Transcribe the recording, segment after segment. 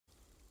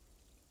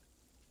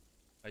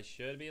I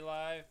should be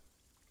live.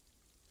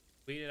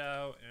 Tweet it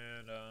out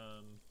and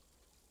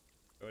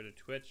go to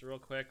Twitch real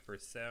quick for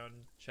sound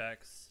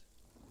checks.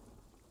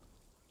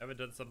 I haven't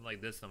done something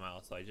like this in a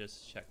while, so I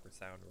just check for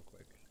sound real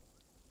quick.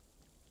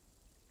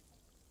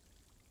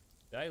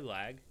 Did I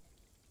lag?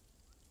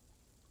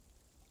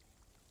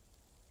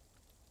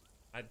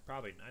 I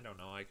don't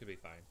know, I could be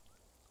fine.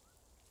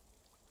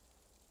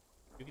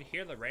 You can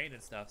hear the rain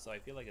and stuff, so I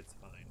feel like it's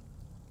fine.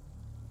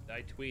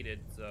 I tweeted,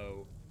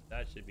 so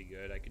that should be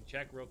good. I can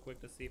check real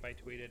quick to see if I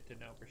tweeted to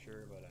know for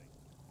sure, but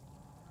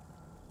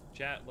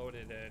chat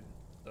loaded in,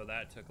 so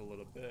that took a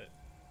little bit.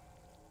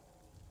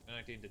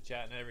 Connecting to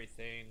chat and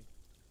everything.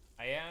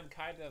 I am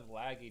kind of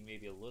lagging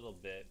maybe a little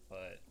bit,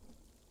 but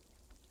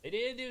they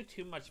didn't do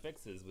too much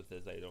fixes with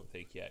this, I don't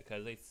think yet,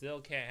 because they still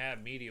can't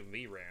have medium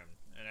VRAM.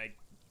 And I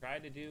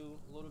tried to do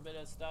a little bit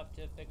of stuff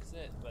to fix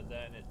it, but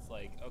then it's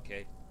like,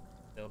 okay,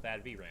 still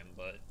bad VRAM,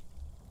 but...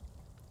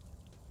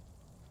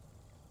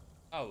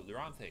 Oh, the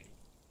wrong thing.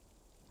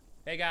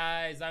 Hey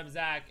guys, I'm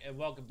Zach, and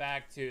welcome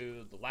back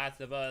to The Last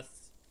of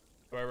Us,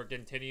 where we're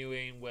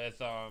continuing with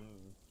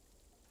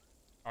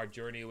our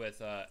journey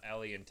with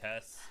Ellie and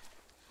Tess.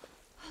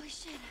 Holy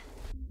shit.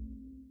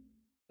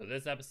 So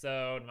this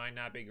episode might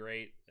not be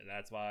great, and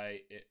that's why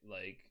it,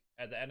 like,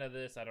 at the end of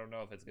this, I don't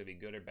know if it's gonna be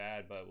good or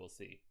bad, but we'll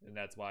see. And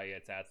that's why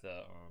it's at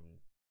the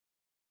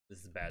this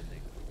is a bad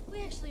thing.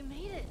 We actually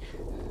made it.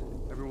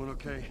 Everyone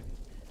okay?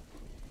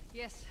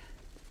 Yes.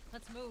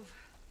 Let's move.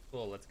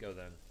 Cool, let's go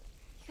then.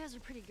 You guys are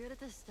pretty good at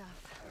this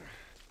stuff.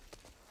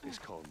 It's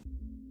calm.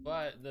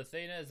 But the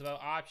thing is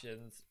about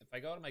options, if I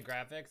go to my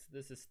graphics,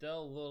 this is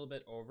still a little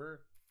bit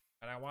over.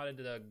 And I wanted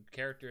the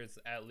characters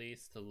at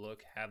least to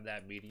have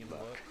that medium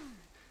look.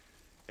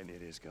 And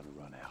it is gonna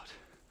run out.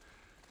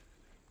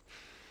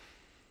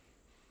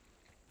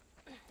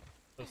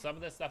 So some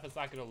of this stuff is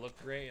not gonna look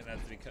great, and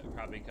that's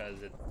probably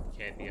because it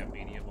can't be a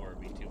medium or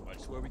it'd be too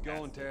much. Where we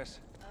going, Tess?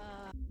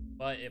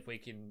 But if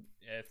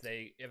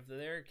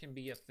there can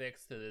be a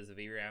fix to this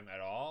VRAM at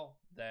all,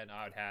 then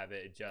I would have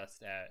it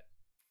just at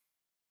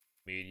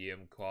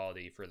medium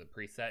quality for the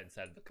preset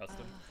instead of the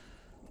custom.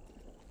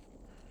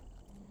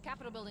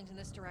 Capitol building's in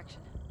this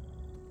direction.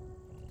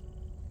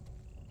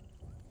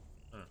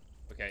 Huh.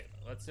 Okay,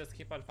 let's just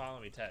keep on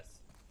following me,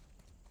 Tess.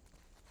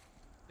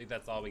 I think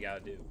that's all we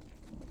gotta do.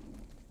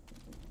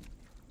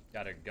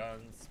 Got our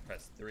guns,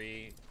 press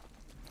 3,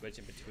 switch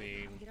in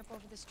between. Get up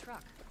over this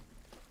truck.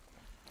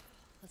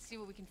 Let's see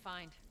what we can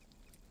find.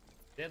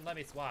 Didn't let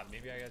me swap.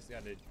 Maybe I just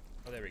gotta.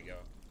 Oh, there we go.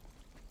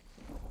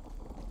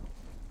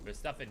 There's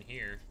stuff in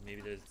here.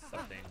 Maybe there's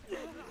something.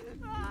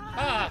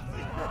 Ah!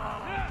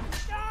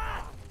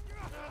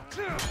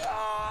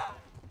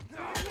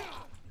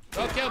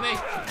 Don't kill me!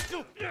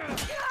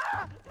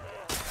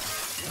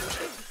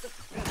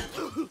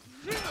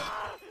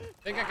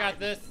 Think I got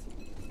this.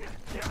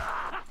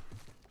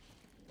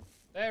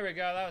 There we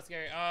go. That was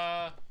scary.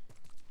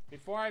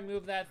 Before I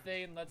move that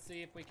thing, let's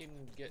see if we can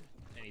get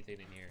anything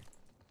in here.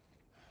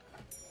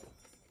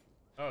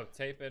 Oh,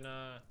 tape and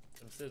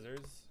some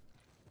scissors.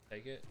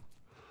 Take it.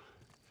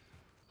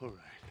 All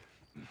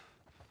right.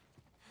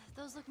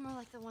 Those look more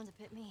like the ones that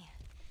bit me.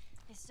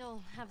 They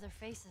still have their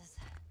faces.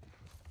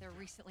 They're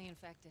recently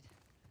infected.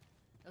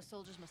 Those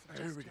soldiers must have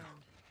just turned.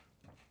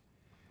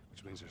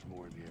 Which means there's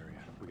more in the area.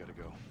 We gotta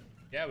go.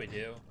 Yeah, we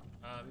do.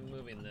 I'm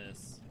moving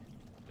this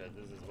because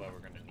this is what we're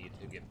gonna need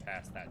to get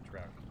past that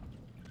truck.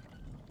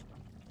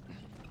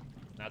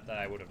 Not that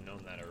I would have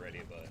known that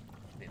already, but it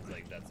seems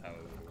like that's how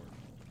it would work.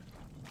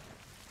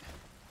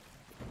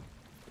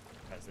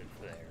 Because it's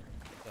there.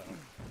 So.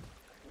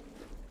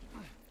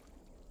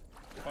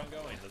 Keep on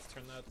going. Let's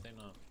turn that thing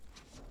off.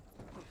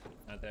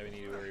 Not that we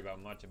need to worry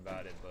about much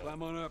about it, but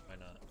climb on up. Why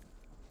not?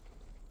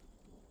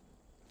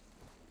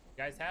 You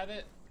guys have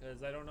it?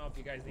 Because I don't know if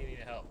you guys need any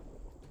help.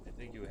 I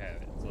think you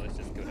have it, so let's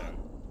just go down.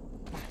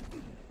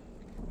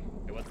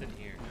 Okay, what's in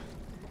here?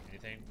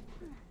 Anything?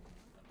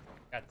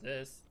 Got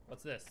this.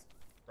 What's this?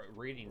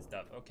 Reading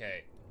stuff.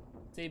 Okay.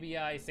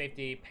 CBI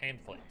safety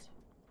pamphlet.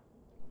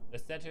 The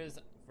Centers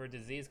for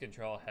Disease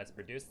Control has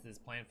produced this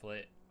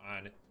pamphlet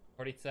on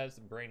cordyceps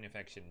brain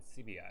infection,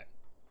 CBI,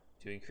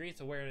 to increase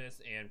awareness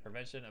and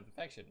prevention of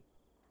infection.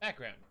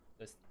 Background: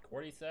 this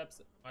cordyceps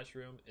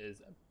mushroom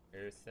is a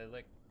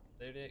parasitic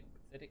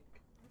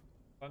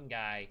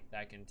fungi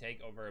that can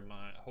take over a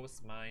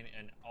host's mind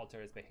and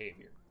alter its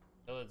behavior.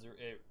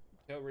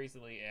 Until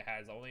recently, it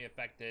has only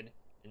affected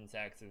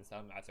insects and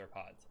some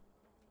arthropods.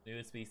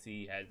 New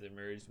species has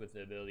emerged with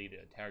the ability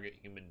to target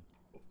human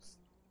hosts.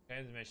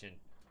 Transmission.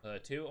 The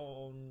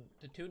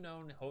two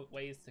known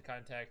ways to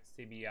contact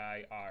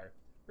CBI are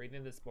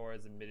breathing the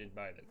spores emitted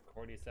by the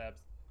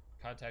cordyceps,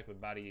 contact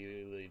with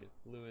bodily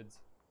fluids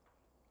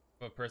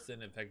of a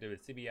person infected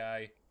with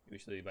CBI,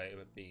 usually by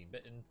being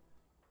bitten,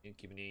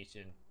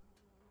 incubation.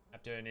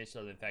 After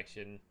initial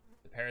infection,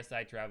 the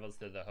parasite travels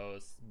to the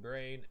host's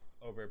brain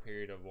over a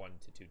period of 1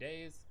 to 2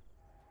 days.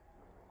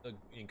 The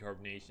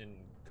incubation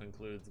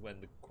concludes when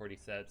the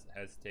cordyceps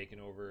has taken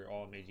over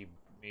all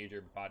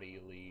major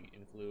bodily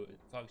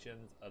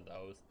functions of the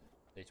host,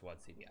 stage 1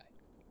 CBI.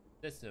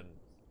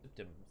 Systems.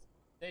 Symptoms.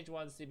 Stage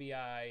 1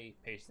 CBI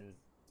patients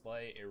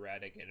display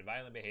erratic and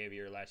violent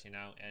behavior, lashing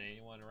out at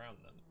anyone around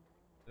them.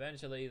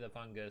 Eventually, the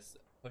fungus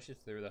pushes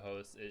through the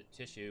host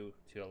tissue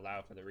to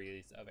allow for the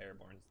release of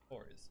airborne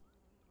spores.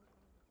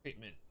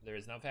 Treatment. There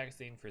is no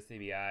vaccine for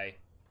CBI,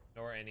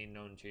 nor any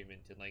known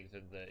treatment to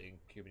lengthen the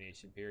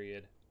incubation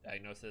period.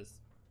 Diagnosis.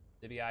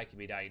 CBI can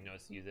be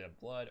diagnosed using a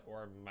blood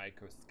or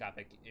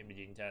microscopic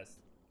imaging test,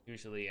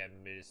 usually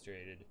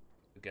administered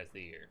to guess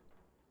the year.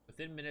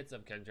 Within minutes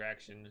of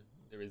contraction,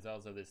 the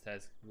results of this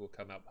test will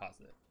come out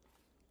positive.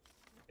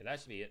 Okay, that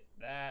should be it.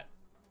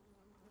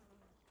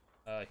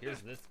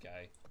 Here's this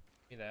guy.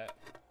 See that?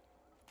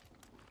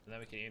 And then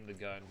we can aim the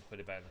gun, put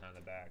it behind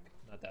the back.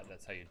 Not that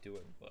that's how you do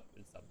it, but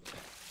it's something.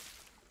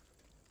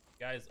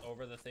 You guys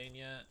over the thing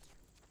yet?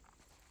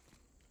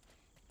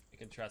 I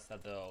can trust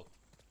that they'll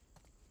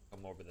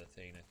come over the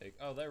thing, I think.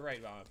 Oh, they're right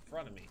in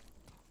front of me.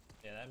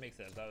 Yeah, that makes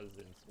sense. I was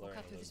in We'll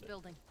cut through this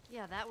building.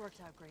 Yeah, that worked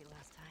out great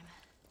last time.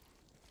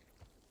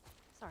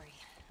 Sorry,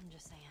 I'm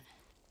just saying.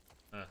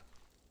 Huh.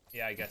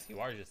 Yeah, I guess you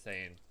are just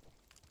saying.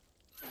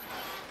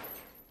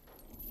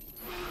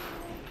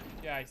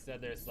 Yeah, I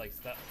said there's like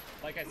stuff.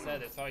 Like I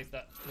said, there's always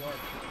stuff.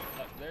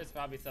 There's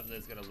probably something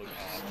that's gonna look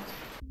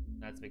off.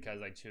 That's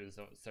because I choose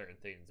certain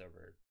things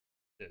over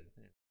the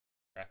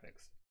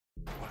graphics.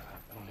 I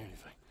don't hear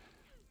anything.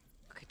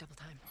 Okay, double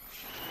time.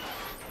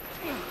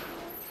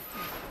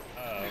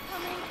 Uh-oh. They're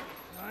coming.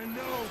 I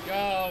know.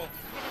 Go!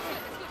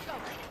 Let's go.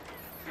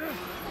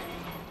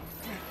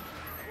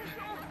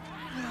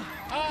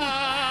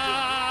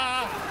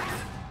 Ah!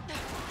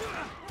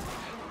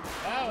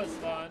 That was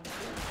fun.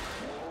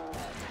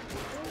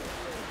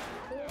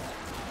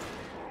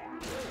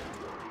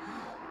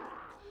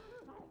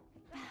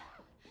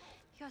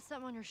 You got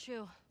something on your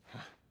shoe.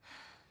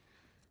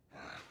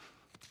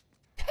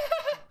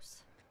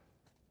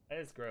 That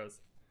is gross.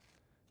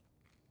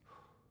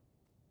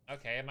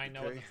 Okay, I might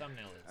know what the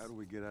thumbnail is. How do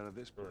we get out of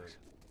this place?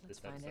 Let's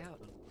find out.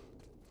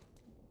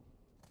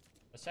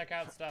 Let's check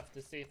out stuff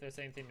to see if there's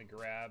anything to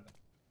grab.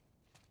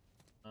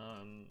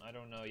 I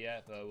don't know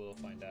yet, but we'll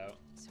find out.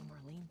 So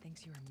Marlene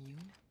thinks you're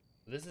immune?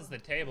 This is the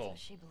table.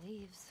 That's what she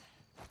believes.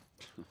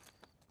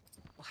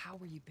 Well, how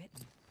were you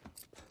bitten?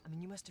 I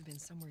mean, you must have been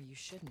somewhere you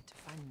shouldn't to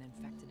find an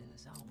infected in the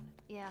zone.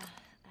 Yeah,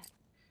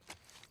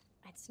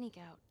 I'd sneak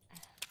out.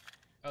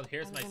 Oh,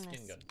 here's my I was in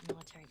skin this gun.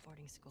 military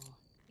boarding school.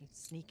 You'd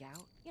sneak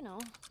out? You know,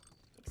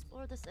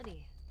 explore the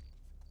city.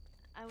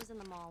 I was in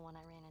the mall when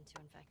I ran into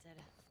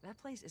infected. That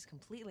place is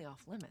completely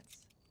off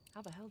limits.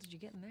 How the hell did you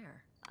get in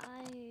there?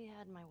 I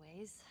had my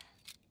ways.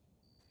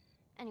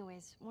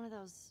 Anyways, one of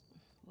those,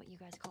 what you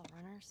guys call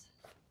runners,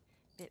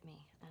 bit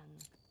me,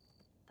 and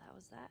that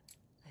was that.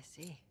 I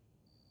see.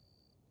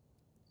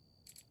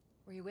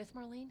 Were you with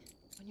Marlene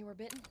when you were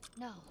bitten?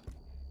 No.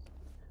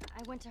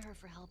 I went to her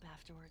for help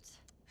afterwards.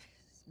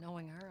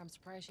 Knowing her, I'm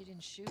surprised she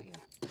didn't shoot you.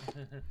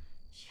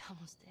 She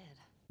almost did.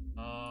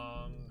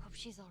 Hope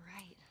she's all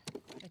right.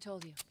 I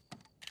told you.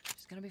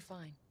 She's gonna be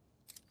fine.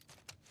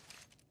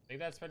 I think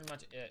that's pretty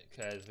much it,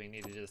 because we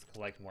need to just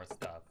collect more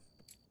stuff.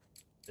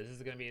 This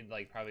is gonna be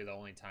like probably the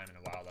only time in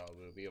a while that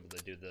we'll be able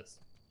to do this.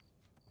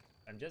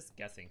 I'm just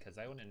guessing, because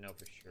I wouldn't know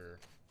for sure.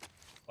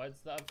 What's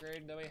the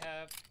upgrade that we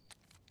have?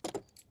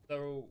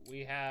 So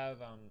we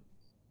have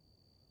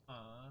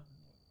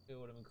it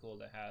would have been cool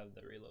to have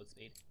the reload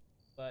speed.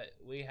 But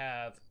we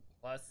have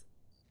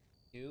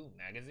 +2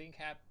 magazine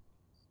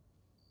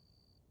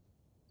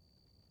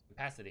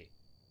capacity.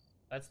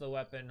 Lets the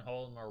weapon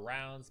hold more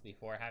rounds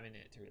before having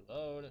it to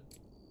reload.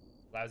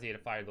 Allows you to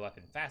fire the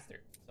weapon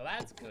faster. So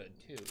that's good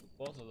too.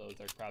 Both of those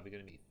are probably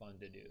going to be fun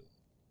to do.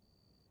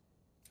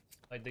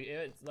 Like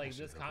it's like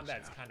this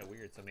combat's kind of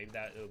weird, so maybe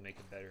that it'll make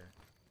it better.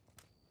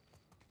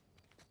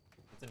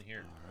 What's in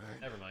here?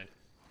 Right. Never mind.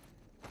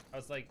 I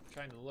was like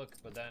trying to look,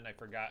 but then I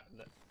forgot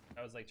that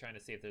I was like trying to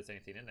see if there's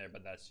anything in there,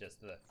 but that's just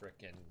the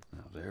frickin'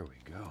 Oh, there we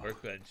go.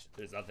 workbench.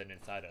 There's nothing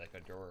inside it, like a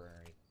drawer or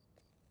anything.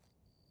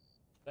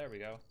 There we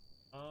go.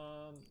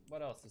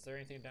 What else? Is there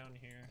anything down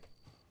here?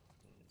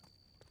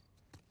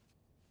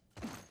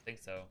 I think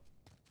so.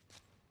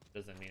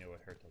 Doesn't mean it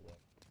would hurt to look.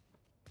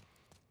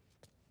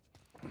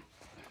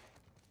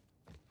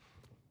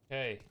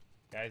 Okay,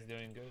 guys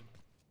doing good?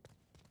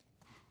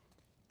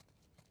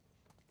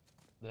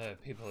 The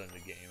people in the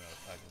game I was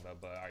talking about,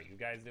 but are you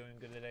guys doing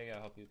good today? I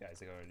hope you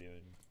guys are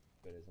doing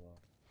good as well.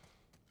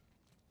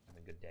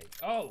 Having a good day.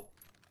 Oh!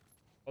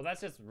 Well,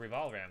 that's just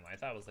revolver ammo. I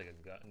thought it was like a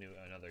gun,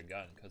 another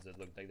gun, because it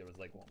looked like there was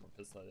like one more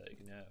pistol that you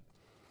can have.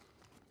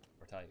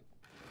 Or type.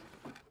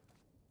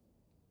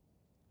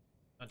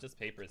 Not just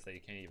papers that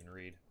you can't even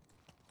read.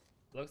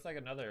 It looks like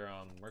another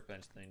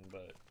workbench thing,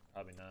 but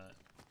probably not.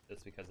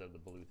 Just because of the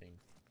blue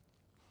things.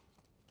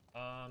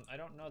 I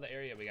don't know the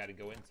area we gotta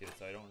go into,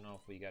 so I don't know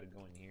if we gotta go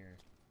in here.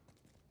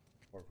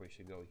 Or if we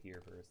should go here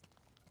first.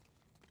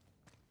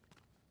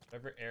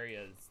 Whatever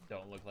areas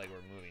don't look like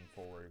we're moving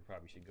forward, we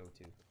probably should go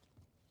to.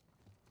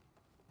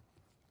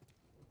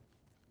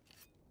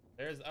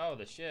 There's, oh,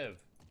 the shiv.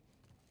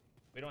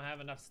 We don't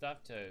have enough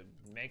stuff to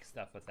make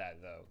stuff with that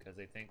though, because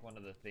I think one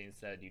of the things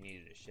said you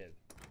needed a shiv.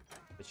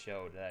 It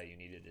showed that you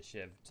needed a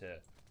shiv to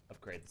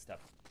upgrade the stuff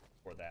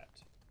for that.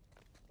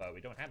 But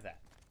we don't have that.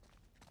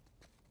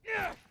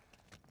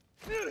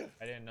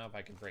 I didn't know if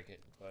I could break it,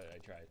 but I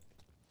tried.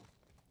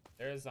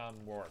 There's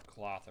more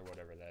cloth or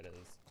whatever that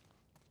is.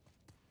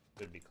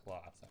 Should be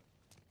cloth.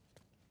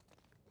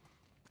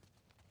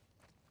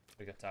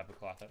 Pick a type of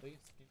cloth at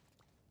least.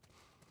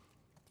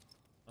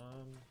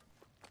 Ah,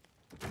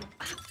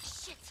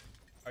 shit!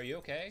 Are you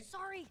okay?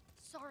 Sorry,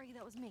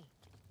 that was me.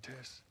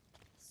 Tess.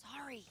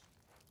 Sorry.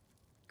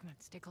 Come on,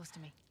 stay close to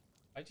me.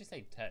 I just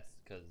say test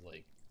because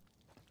like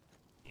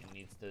he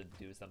needs to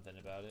do something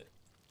about it.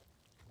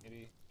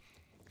 Maybe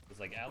it's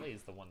like Allie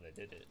is the one that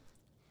did it.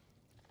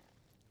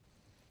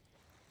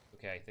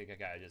 Okay, I think I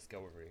gotta just go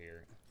over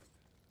here.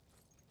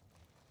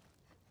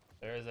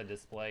 There is a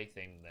display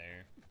thing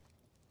there.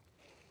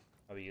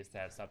 Probably used to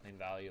have something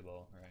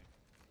valuable, right?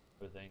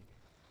 I would think.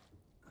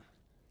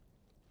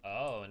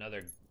 Oh,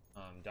 another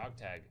dog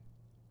tag.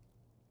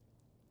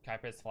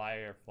 Kuiper's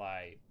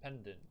Firefly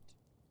pendant.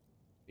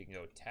 We can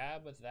go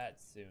tab with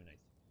that soon.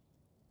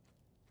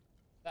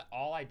 Is that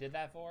all I did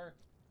that for?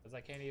 Because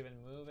I can't even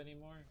move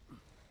anymore?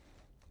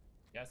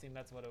 Guessing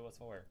that's what it was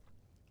for.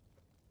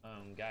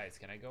 Guys,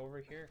 can I go over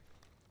here?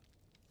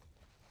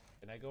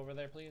 Can I go over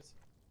there, please?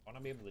 I want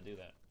to be able to do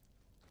that.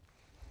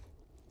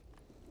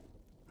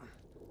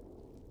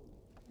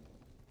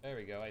 There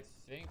we go. I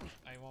think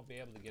I won't be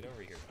able to get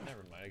over here.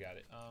 Never mind, I got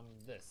it.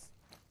 This.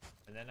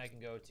 And then I can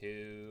go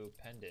to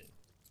pendant.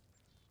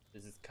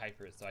 This is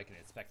Kuiper, so I can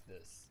inspect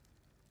this.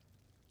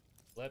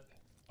 Flip.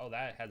 Oh,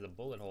 that has a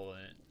bullet hole in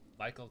it.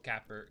 Michael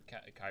Kuiper,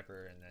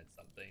 and then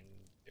something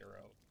 09.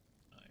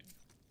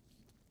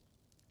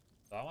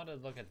 So I want to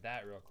look at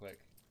that real quick.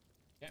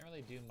 Can't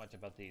really do much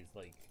about these,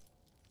 like,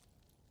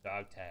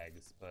 dog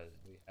tags, but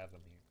we have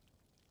them here.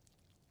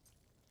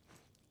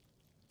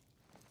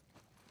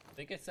 I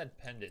think it said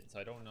pendant, so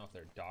I don't know if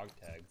they're dog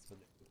tags, but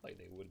they look like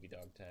they would be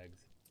dog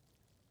tags.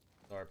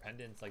 So are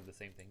pendants like the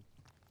same thing?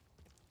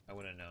 I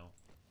wouldn't know.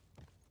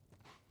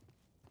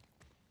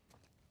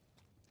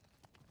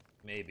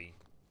 Maybe.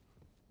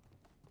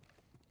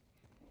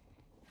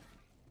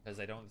 Because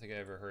I don't think I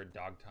ever heard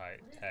dog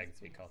tags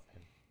be called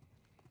pendants.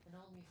 An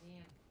old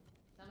museum.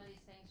 Some of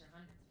these things are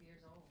hundreds of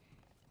years old.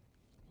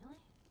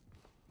 Really?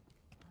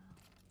 Wow.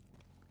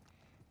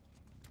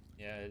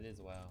 Yeah, it is.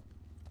 Wow.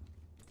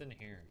 What's in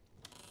here?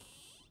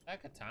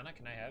 That katana,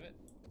 can I have it?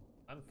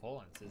 I'm full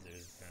on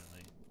scissors,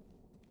 apparently.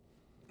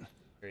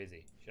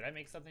 Crazy. Should I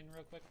make something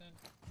real quick then?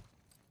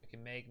 I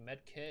can make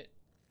med kit.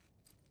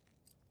 I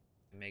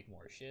can make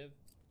more shiv.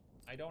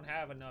 I don't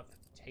have enough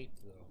tape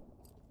though.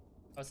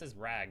 Oh, it says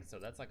rag, so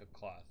that's like a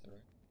cloth,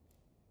 right?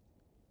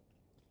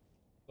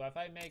 So if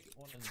I make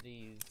one of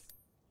these,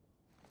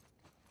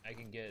 I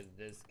can get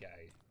this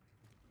guy.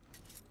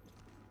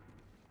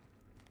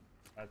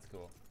 That's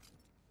cool.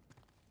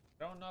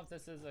 I don't know if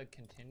this is a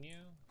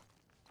continue,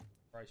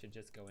 or I should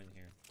just go in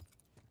here.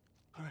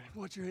 All right,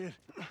 watch your head.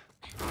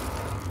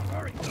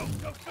 Sorry, go,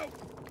 go, go.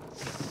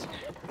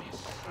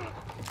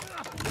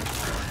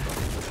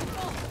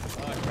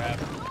 Oh crap.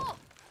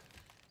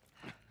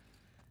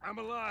 I'm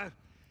alive.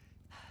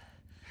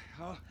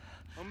 I'll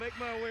make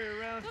my way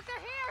around. Look, they're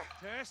here!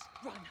 Tess?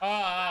 Run!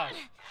 Ah,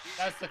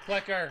 that's the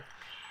clicker.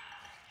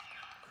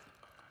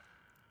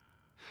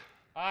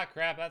 Ah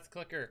crap, that's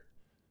clicker.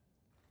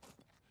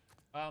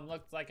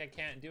 Looks like I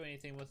can't do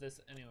anything with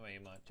this anyway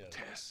much of it.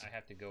 Tess. I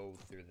have to go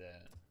through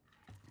that.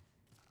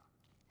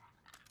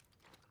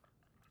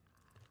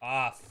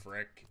 Ah,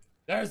 frick.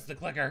 There's the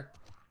clicker.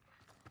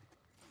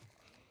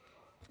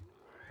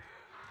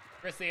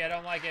 Chrissy, I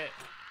don't like it.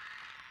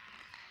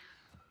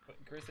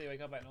 Chrissy,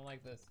 wake up, I don't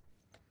like this.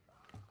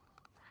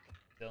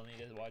 Still need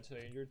to watch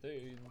Stranger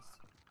Things.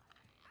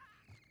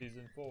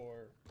 Season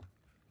 4.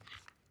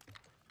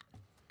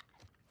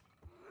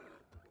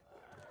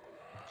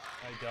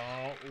 I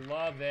don't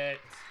love it.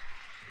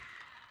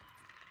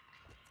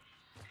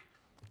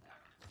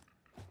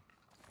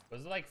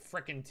 Was it like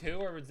frickin' 2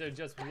 or was there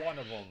just one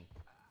of them?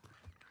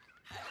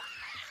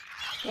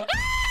 No!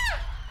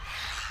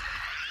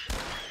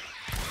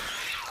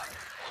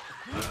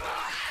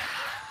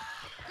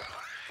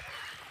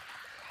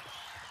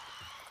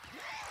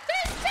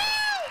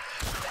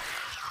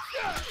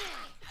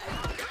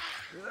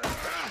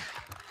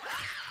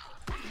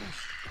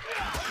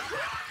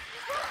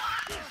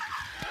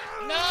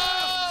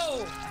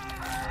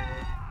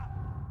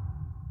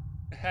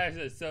 I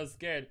was so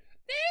scared.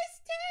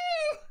 There's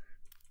 2!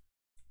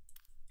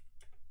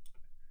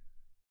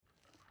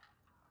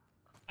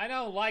 I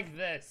don't like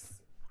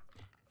this.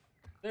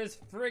 There's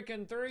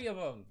freaking 3 of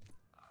them.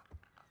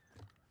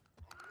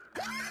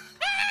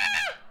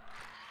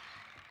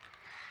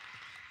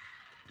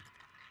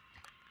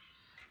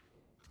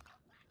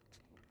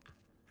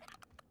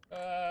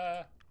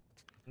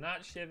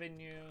 Not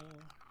shivving you.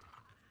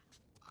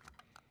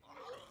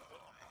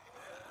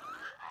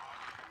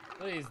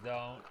 Please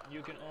don't.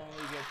 You can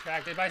only get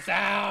attracted by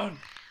sound.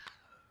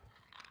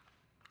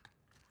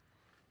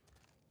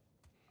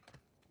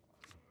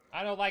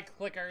 I don't like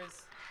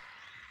clickers.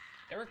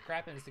 They were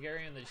crap and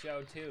scary in the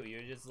show too.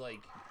 You just like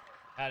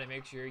had to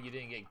make sure you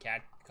didn't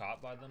get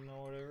caught by them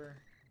or whatever.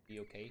 Be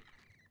okay.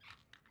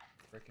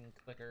 Freaking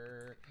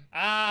clicker.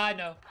 Ah,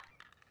 no.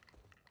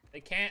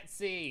 They can't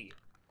see.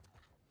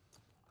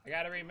 I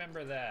gotta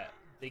remember that.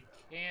 They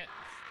can't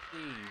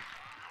see.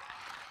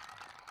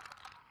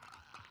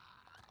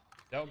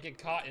 Don't get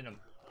caught in them.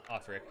 Oh,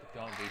 frick.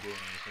 Don't be doing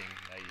anything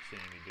that you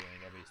shouldn't be doing.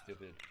 Don't be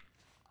stupid.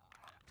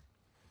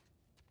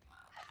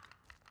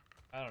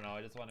 I don't know.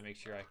 I just want to make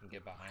sure I can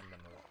get behind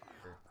them or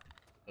whatever,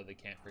 so they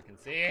can't freaking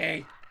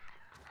see.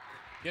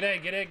 Get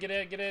in, get in, get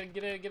in, get in,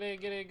 get in, get in,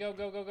 get in. Go,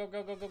 go, go, go,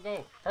 go, go, go,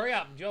 go. Hurry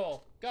up,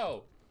 Joel.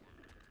 Go.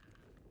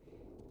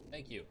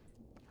 Thank you.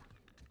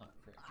 Oh,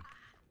 frick.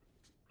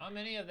 How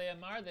many of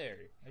them are there?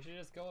 I should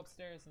just go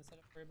upstairs instead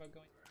of worry about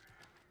going.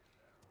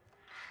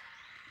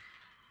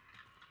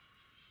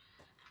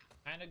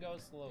 Kinda go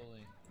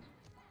slowly.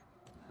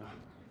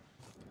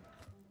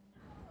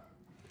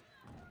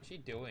 What's she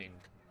doing?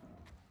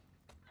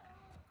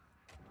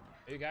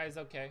 Are you guys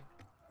okay?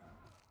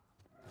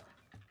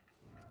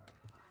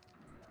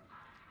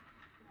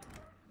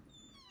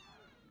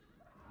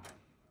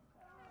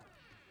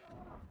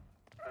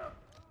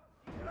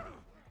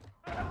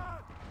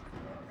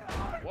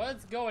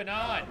 What's going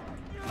on?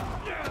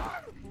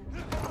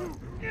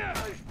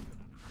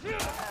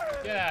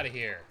 Get out of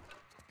here.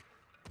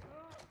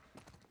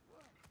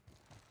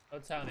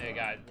 Don't tell me I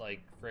got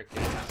like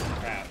frickin'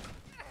 crap.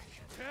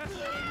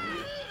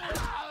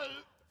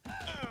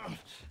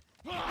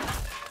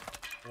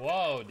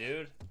 Whoa,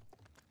 dude.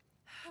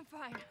 I'm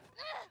fine. Guys,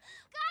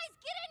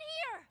 get in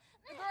here!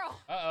 The girl.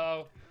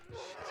 Uh-oh.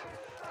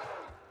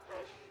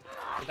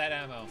 Get that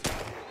ammo.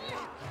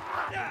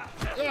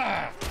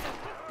 Ah!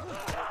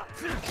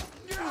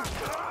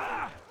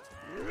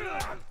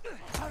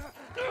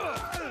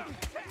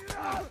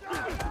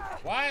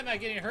 Why am I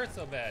getting hurt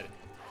so bad?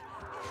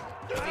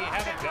 Does he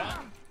have a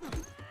gun?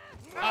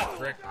 Ah,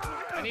 frick.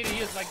 I need to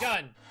use my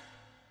gun.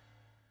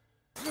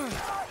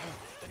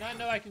 Did not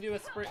know I can do a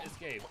sprint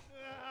escape.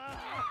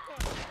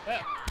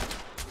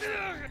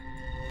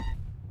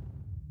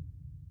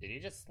 Did he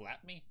just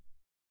slap me?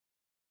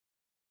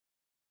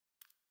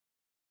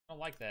 I don't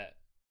like that.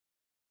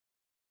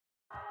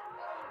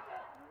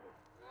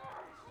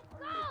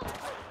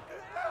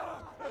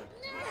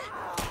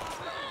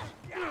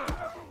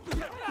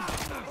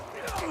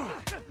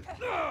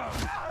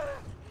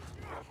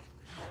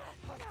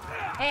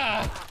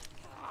 Ah!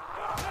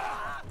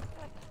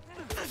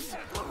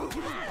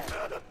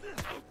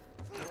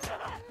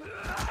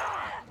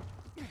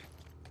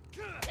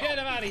 Get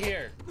him out of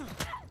here!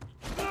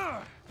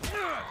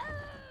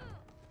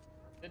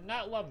 Did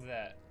not love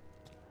that.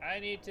 I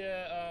need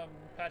to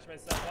patch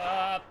myself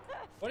up.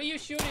 What are you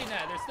shooting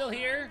at? They're still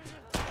here?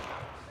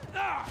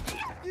 Ah!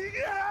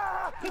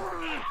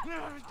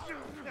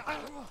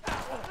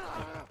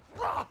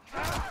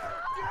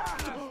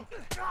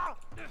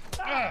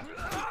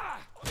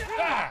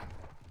 Ah!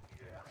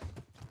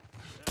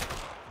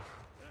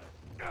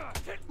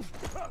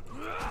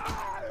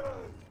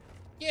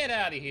 Get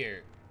out of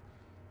here.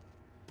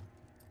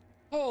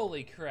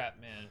 Holy crap,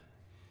 man.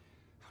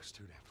 That was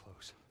too damn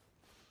close.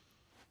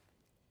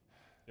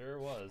 Sure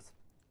was.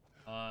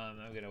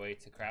 I'm gonna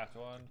wait to craft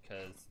one,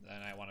 because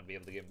then I want to be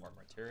able to get more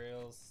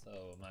materials, so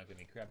I'm not gonna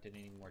be crafting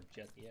any more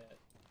just yet.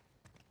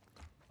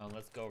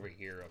 Let's go over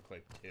here real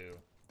quick, too.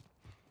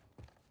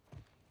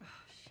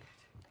 Oh, shit.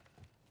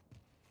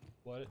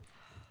 What's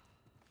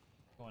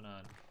going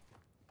on?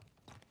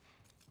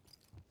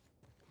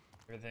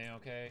 Everything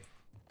okay?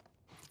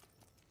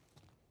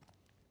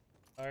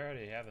 I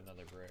already have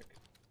another brick.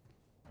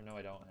 Or no,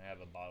 I don't. I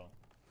have a bottle.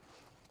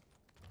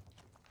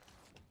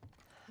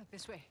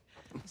 This way.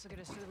 This will get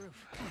us to the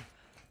roof.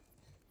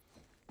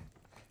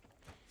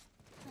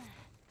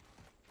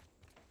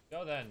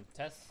 Go then,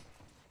 Tess.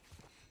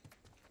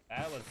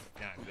 That was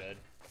not good.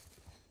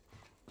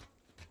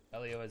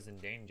 Elio was in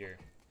danger,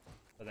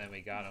 but then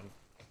we got him.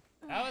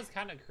 That was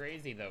kind of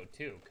crazy though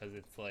too, because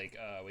it's like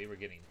we were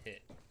getting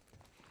hit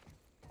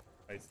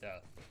by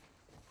stuff,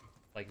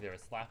 like they were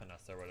slapping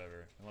us or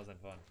whatever. It wasn't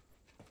fun.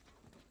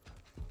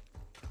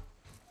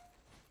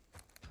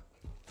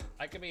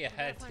 I could be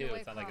ahead too.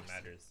 It's not like it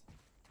matters.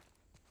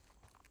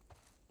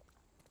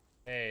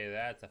 Hey,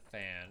 that's a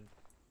fan.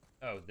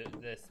 Oh,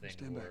 this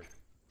thing will work.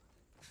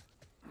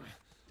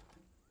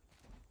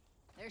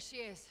 There she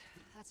is.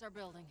 That's our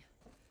building.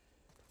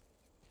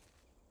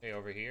 Hey,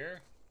 over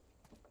here?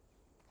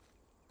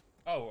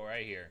 Oh,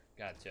 right here.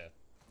 Gotcha.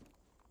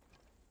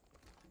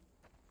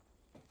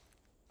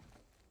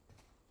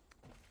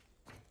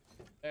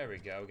 There we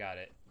go. Got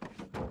it. All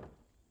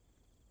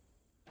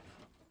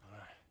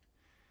right.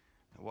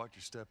 Now watch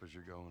your step as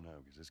you're going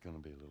out, because it's going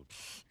to be a little...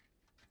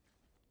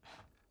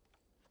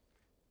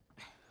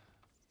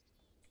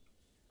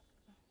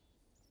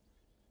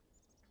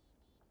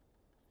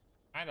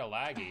 Kinda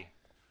laggy.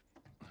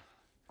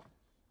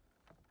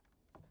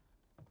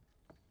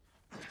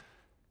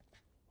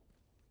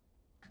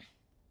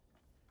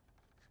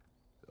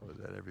 So is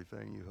that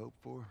everything you hoped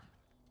for?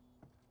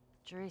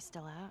 Jury's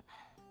still out.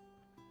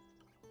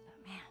 But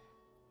man,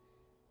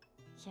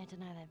 can't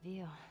deny that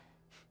view.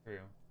 True.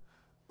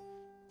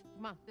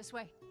 Come on, this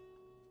way.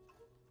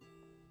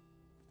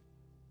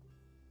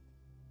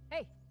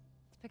 Hey,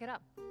 let's pick it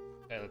up.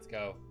 Okay, let's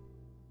go.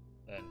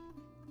 Then.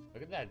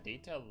 Look at that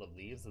detail of the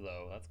leaves,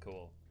 though. That's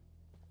cool.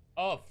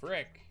 Oh,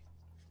 frick.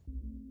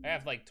 I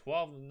have like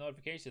 12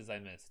 notifications I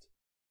missed.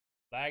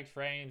 Lagged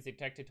frames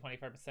detected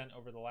 25%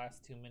 over the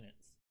last 2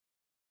 minutes.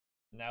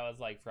 And that was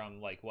like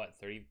from like what,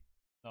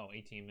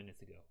 18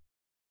 minutes ago.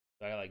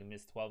 So I like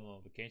missed 12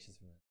 notifications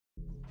from that.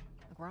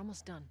 Look, we're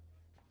almost done.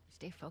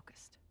 Stay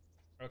focused.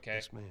 Okay,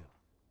 Yes, ma'am.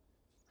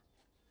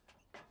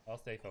 I'll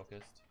stay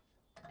focused.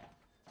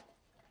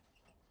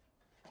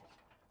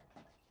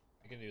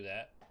 I can do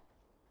that.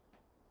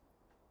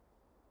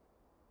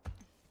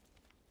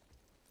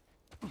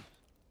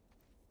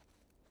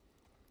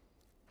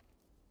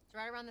 It's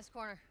right around this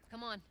corner.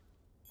 Come on.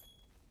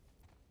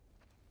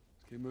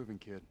 Let's keep moving,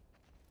 kid.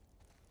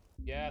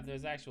 Yeah, if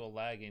there's actual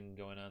lagging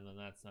going on, then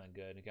that's not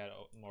good. It got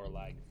more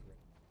lag.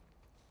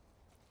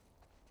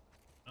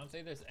 I don't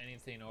think there's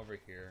anything over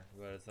here,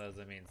 but it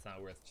doesn't mean it's not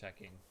worth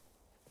checking.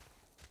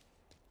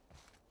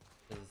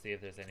 Just to see if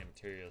there's any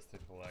materials to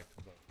collect,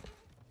 but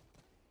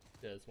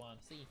just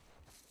want to see.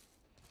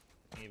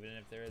 Even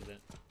if there isn't.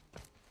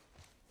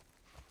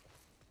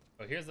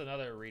 Oh, here's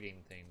another reading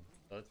thing.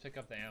 So let's pick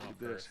up the ammo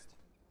first.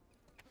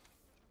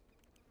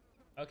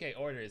 Okay,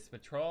 orders.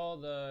 Patrol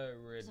the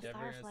There's a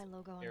Firefly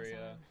logo on his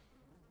area. arm.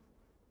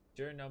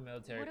 Sure, no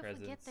military What if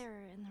presence. we get there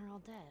and they're all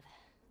dead?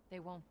 They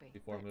won't be.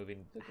 Before But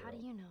moving the How do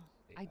girl. you know?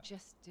 I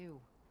just do.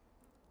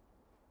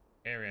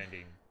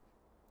 Handwriting.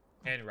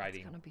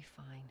 Handwriting. It's gonna be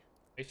fine.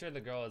 Make sure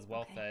the girl is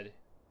well Okay. fed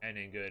and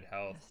in good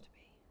health. Has to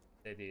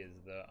be. Safety is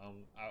the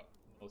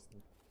most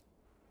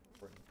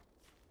important.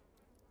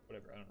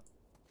 Whatever, I don't know.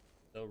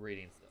 Still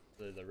reading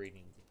stuff. The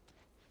reading.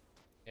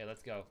 Okay,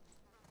 let's go.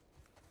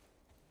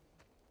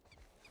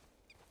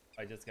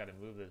 I just gotta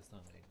move this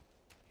something.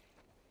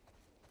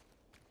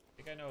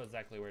 I think I know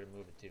exactly where to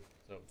move it to.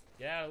 So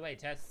get out of the way,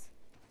 Tess.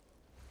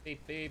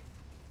 Beep beep.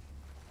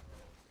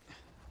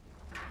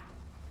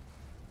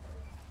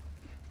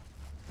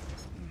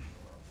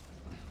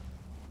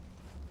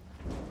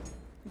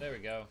 There we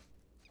go.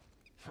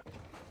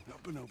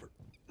 Up and over.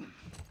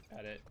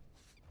 Got it.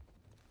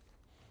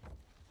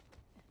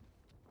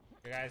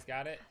 You guys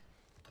got it?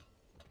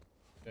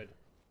 Good.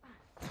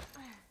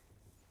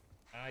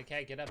 I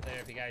can't get up there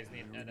if you guys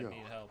need Here we go.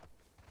 need help.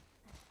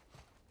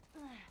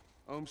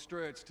 Home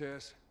stretch,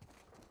 Tess.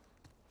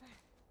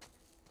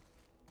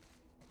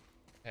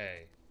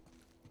 Hey.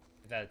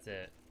 That's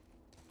it.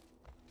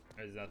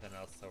 There's nothing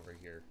else over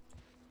here.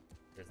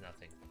 There's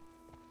nothing.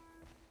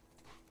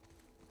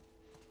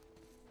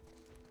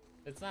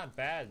 It's not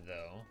bad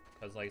though,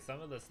 cause like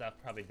some of the stuff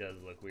probably does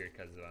look weird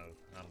because of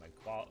how my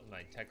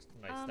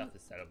stuff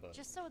is set up.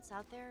 Just so it's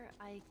out there,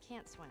 I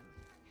can't swim.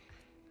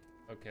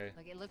 Okay.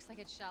 Look, it looks like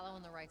it's shallow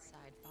on the right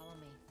side. Follow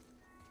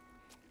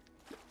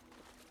me.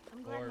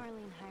 I'm glad Or-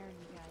 Marlene hired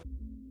you guys.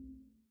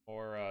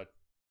 Or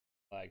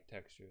like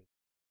textures.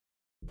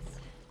 What do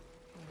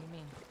you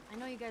mean? I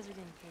know you guys are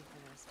getting paid for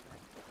this, but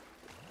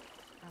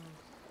I'm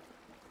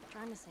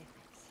trying to say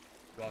thanks.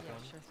 Welcome.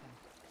 Yeah, sure thing.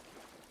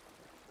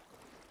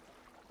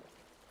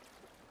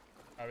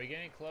 Are we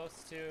getting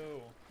close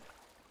to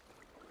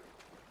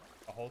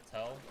a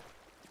hotel?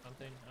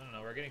 Something? I don't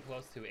know. We're getting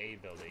close to a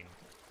building.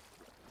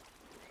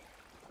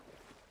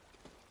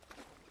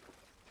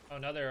 Oh,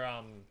 another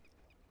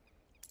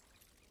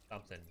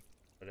something,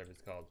 whatever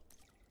it's called.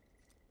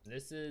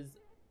 This is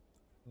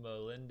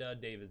Melinda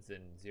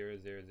Davidson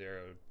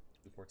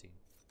 000214.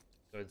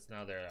 So it's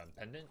now their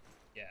pendant?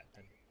 Yeah,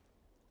 pendant.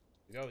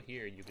 If we go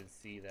here, you can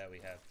see that we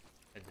have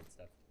pendant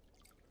stuff.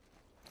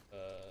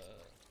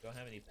 Don't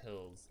have any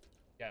pills.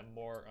 Got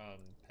more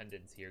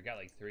pendants here. Got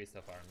like 3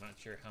 so far. I'm not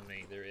sure how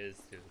many there is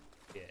to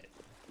get,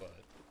 but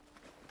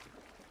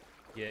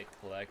get,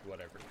 collect,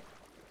 whatever.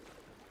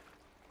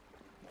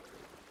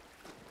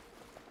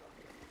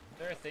 Is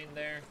there a thing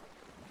there?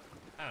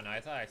 I don't know.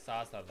 I thought I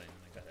saw something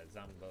like a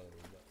Zombo,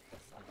 but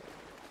that's not.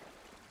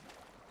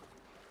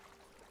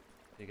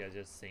 I think I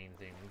just seen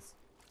things.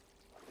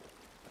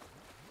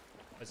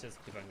 Let's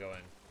just keep on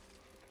going.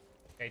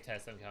 Hey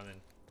Tess, I'm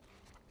coming.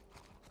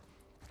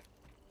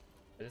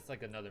 It's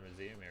like another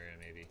museum area,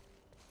 maybe.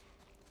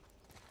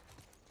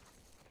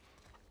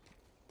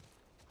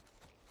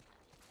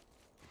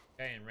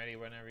 Okay, I'm ready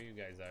whenever you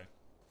guys are.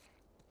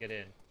 Get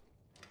in.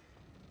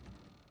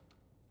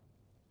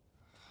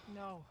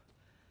 No.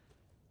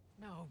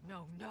 No,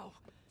 no, no.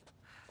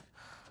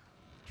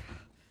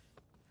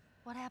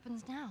 What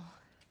happens now?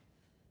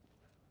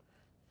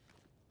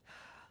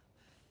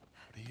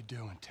 What are you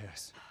doing,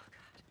 Tess?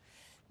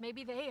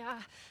 Maybe they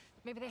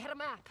had a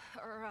map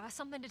or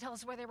something to tell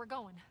us where they were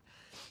going.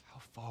 How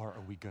far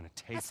are we gonna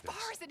take As this?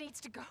 far as it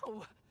needs to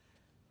go.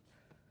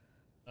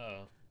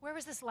 Uh-oh. Where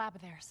was this lab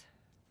of theirs?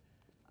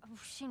 Oh,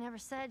 she never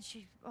said.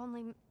 She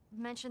only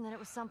mentioned that it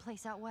was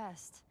someplace out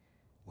west.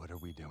 What are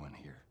we doing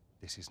here?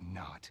 This is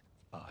not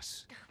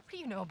us. What do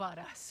you know about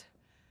us?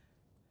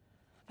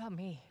 About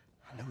me?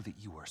 I know that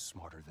you are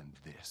smarter than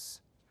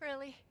this.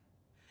 Really?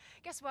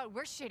 Guess what?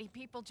 We're shitty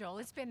people, Joel.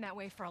 It's been that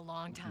way for a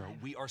long time. No,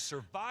 we are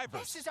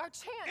survivors. This is our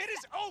chance. It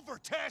is over,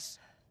 Tess!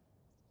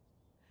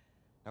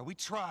 Now, we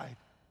tried.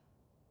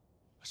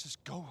 Let's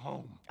just go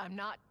home. I'm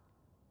not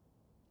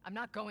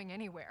going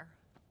anywhere.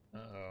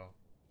 Uh-oh.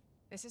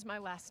 This is my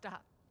last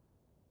stop.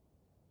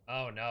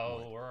 Oh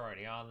no, we're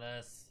already on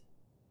this.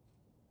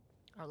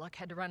 Our luck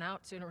had to run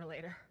out sooner or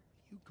later.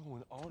 You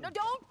going on? No,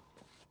 don't!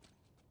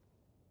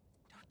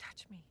 Don't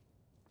touch me.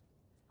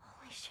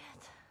 Holy shit.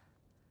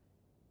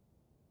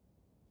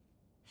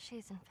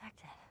 She's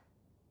infected.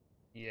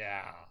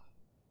 Yeah.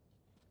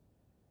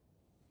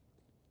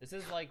 This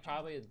is like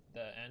probably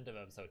the end of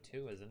episode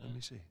 2, isn't it? Let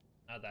me see.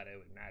 Not that it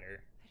would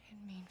matter. I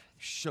didn't mean for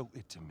this. Show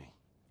it to me.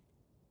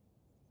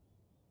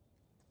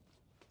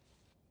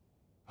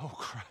 Oh,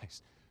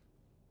 Christ.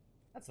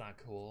 That's not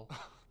cool.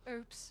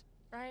 Oops,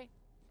 right?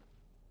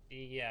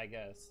 Yeah, I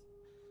guess.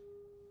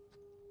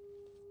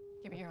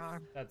 Give me your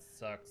arm. That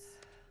sucks.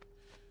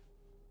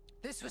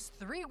 This was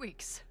 3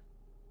 weeks.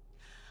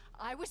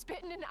 I was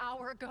bitten an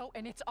hour ago,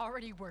 and it's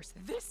already worse.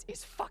 This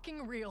is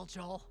fucking real,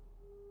 Joel.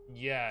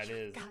 Yeah, it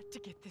is. Got to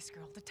get this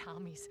girl to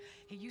Tommy's.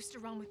 He used to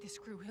run with this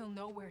crew. He'll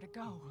know where to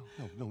go.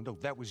 No.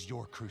 That was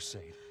your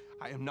crusade.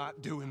 I am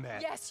not doing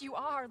that. Yes, you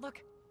are.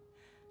 Look.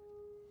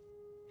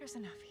 There's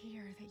enough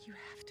here that you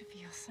have to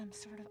feel some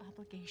sort of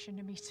obligation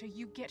to me, so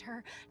you get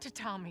her to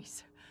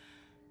Tommy's.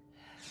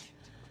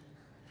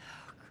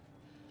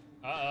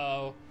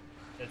 Uh-oh.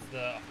 It's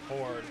the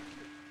Horde.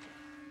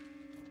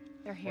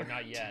 They're here. Or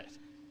not yet.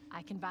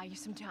 I can buy you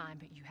some time,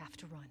 but you have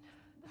to run.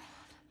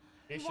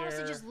 You You want us to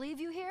sure? just leave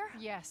you here?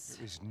 Yes.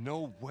 There is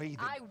no way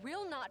that... I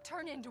will not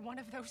turn into one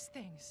of those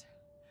things.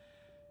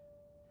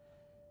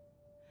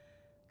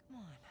 Come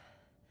on.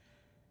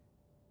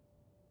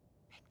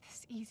 Make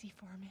this easy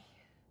for me.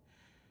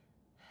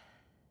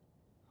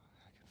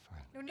 I can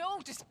find... No,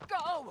 just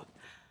go!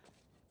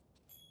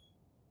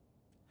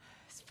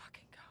 Just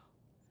fucking go.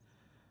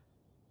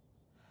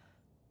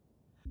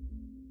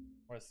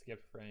 Or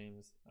skip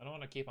frames. I don't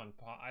want to keep on.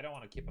 I don't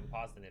want to keep on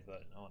pausing it,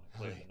 but I want to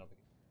clear the notification.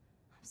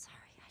 I'm sorry,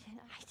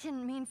 I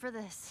didn't mean for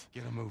this.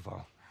 Get a move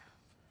on.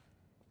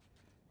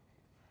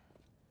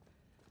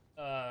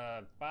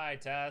 Bye,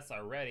 Tess.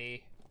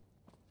 Already.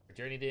 Our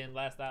journey didn't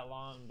last that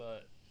long,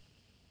 but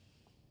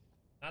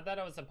not that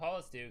it was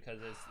supposed to, because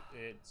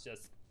it's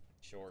just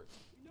short.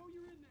 We know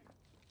you're in there.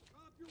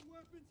 Drop your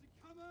weapons and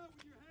come out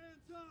with your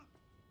hands up.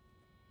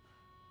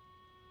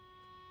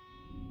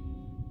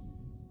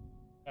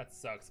 That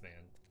sucks, man.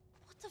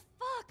 What the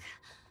fuck?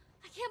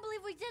 I can't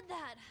believe we did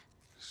that.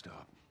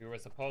 Stop. We were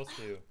supposed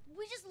to.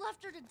 We just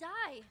left her to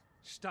die.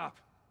 Stop.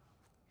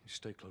 You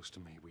stay close to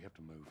me. We have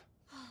to move.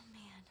 Oh,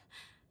 man.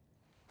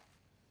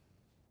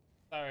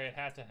 Sorry, it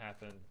had to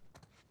happen.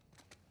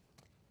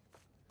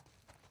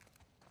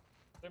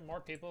 Is there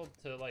more people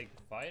to, like,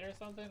 fight or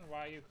something?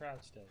 Why are you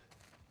crouched up?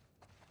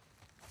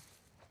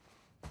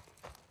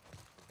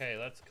 Okay,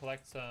 let's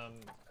collect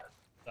some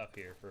stuff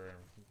here for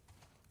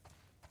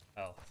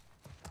health.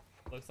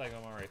 Looks like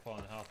I'm already full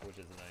on health, which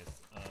is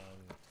nice.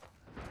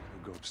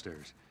 We'll go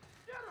upstairs.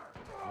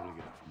 How do we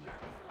get up from there?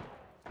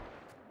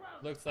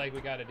 Looks like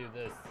we gotta do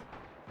this.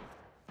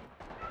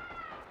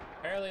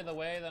 Apparently the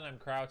way that I'm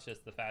crouched is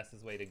the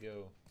fastest way to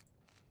go.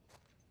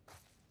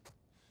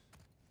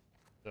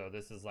 So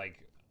this is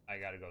like, I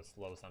gotta go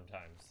slow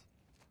sometimes.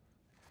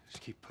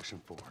 Just keep pushing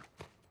forward.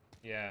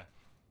 Yeah.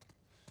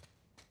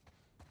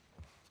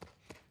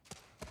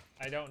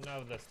 I don't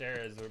know if the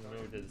stairs were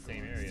moved to the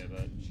same area,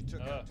 but... She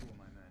took out 2 of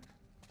my men.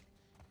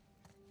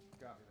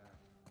 Copy that.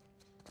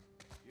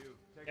 You,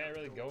 take Can't out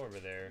really the go door. over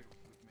there.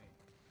 With me.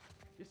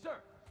 Yes, sir.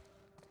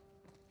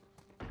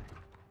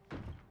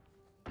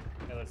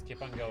 Okay, let's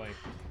keep on going.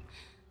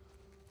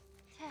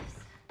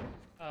 Tess.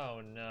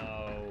 Oh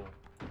no.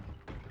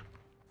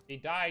 He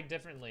died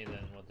differently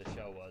than what the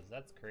show was.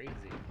 That's crazy.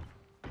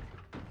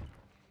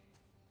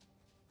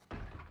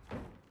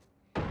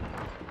 Try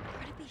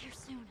to be here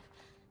soon.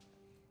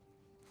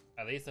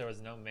 At least there was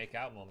no make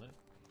out moment.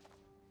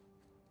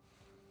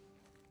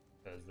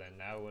 Because then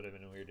that would have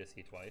been weird to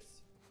see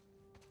twice.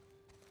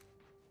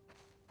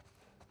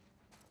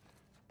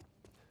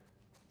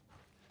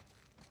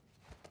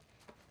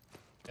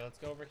 Okay, let's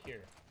go over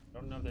here. I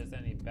don't know if there's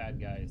any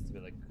bad guys to be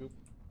like, goop.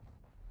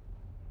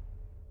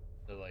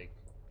 To like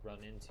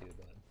run into,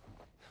 but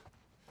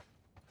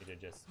need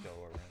to just go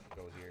around,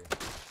 go here.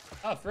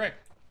 Oh, frick!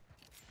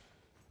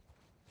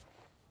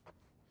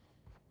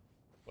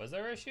 Was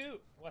there a shoot?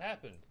 What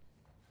happened?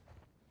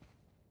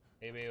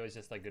 Maybe it was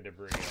just like the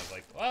debris. I was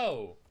like,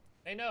 whoa!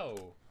 Hey,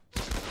 no!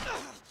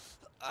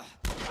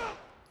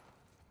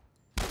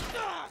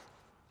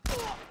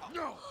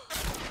 No!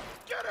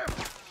 Get him!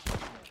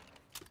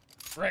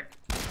 Frick!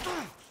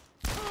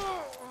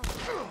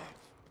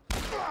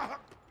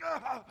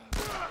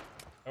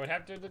 I would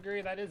have to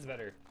agree that is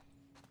better.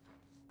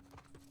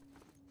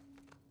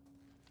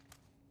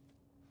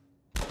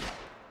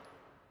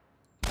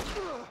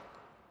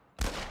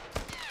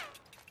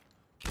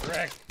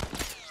 Frick!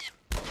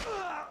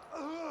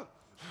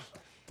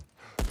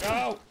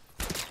 Go!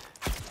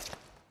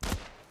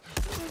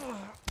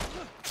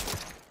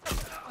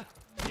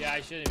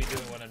 shouldn't be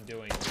doing what I'm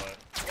doing, but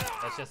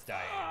let's just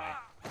die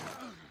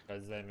anyway.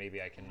 Because then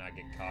maybe I cannot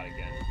get caught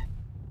again.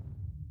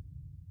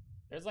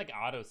 There's like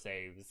auto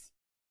saves.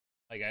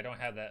 Like I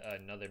don't have that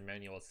another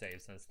manual save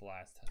since the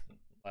last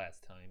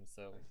time,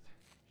 so.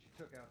 She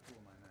took out 2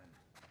 of my men.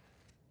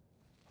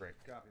 Frick.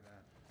 Copy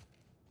that.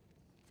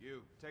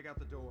 You, take out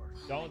the door.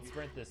 Don't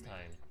sprint this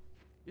time.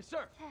 Yes,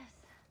 sir.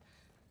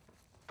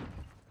 Yes.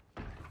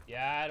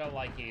 Yeah, I don't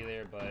like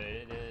either, but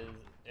it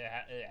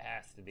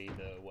has to be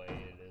the way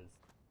it is.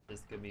 This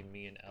is gonna be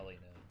me and Ellie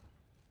now.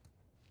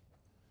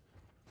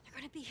 They're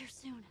gonna be here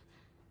soon.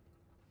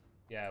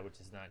 Yeah, which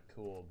is not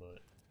cool, but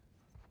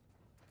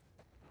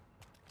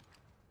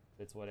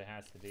it's what it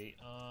has to be.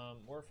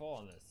 We're full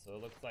on this, so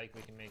it looks like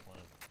we can make one.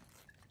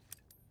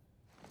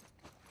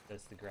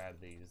 Just to grab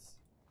these.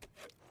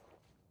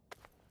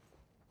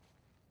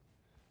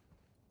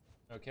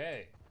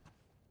 Okay.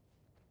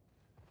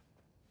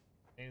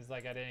 Seems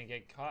like I didn't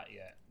get caught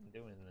yet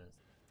doing this.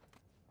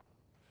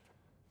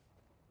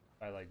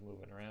 By like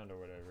moving around or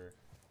whatever.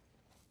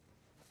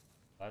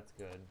 That's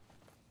good.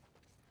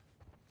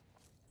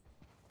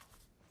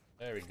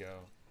 There we go.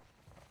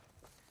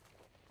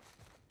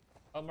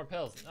 Oh, more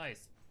pills.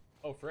 Nice.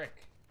 Oh, frick.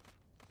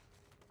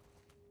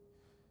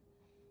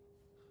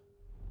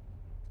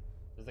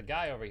 There's a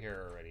guy over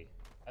here already.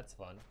 That's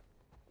fun.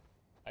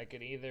 I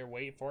can either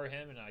wait for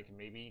him and I can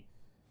maybe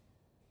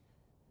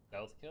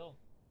stealth kill,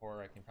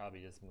 or I can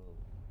probably just move.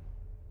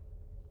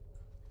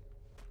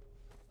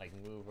 Like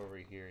move over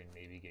here and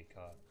maybe get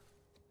caught.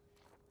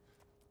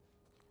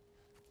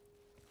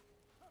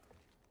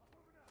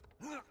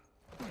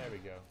 There we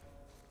go.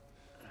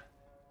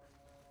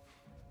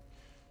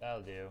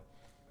 That'll do.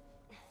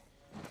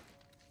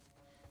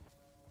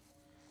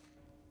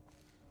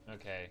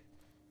 Okay.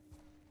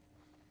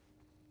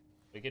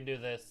 We can do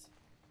this.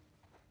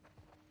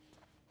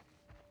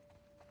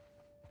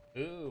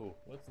 Ooh,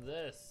 what's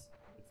this?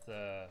 It's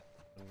the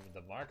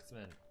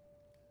marksman.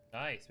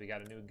 Nice, we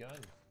got a new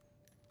gun.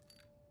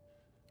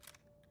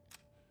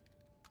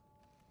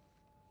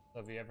 So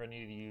if you ever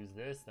need to use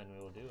this, then we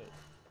will do it.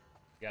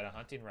 We got a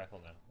hunting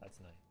rifle now. That's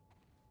nice.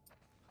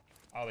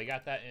 Oh, we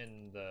got that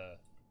in the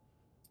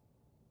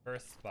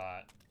first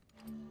spot.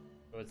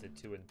 What was it,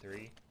 2 and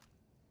 3?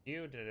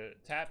 Q to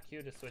tap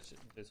Q to switch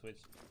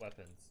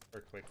weapons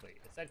or quickly.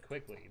 It said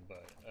quickly,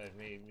 but it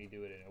made me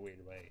do it in a weird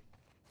way.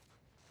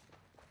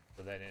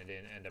 So then it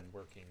didn't end up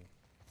working.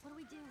 What do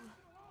we do?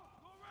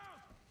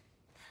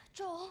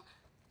 Joel?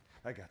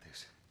 I got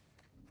this.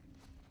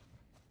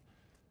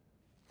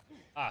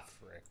 Ah,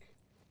 frick.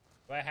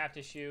 Do I have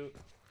to shoot?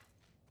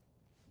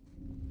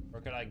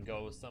 Or could I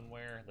go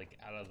somewhere, like,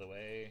 out of the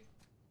way?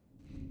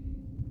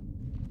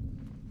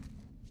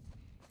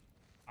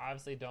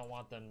 Obviously don't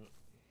want them to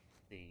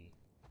see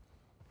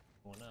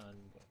what's going on,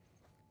 but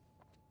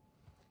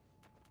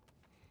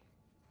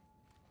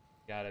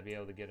gotta be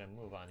able to get a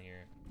move on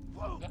here.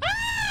 Whoa.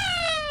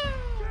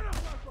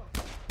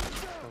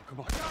 Oh, come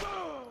on.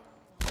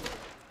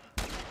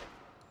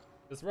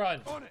 Let's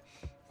run. On it.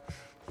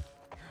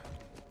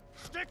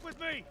 Stick with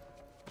me.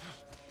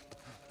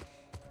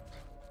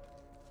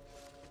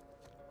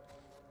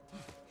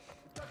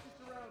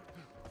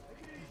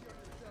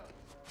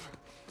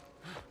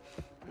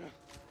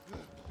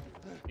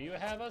 Do you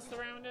have us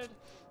surrounded?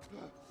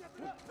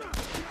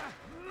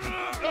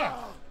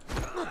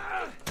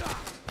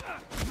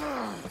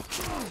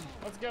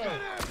 Let's go.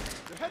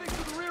 They're heading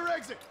to the rear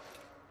exit.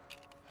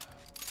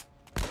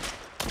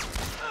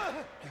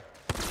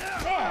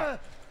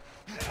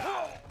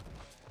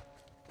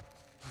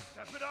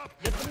 Step it up.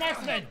 Get the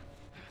marksman!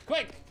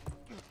 Quick!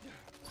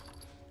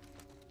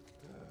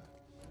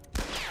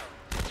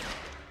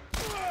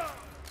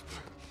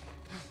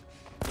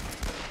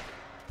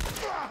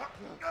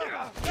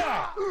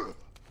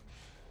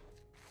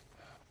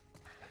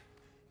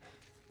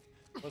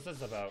 What's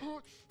this about?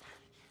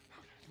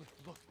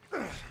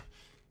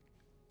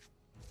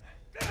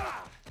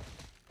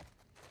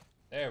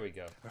 There we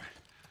go. All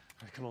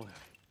right, come on.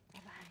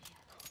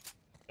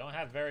 Don't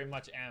have very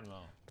much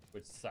ammo,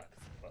 which sucks,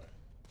 but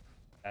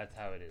that's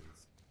how it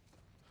is.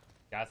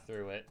 Got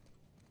through it.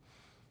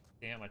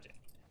 See how much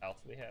health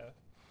we have?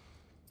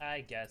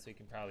 I guess we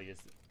can probably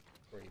just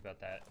worry about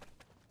that.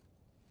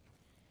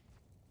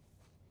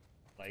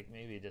 Like,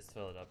 maybe just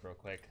fill it up real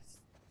quick.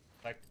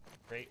 Select,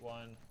 create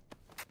one.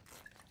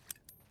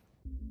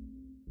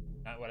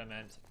 Not what I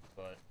meant,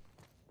 but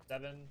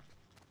 7.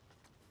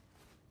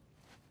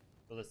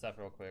 Fill this up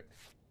real quick.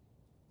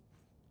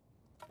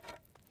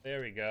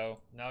 There we go.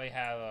 Now we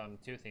have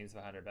 2 things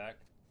behind our back.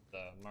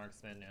 The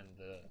marksman and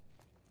the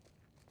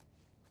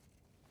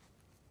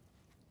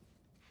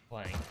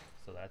plank.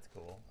 So that's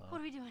cool. What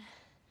are we doing?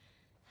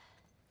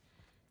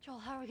 Joel,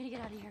 how are we gonna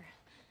get out of here?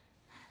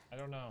 I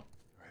don't know. All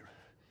right,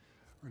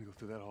 we're gonna go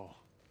through that hall.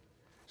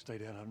 Stay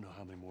down. I don't know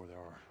how many more there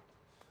are.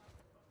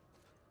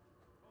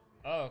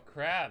 Oh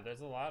crap,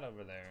 there's a lot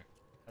over there.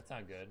 That's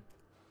not good.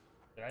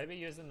 Should I be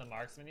using the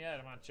marksman yet?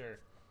 I'm not sure.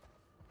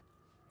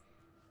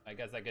 I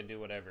guess I could do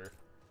whatever.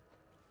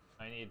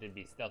 I need to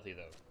be stealthy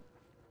though.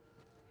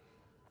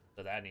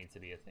 So that needs to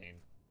be a thing.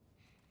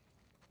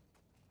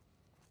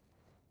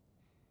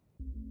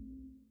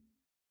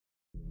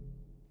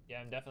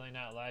 I'm definitely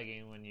not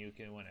lagging when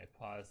I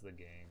pause the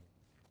game.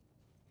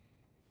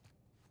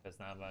 Because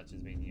not much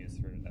is being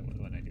used for that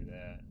when I do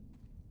that.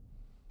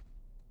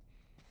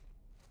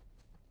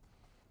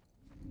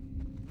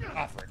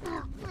 Ah, frick.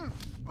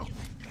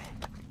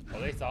 Oh,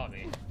 they saw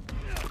me.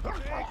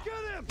 Hey,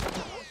 get him!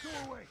 Go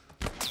away!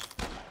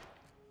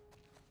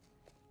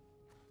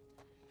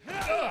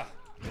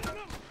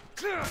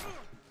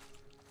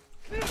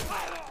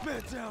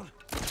 Man down!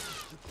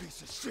 You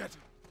piece of shit!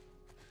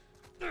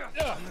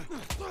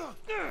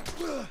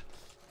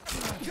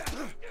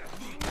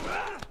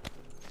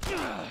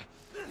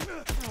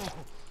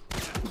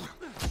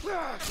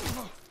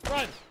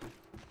 Run!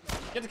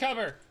 Get to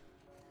cover!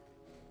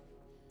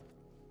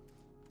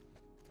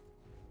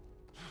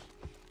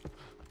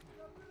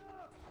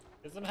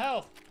 Get some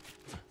health!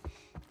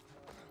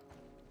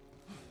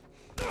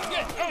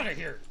 Get out of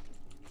here!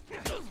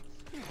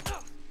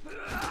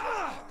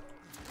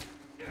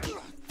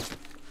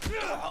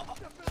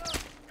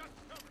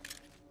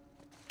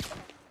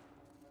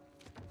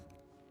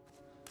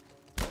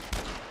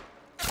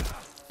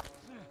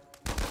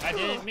 I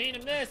didn't mean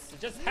to miss,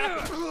 it just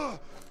happened.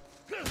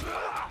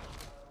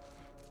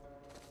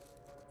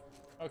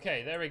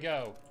 Okay, there we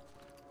go.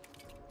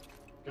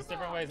 There's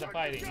different ways of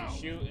fighting. You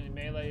shoot in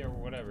melee or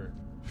whatever.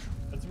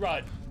 Let's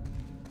run.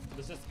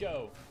 Let's just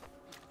go.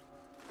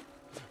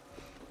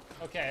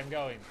 Okay, I'm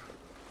going.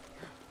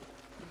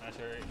 Not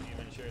sure,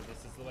 even sure if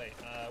this is the way.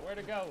 Where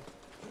to go?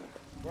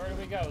 Where do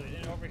we go?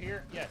 In over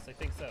here? Yes, I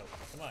think so.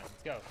 Come on,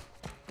 let's go.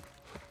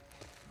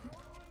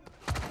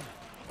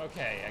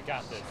 Okay, I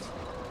got this.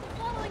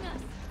 Following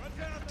us.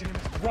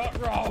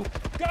 Row!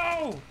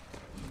 Go!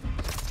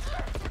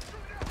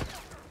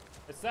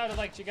 It sounded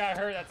like she got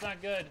hurt. That's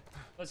not good.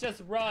 Let's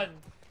just run.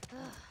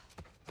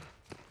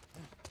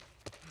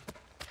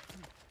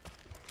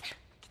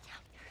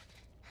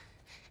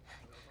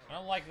 I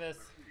don't like this.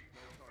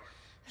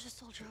 There's a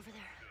soldier over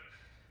there.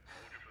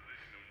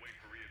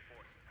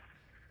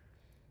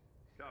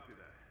 Copy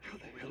that. How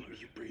the hell are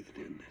you breathing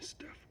in this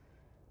stuff?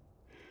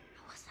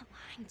 I wasn't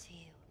lying to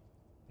you.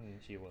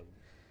 She wasn't.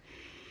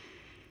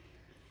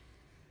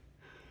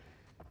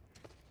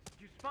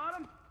 Did you spot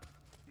him?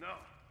 No,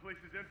 the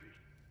place is empty.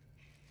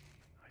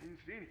 I didn't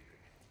see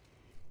anything.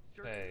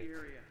 Search Hey. the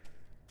area.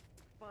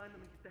 Find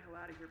them and get the hell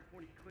out of here before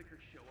any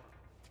clickers show up.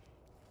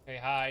 Hey,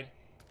 hide.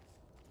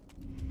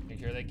 Make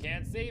sure they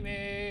can't see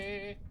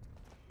me.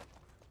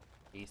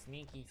 Be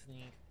sneaky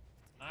sneak.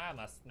 I'm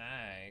a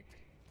snake.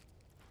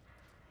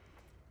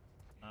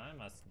 I'm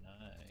a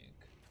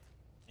snake.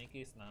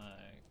 Sneaky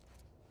snake.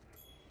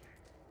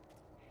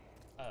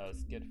 Oh,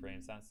 skid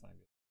frames. That's not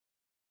good.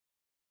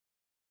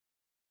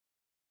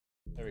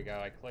 There we go.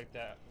 I clicked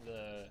out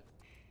the.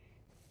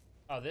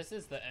 Oh, this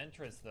is the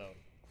entrance though.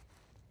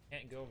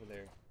 Can't go over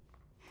there.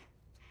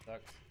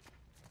 Sucks.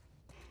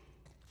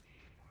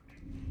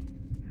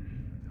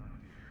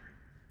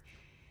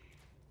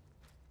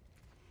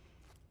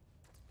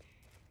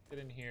 Get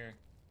in here.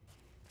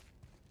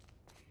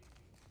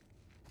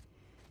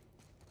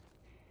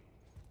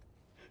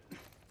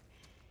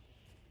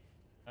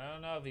 I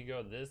don't know if you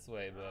go this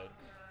way, but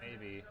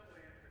maybe.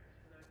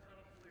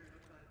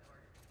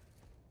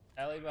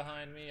 Ellie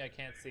behind me, I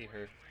can't see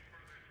her.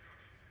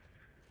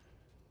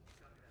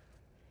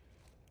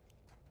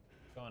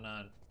 What's going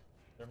on? Are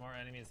there more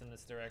enemies in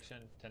this direction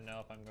to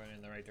know if I'm going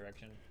in the right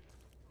direction?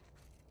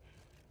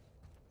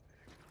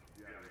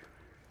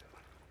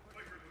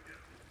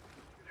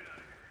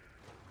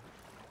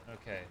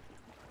 Okay.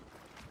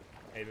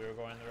 Maybe we're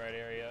going in the right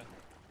area.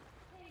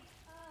 Hey,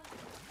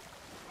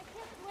 I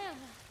can't swim.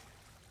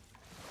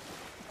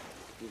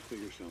 We'll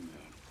figure something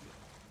out.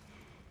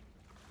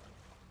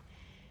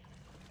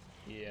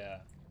 Yeah.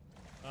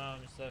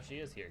 So she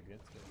is here.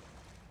 That's good.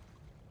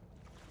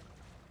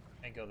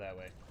 Can't go that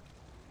way.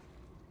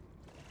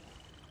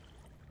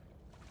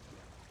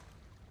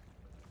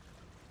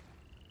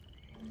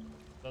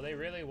 So they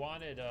really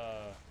wanted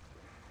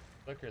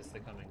clickers to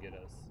come and get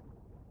us.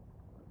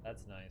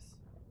 That's nice.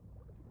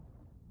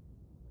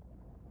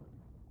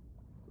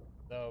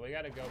 So we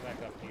gotta go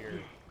back up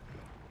here.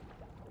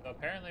 So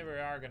apparently we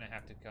are gonna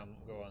have to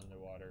go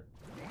underwater.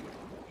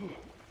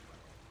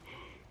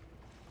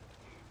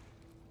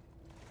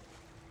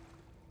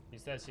 She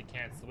says she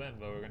can't swim,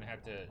 but we're gonna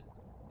have to.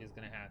 He's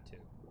gonna have to.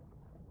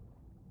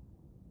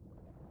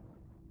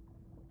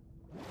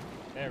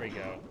 There we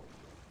go.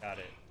 Got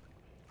it.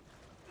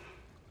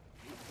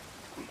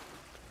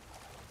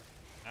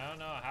 I don't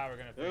know how we're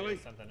gonna figure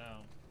something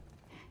out.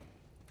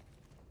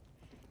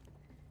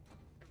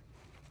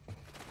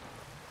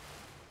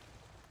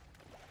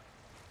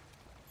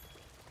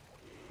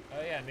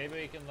 Oh yeah, maybe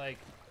we can like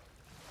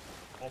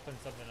open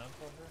something up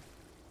for her.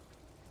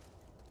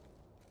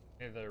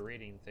 Maybe the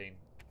reading thing.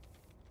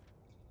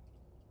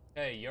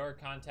 Hey, your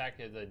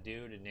contact is a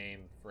dude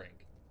named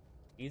Frank.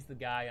 He's the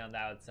guy on the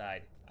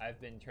outside.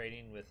 I've been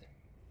training with.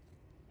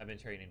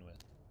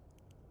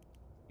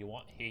 He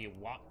wants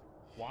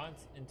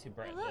into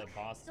Hey, look,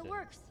 Boston. still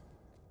works.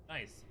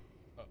 Nice.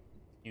 Oh,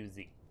 UZ.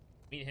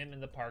 Meet him in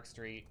the Park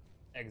Street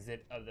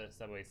exit of the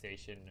subway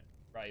station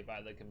right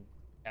by the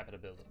Capitol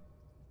building.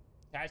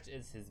 Attached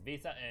is his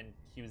visa and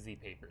QZ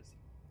papers.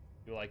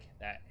 You like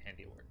that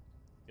handiwork?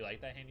 You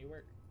like that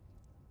handiwork?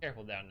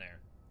 Careful down there.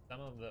 Some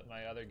of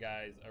my other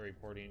guys are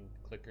reporting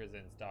clickers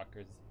and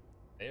stalkers in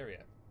the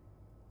area.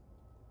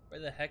 Where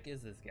the heck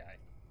is this guy?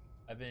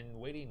 I've been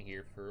waiting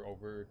here for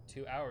over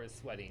 2 hours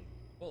sweating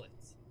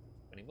bullets.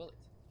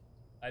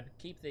 I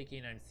keep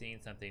thinking I'm seeing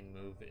something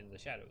move in the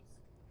shadows.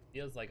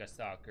 Feels like a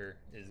stalker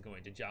is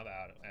going to jump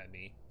out at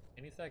me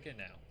any second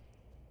now.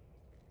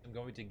 I'm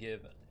going to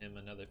give him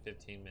another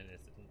 15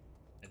 minutes and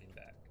heading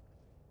back.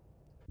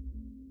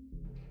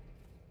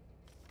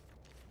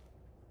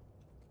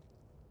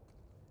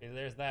 Okay,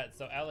 there's that.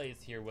 So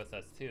Ellie's here with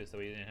us too, so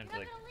we didn't have to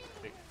like.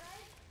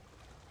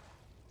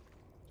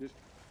 Just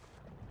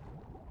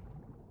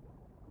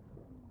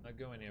Not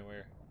going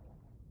anywhere.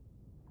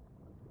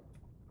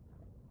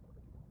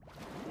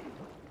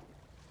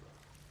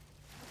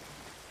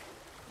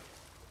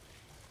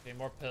 Okay,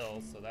 more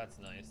pills, so that's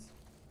nice.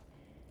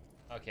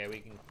 Okay, we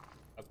can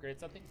upgrade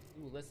something.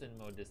 Ooh, listen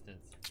mode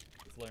distance.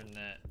 Let's learn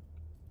that.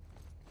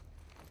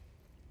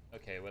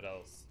 Okay, what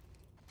else?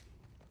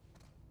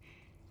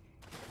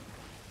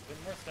 Is there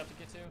more stuff to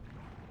get to?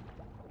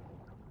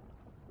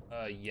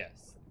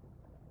 Yes.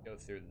 Go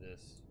through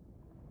this.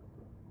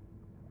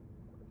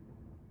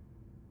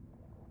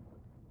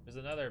 There's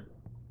another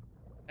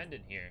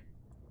pendant here.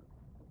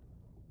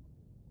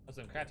 Oh,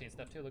 some crafting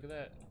stuff too, look at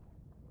that.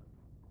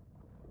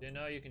 Didn't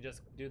know you can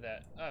just do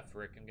that. Ah,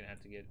 frick, I'm gonna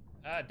have to get...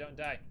 Ah, don't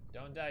die.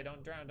 Don't die,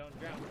 don't drown, don't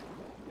drown.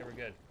 Okay, we're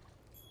good.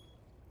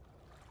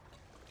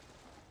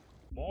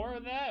 More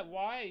of that?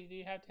 Why do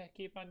you have to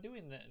keep on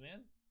doing that,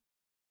 man?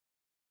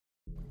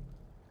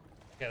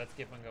 Okay, let's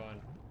keep on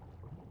going.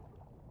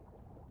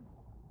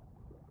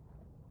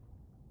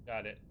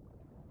 Got it.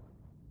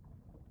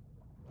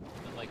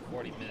 Been like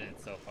 40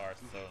 minutes so far,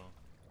 so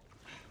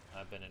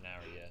not been an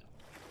hour yet.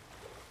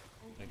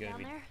 Anything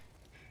down there?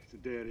 it's a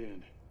dead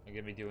end. I'm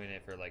gonna be doing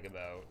it for like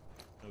about...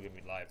 I'm gonna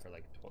be live for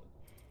like 2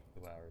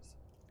 hours.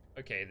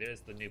 Okay,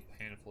 there's the new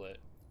pamphlet.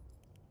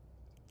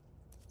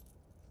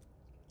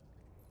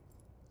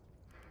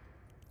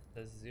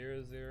 The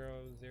 000178,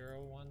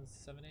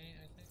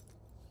 I think.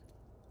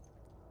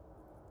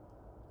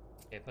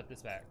 Okay, put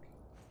this back.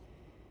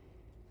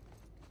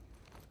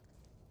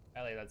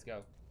 Ellie, let's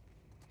go.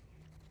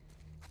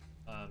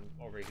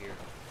 Over here.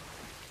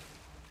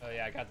 Oh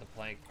yeah, I got the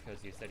plank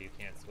because you said you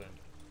can't swim.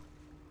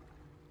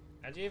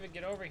 How'd you even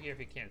get over here if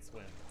you can't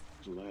swim?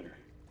 There's a ladder.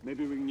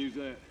 Maybe we can use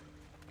that.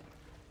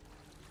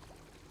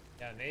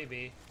 Yeah,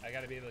 maybe. I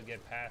gotta be able to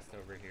get past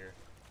over here.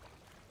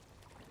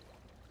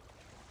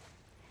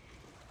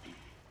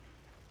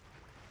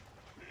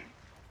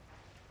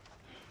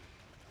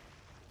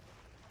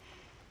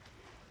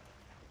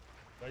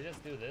 Do I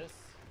just do this?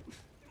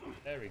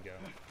 There we go.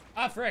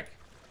 Ah, frick!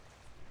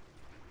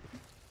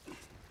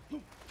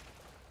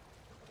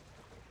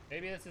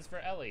 Maybe this is for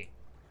Ellie.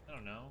 I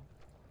don't know.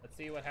 Let's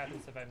see what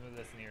happens if I move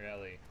this near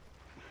Ellie.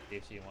 See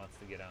if she wants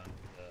to get on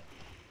this.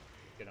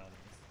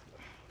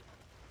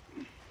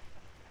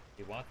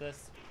 You want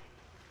this?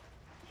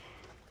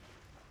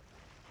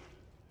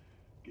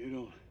 Get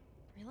on.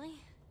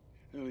 Really?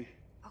 Ellie.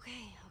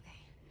 Okay.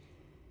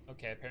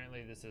 Okay,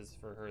 apparently this is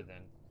for her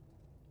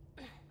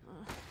then.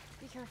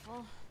 Be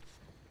careful.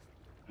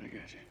 I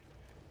got you.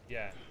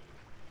 Yeah.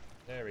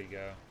 There we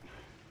go.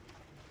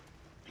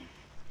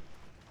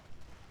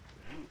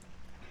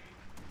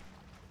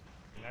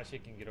 Now she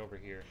can get over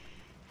here.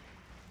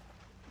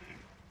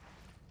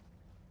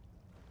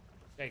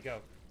 Okay, go.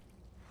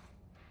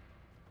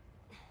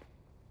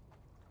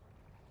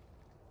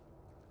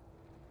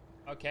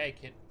 Okay,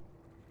 can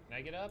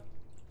I get up?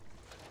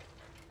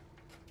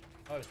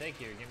 Oh, thank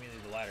you. Give me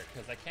the ladder,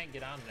 because I can't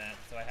get on that,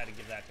 so I had to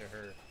give that to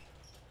her.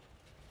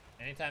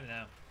 Anytime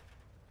now.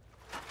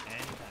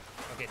 Anytime.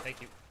 Okay,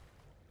 thank you.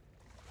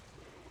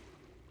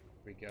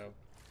 Here we go.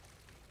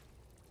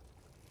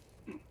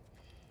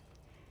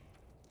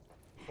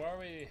 Before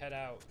we head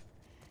out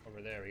over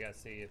there, we gotta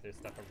see if there's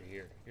stuff over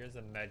here. Here's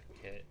a med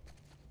kit,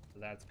 so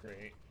that's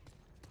great.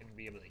 Gonna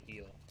be able to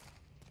heal.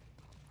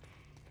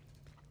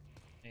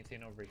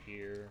 Anything over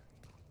here?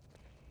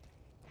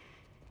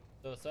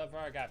 So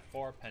far I got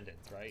 4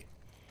 pendants, right?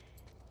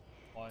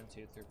 1,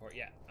 2, 3, 4.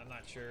 Yeah, I'm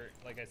not sure.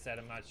 Like I said,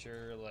 I'm not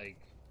sure like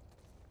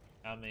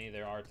how many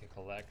there are to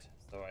collect,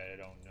 so I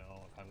don't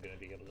know if I'm gonna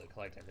be able to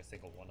collect every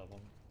single one of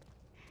them.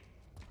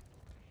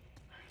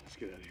 Let's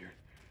get out of here.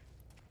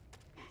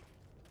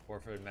 Or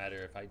if it would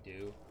matter if I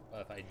do.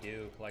 If I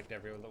do collect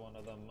every one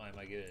of them, I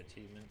might get an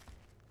achievement.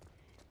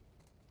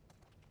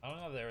 I don't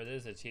know if there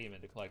is an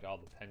achievement to collect all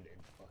the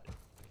pendants, but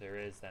if there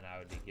is, then I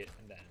would be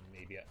getting. Then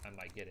maybe I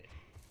might get it.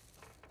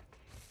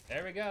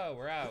 There we go.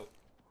 We're out.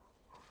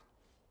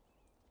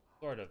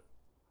 Sort of.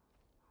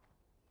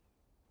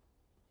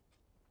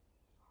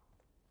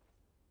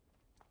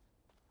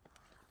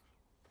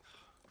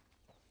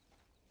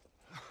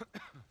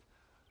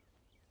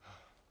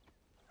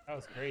 That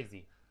was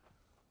crazy.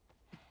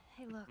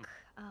 Hey, look,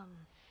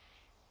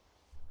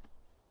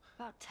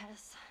 about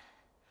Tess.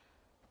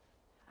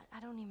 I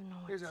don't even know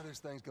what Here's how this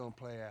thing's gonna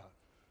play out.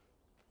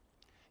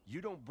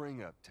 You don't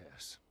bring up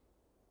Tess.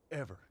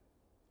 Ever.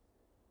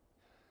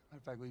 Matter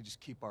of fact, we just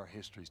keep our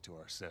histories to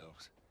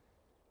ourselves.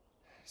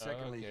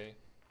 Secondly, okay.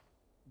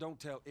 don't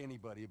tell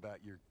anybody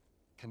about your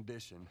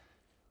condition.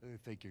 They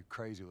think you're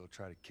crazy, they'll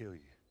try to kill you.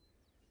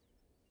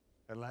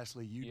 And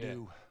lastly, you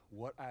do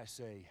what I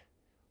say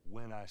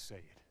when I say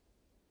it.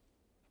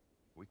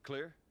 We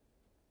clear?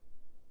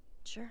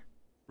 Sure.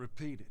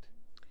 Repeat it.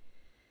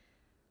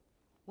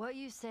 What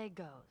you say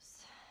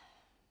goes.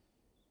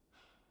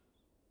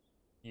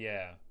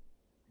 Yeah.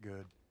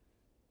 Good.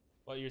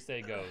 What you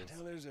say goes.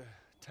 Now there's a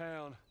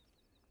town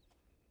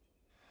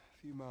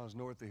a few miles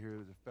north of here.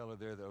 There's a fella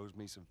there that owes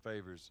me some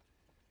favors.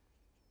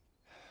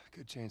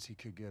 Good chance he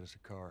could get us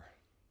a car.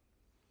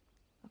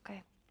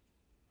 Okay.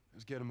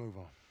 Let's get a move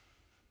on.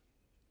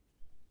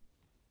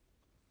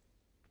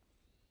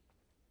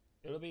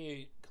 It'll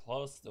be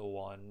close to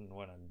 1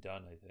 when I'm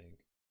done, I think.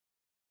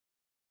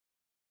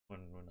 When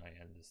I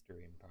end the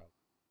stream, probably.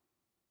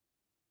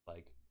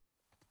 Like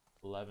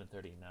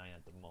 11:39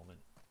 at the moment.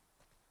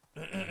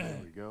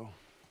 There we go.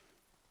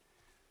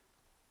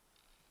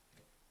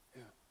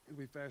 Yeah, it'll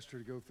be faster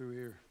to go through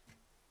here.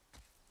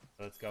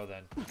 Let's go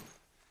then.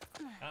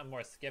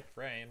 More skip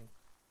frame.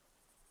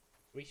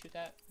 Can we shoot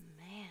that?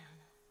 Man.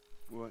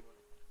 What?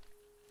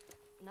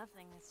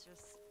 Nothing. It's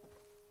just...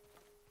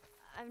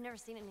 I've never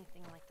seen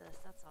anything like this,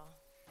 that's all.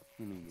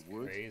 You mean the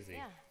woods? Crazy.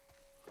 Yeah.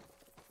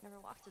 Never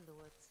walked through the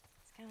woods.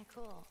 It's kind of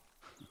cool.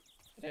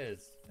 It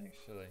is,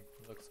 actually.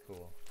 It looks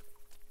cool.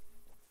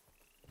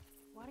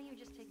 Why don't you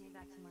just take me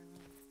back to my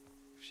room?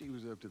 If she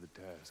was up to the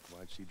task,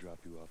 why'd she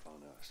drop you off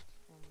on us?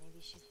 Well, maybe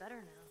she's better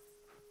now.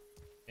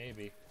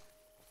 Maybe.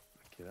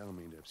 Kid, I don't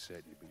mean to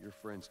upset you, but your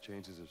friend's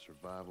chances of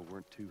survival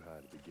weren't too high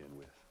to begin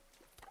with.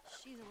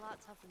 She's a lot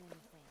tougher than you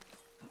think.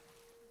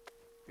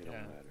 It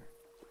don't matter.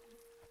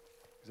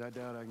 Because I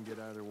doubt I can get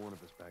either one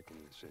of us back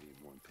into the city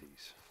in one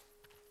piece.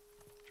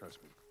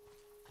 Trust me.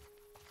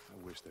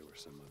 I wish there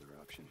was some other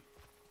option.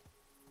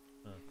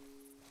 Huh.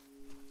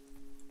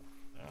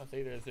 I don't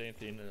think there's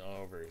anything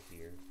over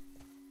here.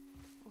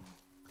 Oh,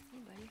 hey,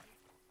 buddy.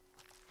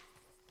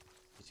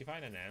 Did you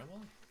find an animal?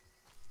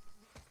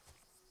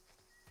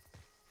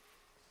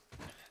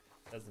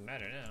 Doesn't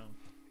matter now,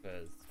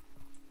 because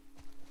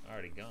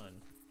already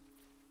gone.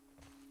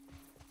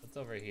 What's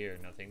over here?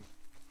 Nothing.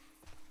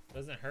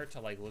 Doesn't hurt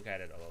to like look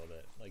at it a little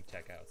bit, like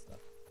check out stuff.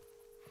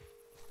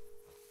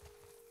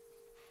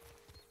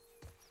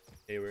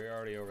 Okay, we're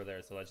already over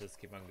there, so let's just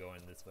keep on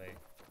going this way.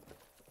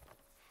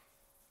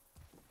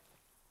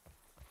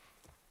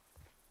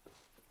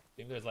 I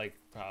think there's like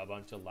a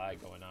bunch of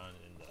lag going on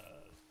in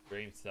the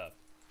stream stuff.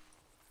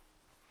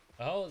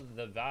 Oh,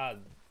 the VOD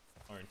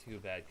aren't too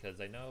bad because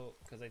I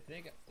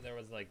think there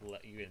was like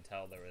you can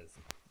tell there was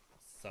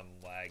some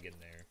lag in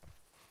there.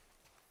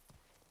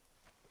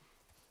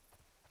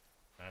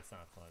 That's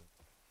not fun.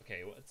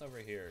 Okay, what's over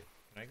here?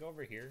 Can I go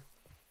over here?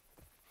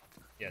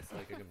 Yes,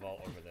 like I can vault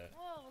over that.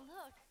 Whoa,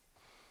 look!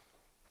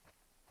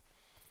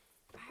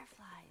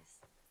 Fireflies.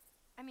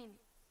 I mean,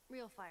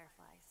 real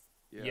fireflies.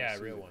 Yeah,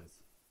 real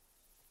ones.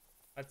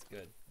 That's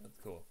good. That's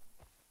cool.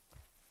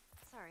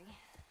 Sorry.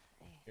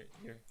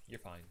 You're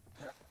fine.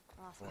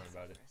 Lost Don't worry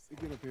about it. You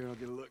get up here and I'll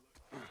get a look.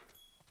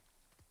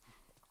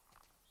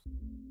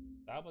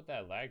 Stop with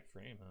that lag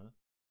frame, huh?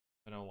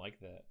 I don't like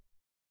that.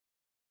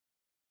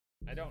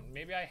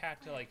 Maybe I have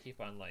to like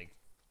keep on like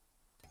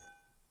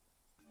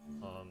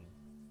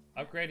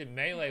upgraded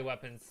melee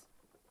weapons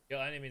kill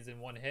enemies in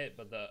one hit,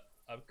 but the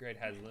upgrade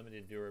has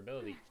limited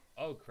durability.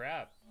 Oh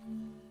crap.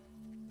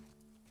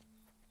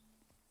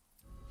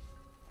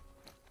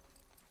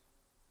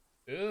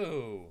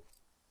 Ooh.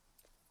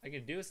 I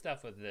can do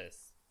stuff with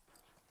this.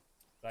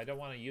 But I don't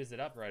want to use it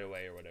up right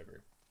away or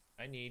whatever.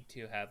 I need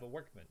to have a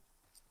workman,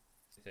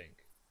 I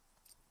think.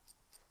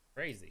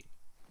 Crazy.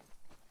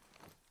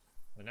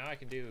 But now I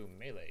can do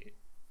melee.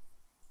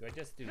 Do I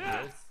just do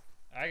this?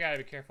 I gotta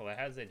be careful. It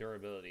has a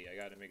durability. I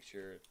gotta make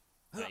sure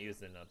I'm not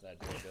using up that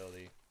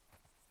durability.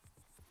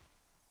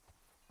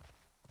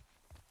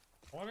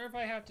 I wonder if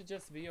I have to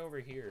just be over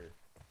here.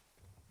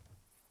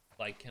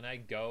 Like, can I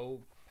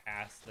go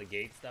past the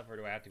gate stuff or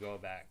do I have to go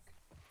back?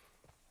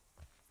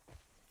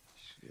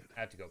 Shit. I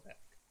have to go back.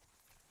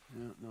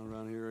 Yeah, not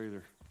around here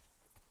either.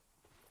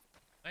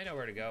 I know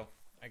where to go.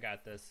 I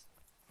got this.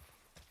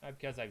 Not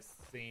because I've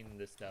seen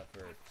this stuff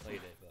or played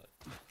it, but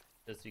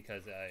just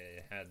because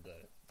I had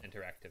the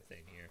interactive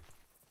thing here.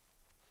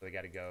 So we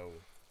gotta go.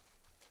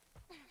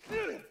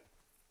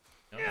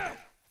 No.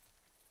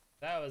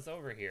 That was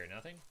over here.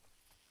 Nothing?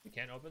 We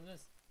can't open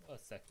this? Oh,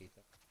 sexy.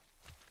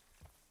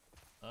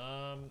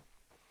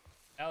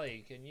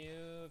 Ellie, can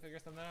you figure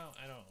something out?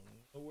 I don't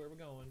know where we're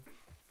going.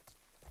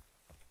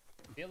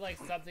 I feel like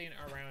something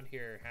around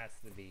here has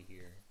to be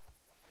here.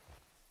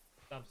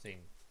 Something.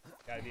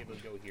 Gotta be able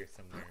to go here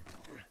somewhere.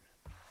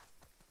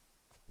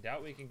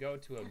 Doubt we can go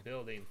to a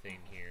building thing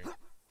here.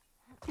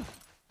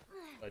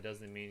 But it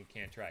doesn't mean you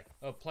can't track.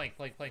 Oh, plank.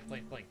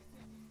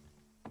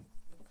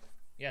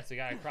 Yes, we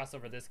gotta cross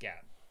over this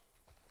gap.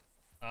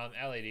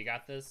 Ellie, do you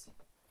got this?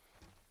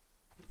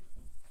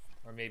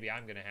 Or maybe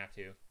I'm gonna have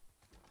to.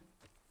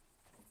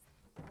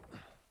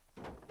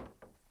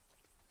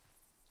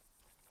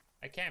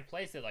 I can't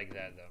place it like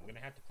that though. I'm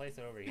gonna have to place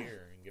it over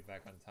here and get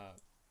back on top.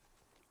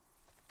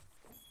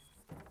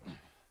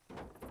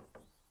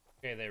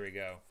 Okay, there we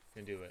go.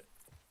 Can do it.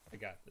 I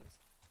got this.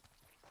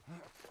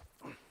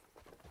 I'm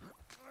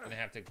gonna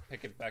have to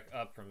pick it back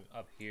up from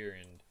up here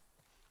and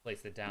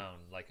place it down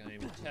like I'm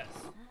in chess.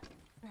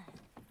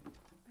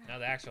 Now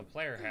the actual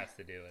player has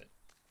to do it.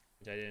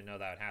 Which I didn't know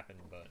that would happen,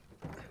 but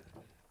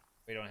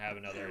we don't have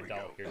another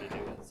adult here to do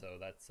it, so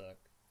that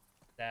sucked.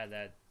 Sad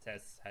that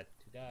Tess had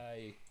to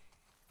die.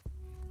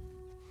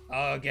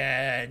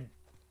 Again!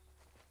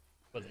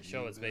 But the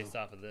show is based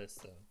off of this,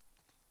 so...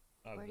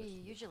 Where do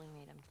you usually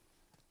meet him?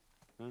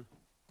 Huh?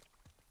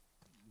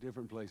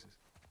 Different places.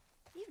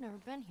 You've never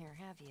been here,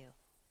 have you?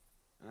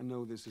 I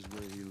know this is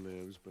where he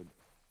lives, but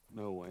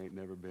no, I ain't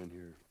never been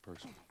here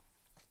personally.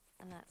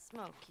 And that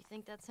smoke, you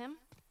think that's him?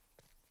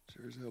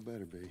 Sure as hell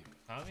better be.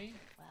 Tommy?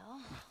 Well,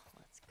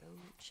 let's go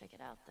check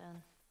it out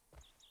then.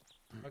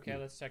 Okay,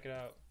 let's check it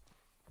out.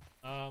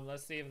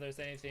 Let's see if there's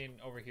anything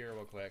over here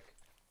real quick.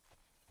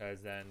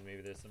 Because then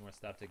maybe there's some more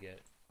stuff to get.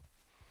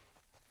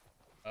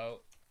 Oh,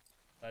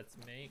 let's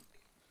make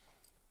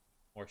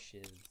more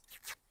shiz.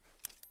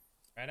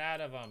 Ran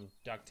out of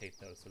duct tape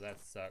though, so that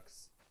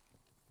sucks.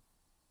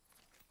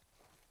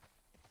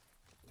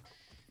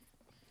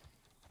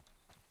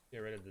 Get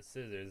rid of the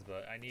scissors,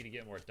 but I need to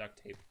get more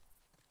duct tape.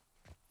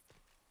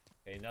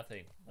 Okay,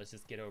 nothing. Let's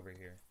just get over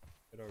here.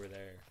 Get over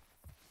there.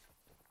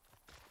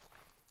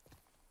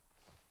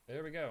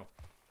 There we go.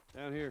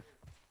 Down here.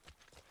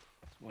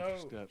 Watch your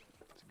steps.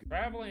 It's a good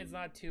Traveling is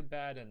not too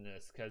bad in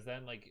this, because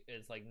then like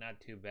it's like not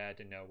too bad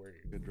to know where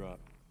you're. good drop.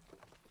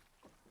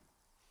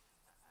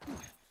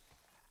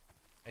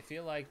 I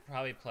feel like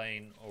probably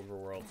playing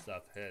overworld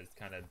stuff has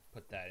kind of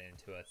put that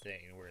into a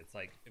thing where it's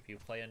like if you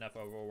play enough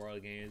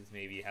overworld games,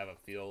 maybe you have a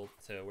feel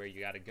to where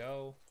you gotta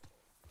go,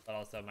 but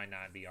also it might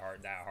not be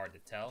that hard to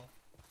tell,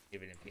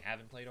 even if you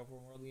haven't played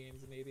overworld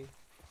games. Maybe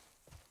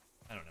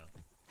I don't know,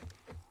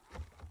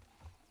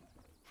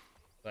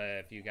 but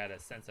if you got a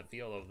sense of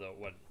feel of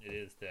what it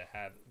is to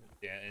have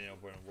an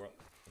open world,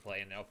 to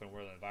play in an open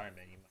world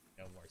environment, you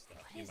might know more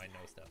stuff. You might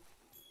know stuff.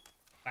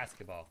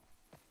 Basketball.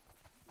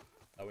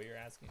 Is that what you're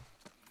asking?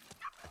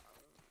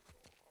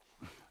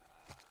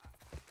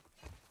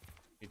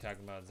 You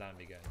talking about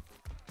zombie guy?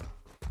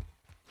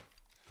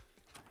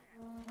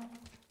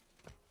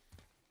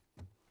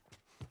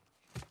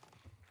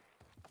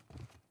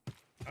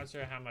 Not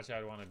sure how much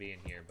I'd want to be in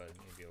here, but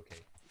maybe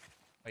okay.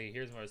 Okay,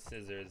 here's more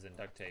scissors and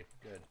duct tape.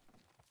 Good.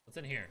 What's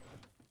in here?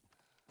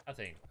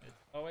 Nothing. It's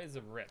always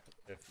a rip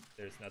if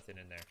there's nothing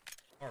in there.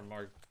 Or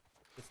more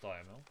pistol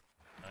ammo.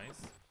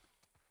 Nice.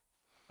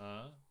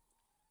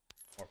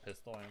 More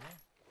pistol ammo.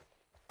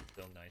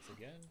 Still nice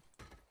again.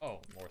 Oh,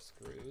 more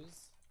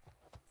screws.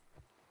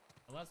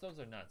 Unless those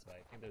are nuts, but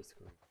I think they're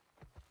screws.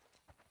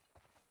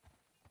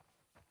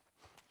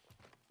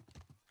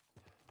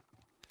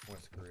 More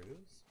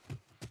screws?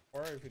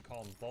 Or if you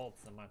call them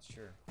bolts, I'm not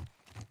sure.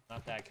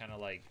 Not that kind of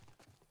like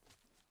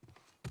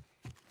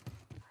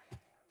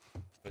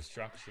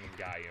construction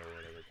guy or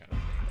whatever kind of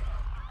thing.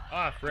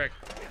 Ah, frick.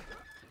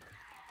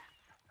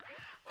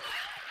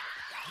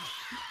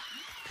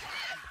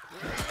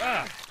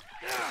 Ah!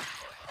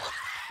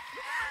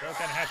 Still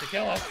gonna have to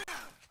kill him.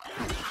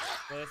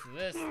 So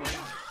this thing.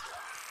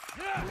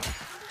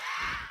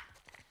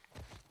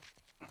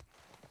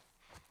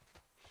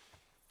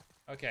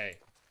 Okay.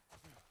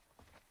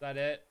 Is that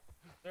it?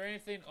 Is there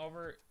anything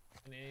over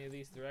in any of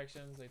these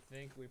directions? I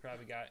think we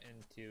probably got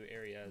into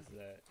areas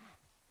that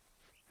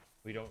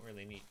we don't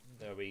really need,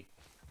 that we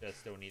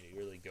just don't need to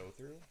really go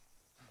through.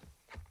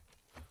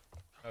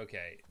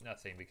 Okay,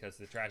 nothing because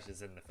the trash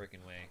is in the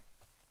freaking way.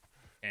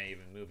 Can't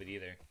even move it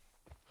either.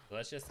 So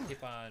let's just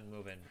keep on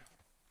moving.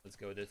 Let's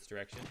go this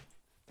direction.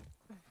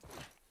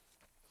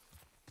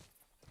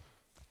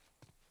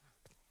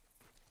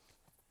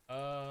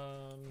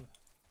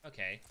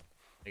 Okay.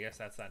 I guess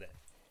that's not it.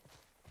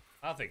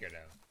 I'll figure it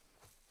out.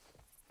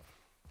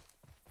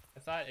 I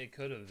thought it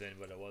could have been,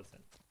 but it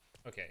wasn't.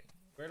 Okay.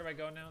 Where do I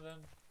go now then?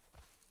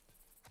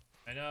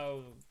 I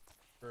know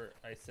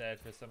I said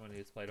for someone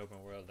who's played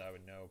open world, I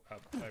would know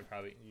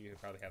you could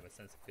probably have a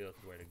sense of feel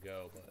to where to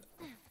go, but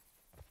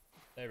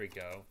there we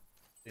go.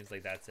 Seems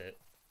like that's it.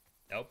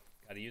 Nope.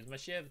 Gotta use my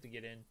shiv to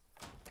get in.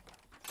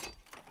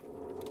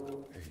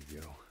 There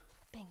you go.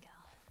 Bingo.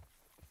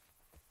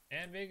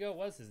 And Bingo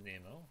was his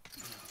name, oh.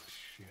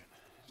 Shit.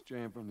 It's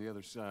jammed from the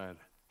other side.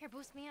 Here,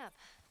 boost me up.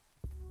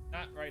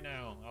 Not right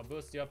now. I'll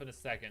boost you up in a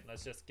second.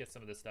 Let's just get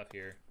some of this stuff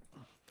here.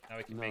 Now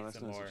we can make that's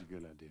some not more. such a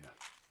good idea.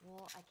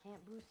 Well, I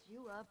can't boost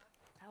you up.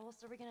 How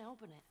else are we gonna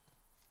open it?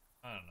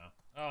 I don't know.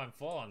 Oh, I'm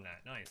full on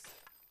that. Nice.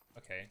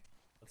 Okay.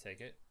 I'll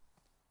take it.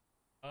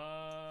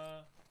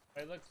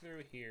 If I look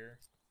through here,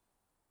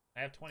 I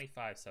have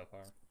 25 so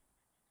far.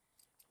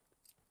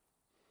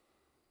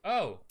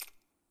 Oh!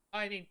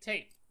 I need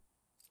tape.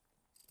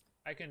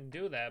 I can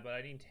do that, but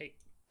I need tape.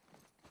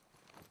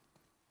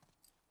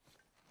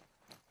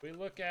 We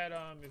look at,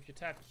 if you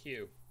tap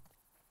Q,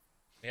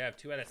 We have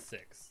 2 out of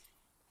 6.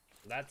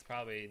 That's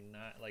probably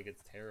not like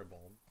it's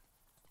terrible.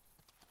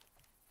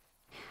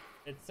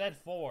 It said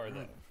 4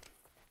 though. It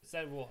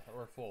said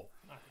we're full,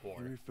 not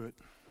 4. Your foot.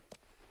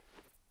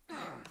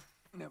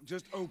 Now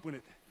just open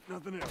it.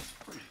 Nothing else.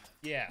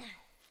 Yeah,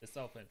 it's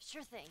open.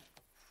 Sure thing.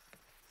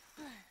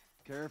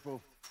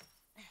 Careful.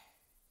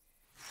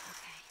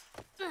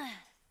 Okay.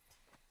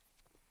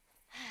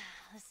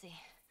 Let's see.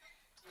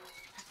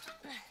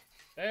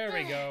 There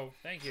we go.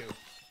 Thank you.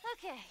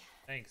 Okay.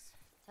 Thanks.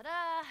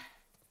 Ta-da!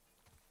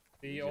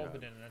 See you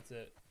open it and that's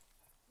it.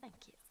 Thank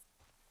you.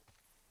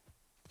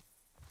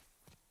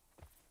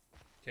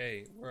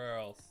 Okay, where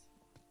else?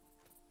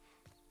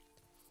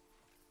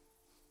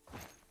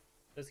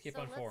 Let's keep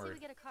on Let's forward. say we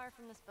get a car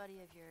from this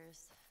buddy of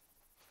yours.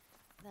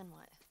 Then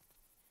what?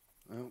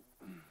 Well,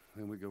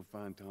 then we go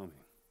find Tommy.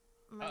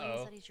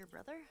 Marlene said he's your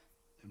brother?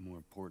 And more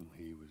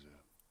importantly, he was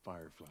a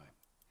firefly.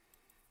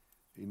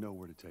 He'd know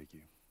where to take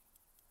you.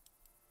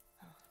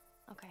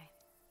 Oh, okay.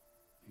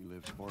 He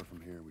lives far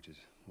from here, which is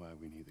why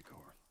we need the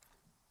car.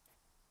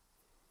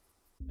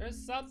 There's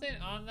something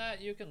on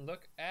that you can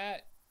look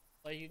at.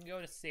 Like, you can go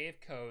to save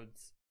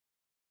codes.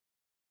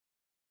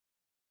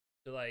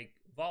 To, like,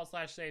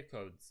 vault/save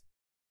codes.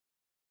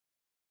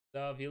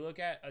 So, if you look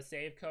at a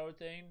save code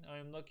thing,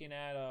 I'm looking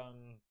at,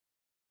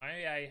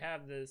 I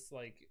have this,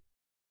 like,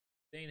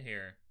 thing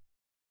here.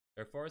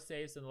 There are 4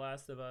 saves in The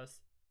Last of Us.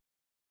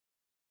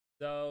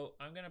 So,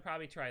 I'm gonna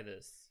probably try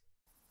this.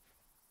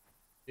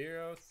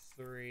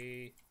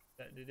 03.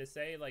 Did it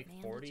say, like,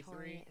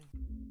 43?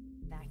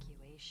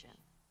 Evacuation.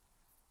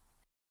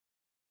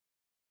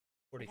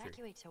 43.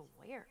 Evacuate to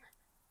where?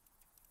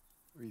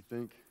 What do you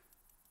think?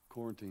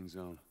 Quarantine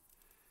zone.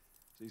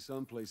 See,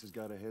 some places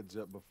got a heads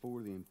up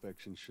before the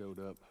infection showed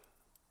up.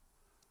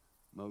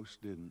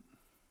 Most didn't.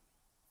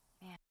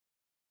 Man.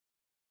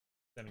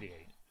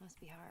 78. Must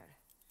be hard.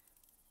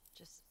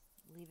 Just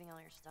leaving all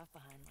your stuff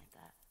behind like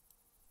that.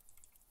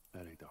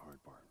 That ain't the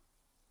hard part.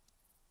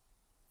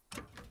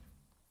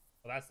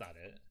 Well, that's not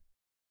it.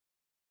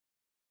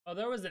 Oh,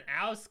 there was an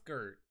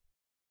outskirt.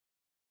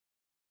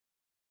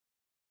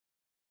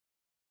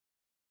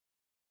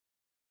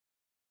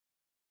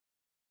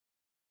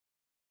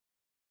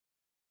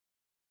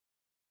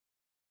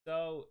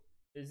 So,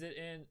 is it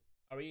in,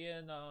 are we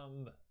in,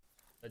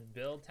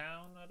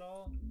 Billtown at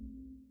all?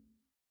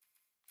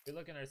 We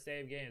look in our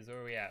save games, where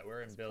are we at?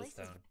 We're in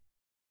Billstown.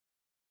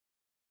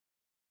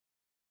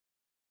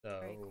 So,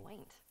 Very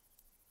quaint.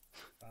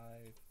 5.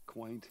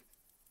 Quaint.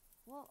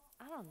 Well,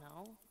 I don't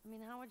know. I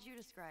mean, how would you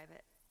describe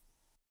it?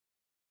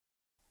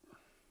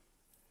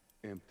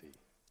 Empty.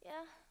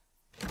 Yeah,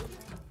 that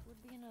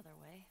would be another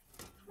way.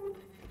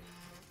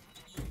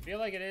 I feel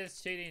like it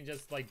is cheating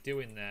just like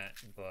doing that,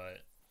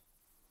 but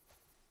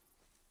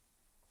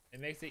it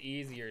makes it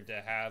easier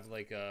to have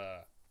like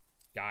a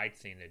guide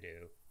thing to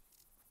do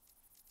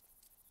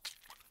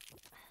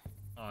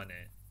on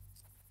it.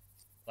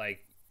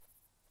 Like,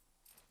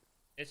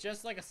 it's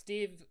just like a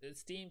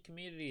Steam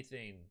community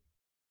thing.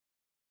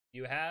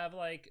 You have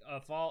like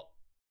a vault.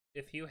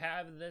 If you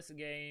have this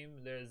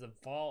game, there's a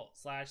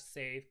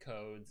vault/save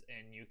codes,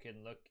 and you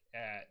can look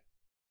at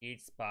each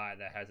spot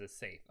that has a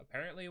safe.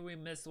 Apparently, we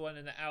missed one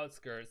in the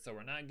outskirts, so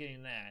we're not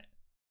getting that.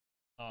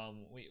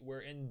 We're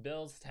in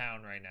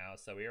Billstown right now,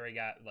 so we already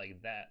got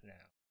like that now.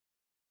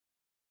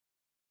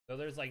 So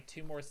there's like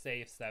 2 more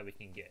safes that we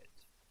can get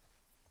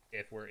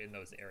if we're in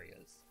those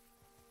areas.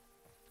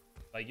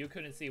 Like, you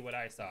couldn't see what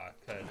I saw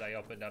because I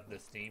opened up the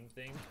Steam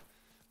thing.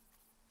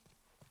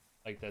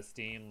 Like the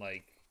Steam,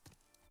 like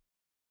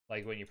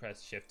when you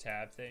press shift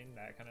tab thing,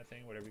 that kind of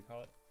thing, whatever you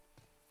call it.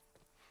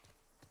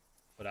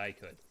 But I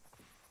could.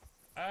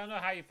 I don't know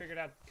how you figured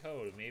out the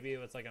code. Maybe it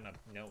was like on a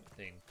note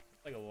thing.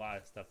 Like a lot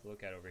of stuff to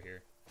look at over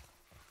here.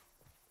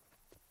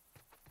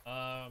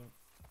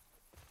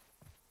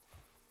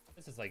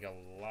 This is like a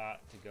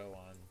lot to go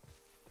on.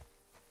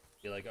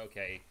 Be like,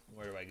 okay,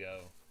 where do I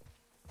go?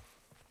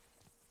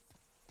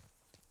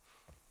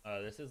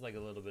 This is like a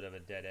little bit of a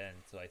dead end,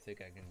 so I think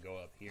I can go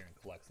up here and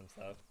collect some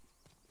stuff.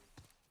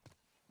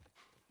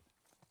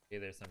 Okay,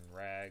 there's some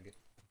rag.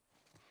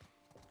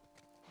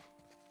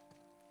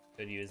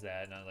 Could use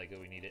that, not like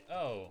we need it.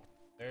 Oh,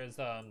 there's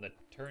the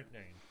turn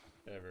thing,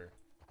 whatever.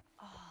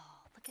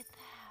 Oh, look at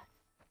that.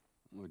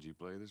 Would you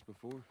play this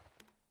before?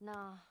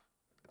 No.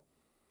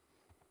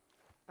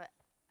 But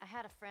I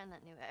had a friend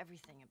that knew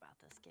everything about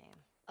this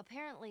game.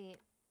 Apparently,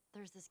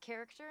 there's this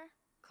character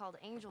called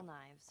Angel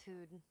Knives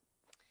who'd...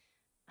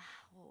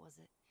 what was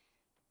it?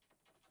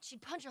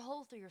 She'd punch a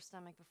hole through your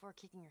stomach before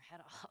kicking your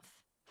head off.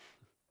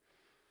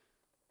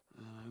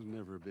 I was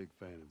never a big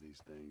fan of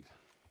these things.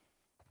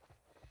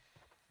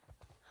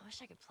 I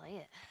wish I could play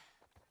it.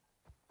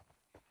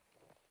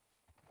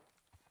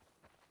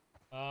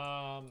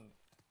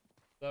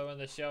 So in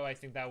the show, I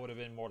think that would have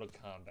been Mortal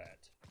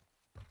Kombat.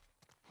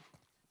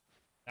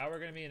 Now we're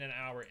gonna be in an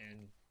hour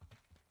in.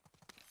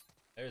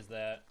 There's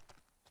that.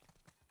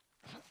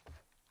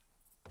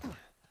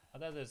 I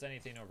thought there's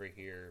anything over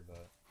here,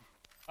 but...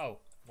 Oh,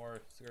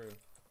 more screw.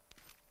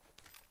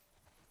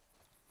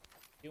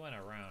 He went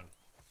around.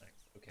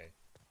 Thanks. Okay.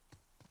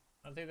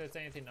 I don't think there's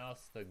anything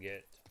else to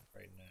get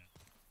right now.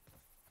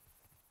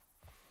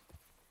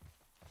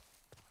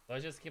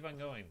 Let's just keep on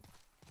going.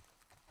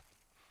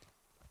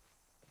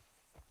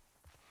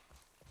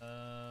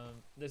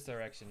 This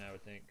direction, I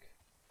would think.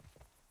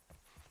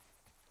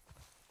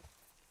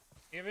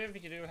 Even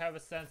if you do have a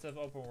sense of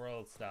open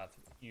world stuff,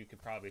 you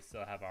could probably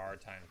still have a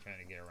hard time trying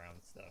to get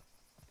around stuff.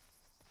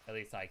 At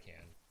least I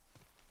can.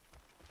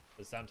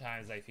 But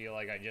sometimes I feel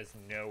like I just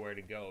know where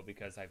to go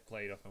because I've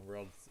played open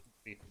worlds,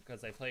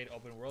 because I played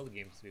open world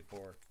games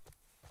before.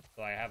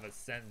 So I have a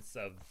sense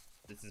of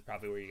this is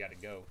probably where you gotta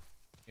go,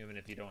 even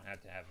if you don't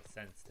have to have a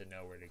sense to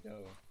know where to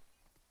go.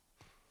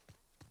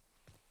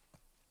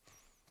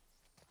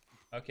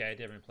 Okay,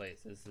 different place.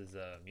 This is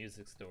a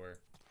music store.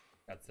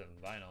 Got some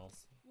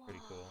vinyls. Pretty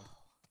cool.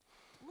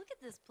 Look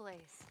at this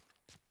place.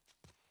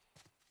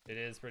 It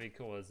is pretty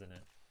cool, isn't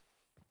it?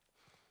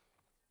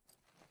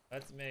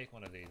 Let's make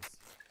one of these.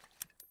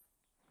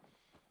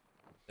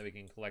 So we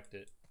can collect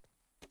it.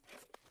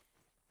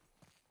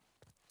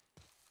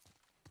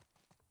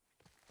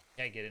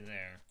 Can't get in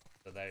there.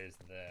 So that is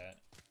that.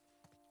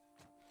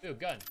 Ooh,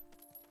 gun.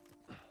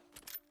 Well,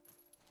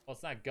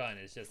 it's not gun,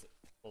 it's just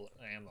full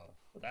ammo.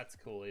 But that's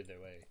cool either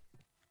way.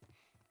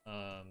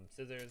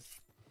 Scissors.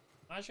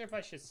 I'm not sure if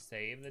I should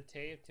save the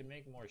tape to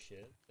make more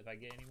shit. If I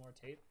get any more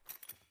tape.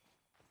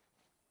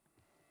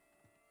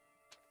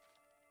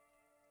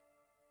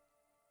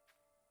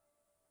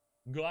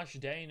 Gosh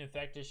dang,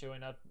 infected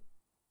showing up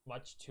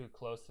much too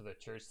close to the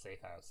church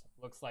safe house.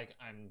 Looks like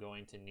I'm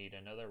going to need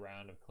another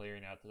round of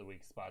clearing out the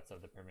weak spots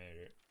of the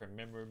perimeter.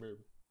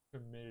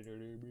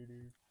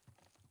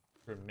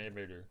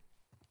 Perimeter.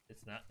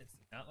 It's not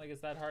like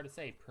it's that hard to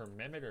say.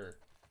 Perimeter.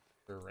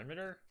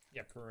 Perimeter?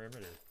 Yeah,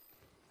 perimeter.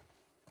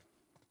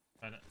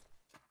 Kinda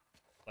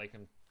like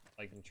I'm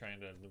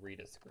trying to read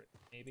a script,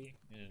 maybe,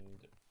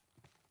 and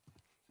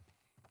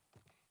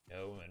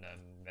no, and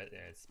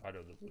it's part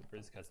of the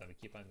bloopers because I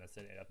keep on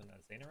messing it up and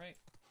not saying it right.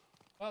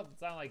 Well,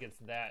 it's not like it's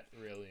that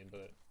really,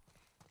 but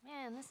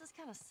Man, this is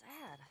kind of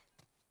sad.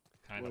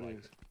 kind of like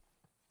is? it.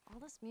 All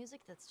this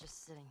music that's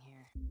just sitting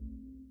here.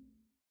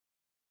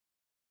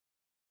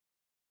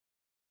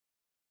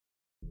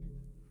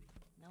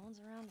 No one's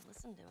around to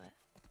listen to it.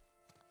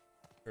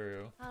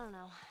 True. I don't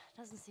know.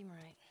 Doesn't seem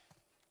right.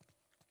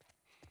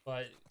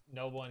 But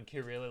no one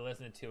can really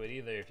listen to it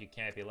either if you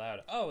can't be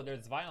loud. Oh,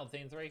 there's vinyl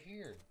things right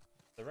here.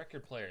 The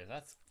record players.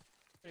 That's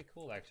pretty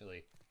cool,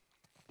 actually.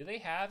 Do they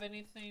have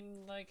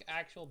anything like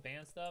actual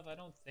band stuff? I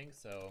don't think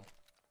so.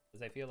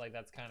 Because I feel like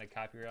that's kind of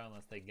copyright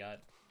unless they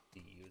got to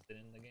use it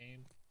in the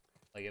game.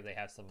 Like if they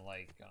have some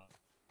like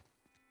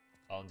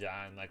Elton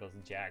John, Michael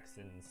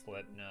Jackson,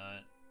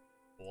 Slipknot,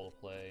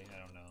 Coldplay.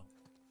 I don't know.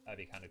 That'd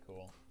be kind of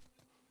cool.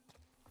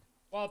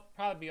 Well, it'd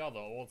probably be all the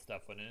old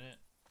stuff, wouldn't it?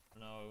 I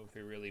don't know if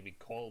it really be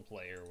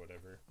Coldplay or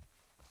whatever.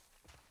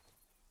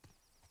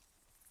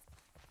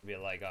 It'd be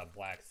like a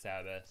Black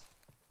Sabbath.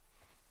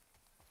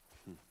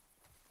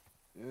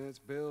 Yeah, it's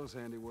Bill's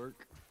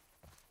handiwork.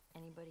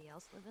 Anybody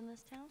else live in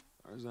this town?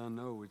 As I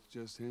know, it's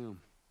just him.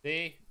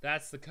 See,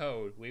 that's the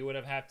code. We would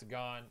have had to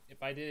gone.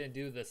 If I didn't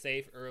do the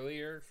safe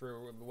earlier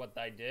for what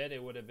I did,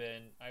 it would have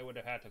been. I would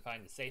have had to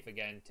find the safe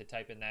again to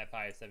type in that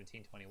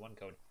 51721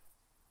 code.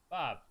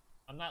 Bob,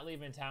 I'm not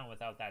leaving town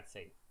without that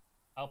safe.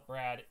 Help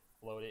Brad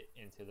load it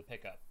into the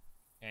pickup.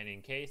 And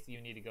in case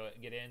you need to go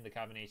get in, the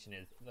combination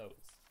is those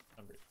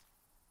numbers.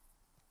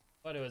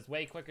 But it was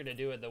way quicker to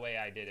do it the way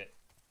I did it.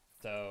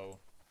 So,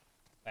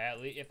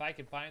 at least if I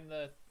could find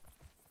the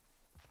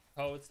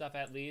code stuff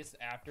at least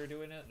after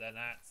doing it, then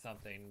that's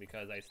something,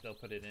 because I still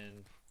put it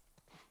in.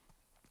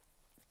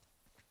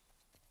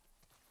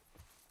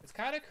 It's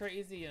kind of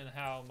crazy on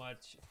how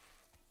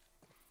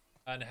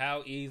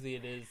easy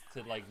it is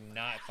to like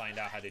not find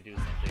out how to do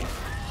something.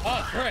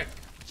 Oh, frick!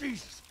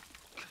 Jesus!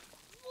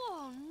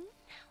 Whoa,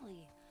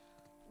 Nelly.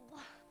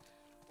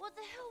 What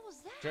the hell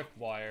was that?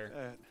 Tripwire.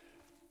 That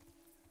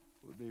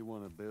would be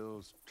one of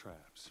Bill's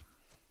traps.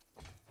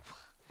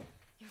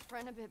 Your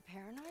friend a bit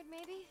paranoid,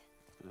 maybe?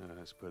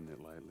 That's putting it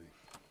lightly.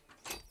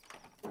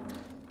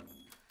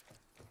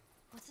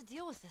 What's the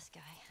deal with this guy?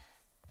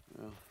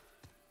 Well,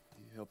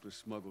 he helped us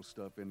smuggle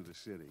stuff into the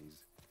city.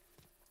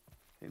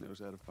 He knows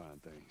how to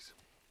find things.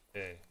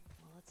 Hey.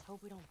 Well, let's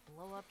hope we don't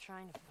blow up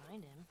trying to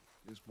find him.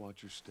 Just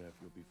watch your step,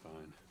 you'll be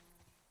fine.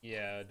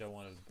 Yeah, I don't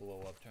want to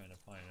blow up trying to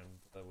find him,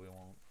 but we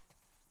won't.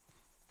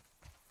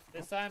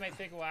 This time I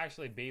think we'll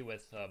actually be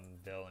with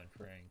Bill and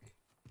Frank.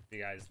 If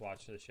you guys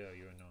watch the show,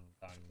 you know what I'm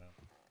talking about.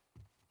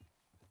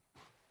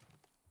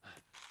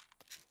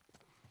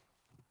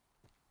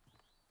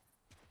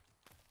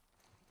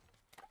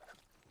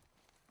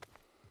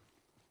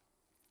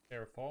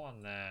 Careful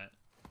on that.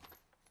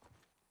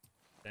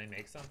 Did I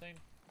make something?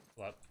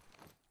 Well,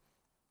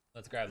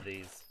 let's grab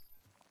these.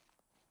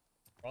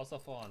 We're also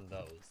full on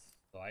those.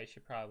 So I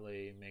should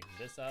probably make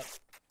this up.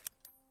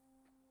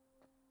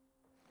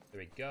 There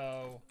we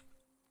go.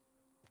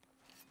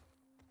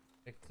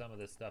 Pick some of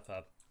this stuff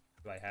up.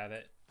 Do I have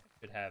it? I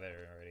should have it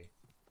already.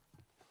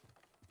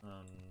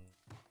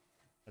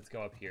 Let's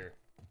go up here.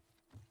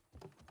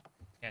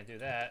 Can't do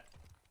that.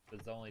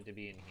 It's only to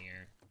be in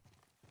here.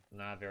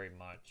 Not very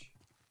much.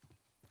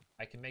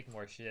 I can make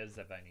more shivs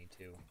if I need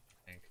to,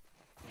 I think.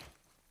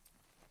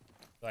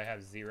 So I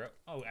have 0.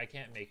 Oh, I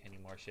can't make any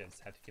more shivs.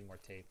 Have to get more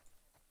tape.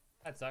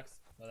 That sucks.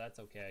 Well, that's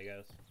okay, I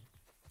guess.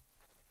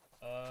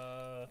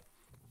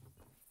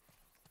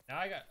 Now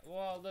I got...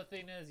 Well, the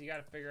thing is, you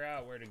gotta figure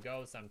out where to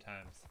go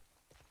sometimes.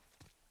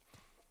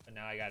 But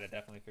now I gotta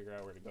definitely figure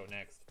out where to go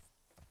next.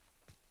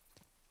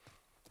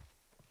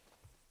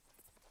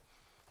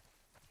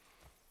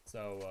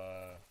 So,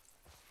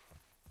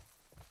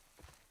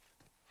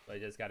 I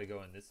just gotta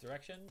go in this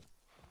direction?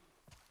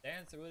 The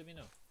answer would be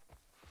no.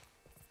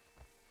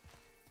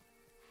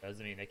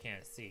 Doesn't mean I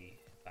can't see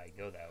if I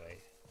go that way.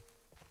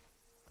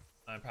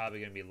 I'm probably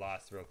gonna be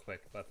lost real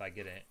quick, but if I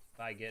get it, if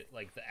I get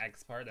like the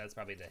X part, that's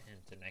probably the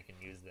hint, and I can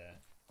use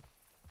that.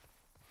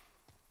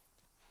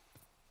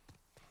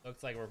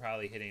 Looks like we're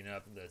probably hitting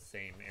up the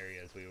same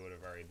areas we would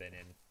have already been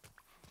in.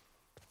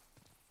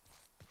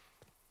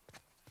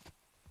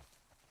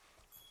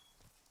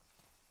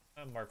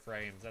 More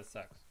frames, that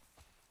sucks.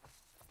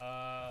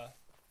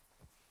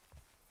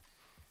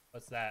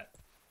 What's that?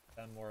 Is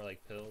that more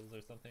like pills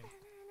or something?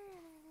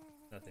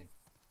 Nothing.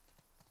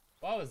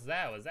 What was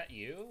that? Was that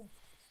you?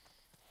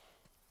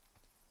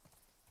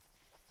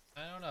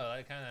 I don't know,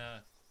 that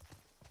kinda...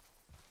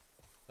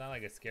 It's not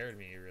like it scared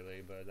me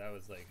really, but that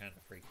was like kinda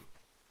freaky.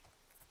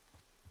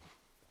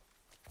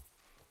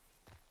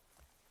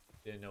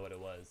 Didn't know what it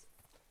was.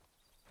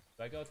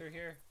 Do I go through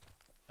here?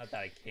 Not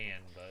that I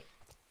can, but...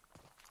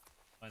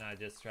 Why not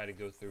just try to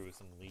go through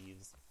some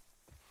leaves?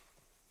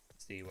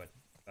 See what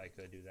if I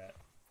could do that.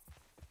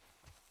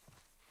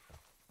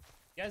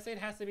 Guess it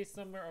has to be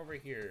somewhere over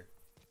here.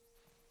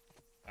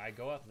 I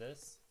go up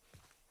this?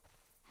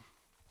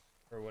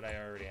 Or would I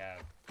already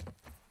have?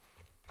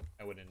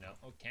 I wouldn't know.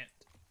 Oh, can't.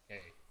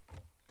 Okay.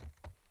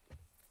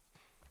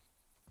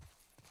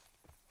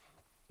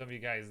 Some of you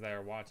guys that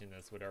are watching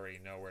this would already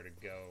know where to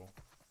go.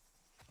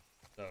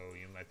 So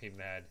you might be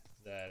mad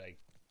that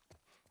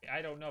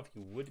I don't know if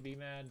you would be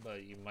mad,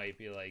 but you might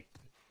be like,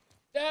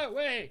 that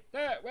way!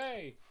 That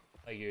way!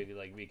 Like you'd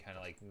like be kind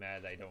of like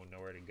mad that I don't know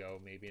where to go,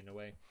 maybe in a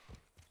way.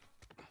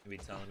 You'd be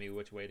telling me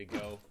which way to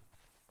go.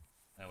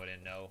 I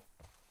wouldn't know.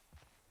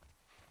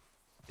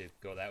 To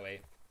go that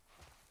way.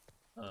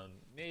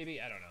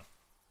 Maybe, I don't know.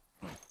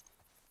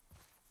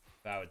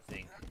 If I would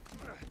think.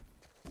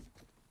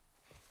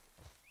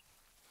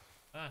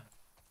 Huh.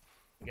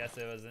 I guess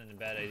it wasn't a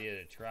bad idea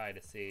to try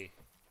to see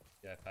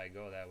if I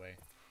go that way.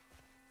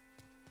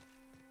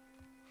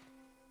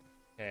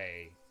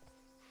 Okay.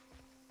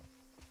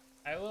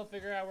 I will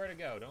figure out where to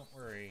go, don't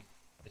worry.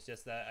 It's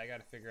just that I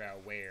gotta figure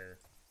out where.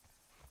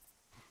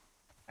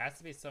 It has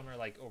to be somewhere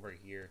like over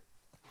here.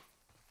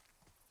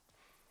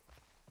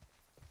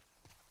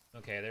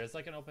 Okay, there's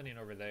like an opening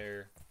over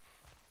there.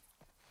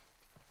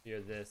 Here,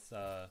 this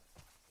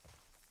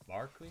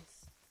Marquis?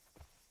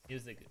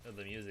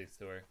 The music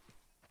store.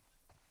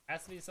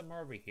 Has to be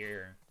somewhere over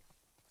here.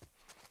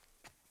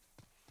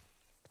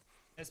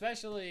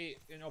 Especially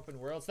in open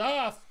world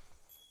stuff!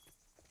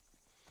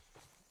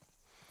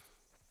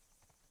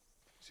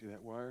 See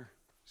that wire?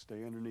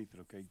 Stay underneath it,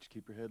 okay? Just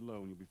keep your head low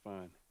and you'll be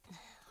fine.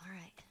 All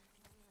right.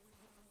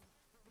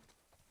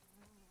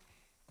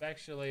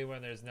 Especially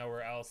when there's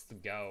nowhere else to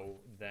go,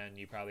 then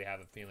you probably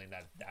have a feeling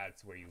that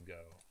that's where you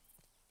go.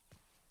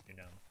 You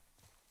know?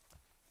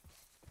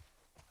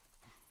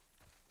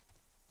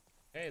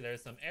 Hey,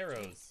 there's some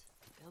arrows.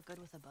 Feel good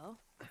with a bow?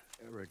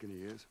 I reckon he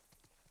is.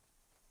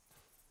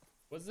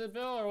 Was it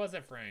Bill or was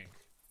it Frank?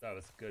 That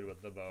was good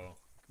with the bow.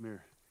 Come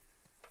here.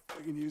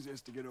 I can use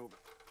this to get over.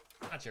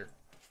 Not sure.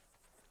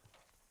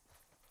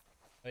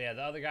 Oh yeah,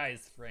 the other guy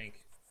is Frank.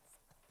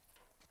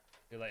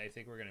 I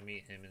think we're gonna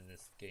meet him in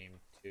this game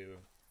too.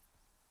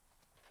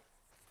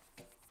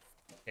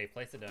 Okay,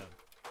 place it down.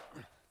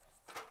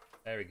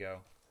 There we go.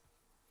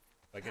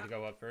 Do I get to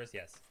go up first?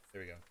 Yes.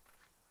 There we go.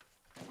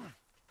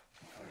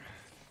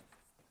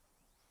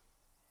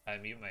 I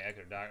mute my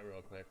echo dot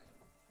real quick.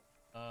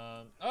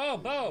 Oh,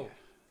 bow!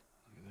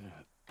 Look at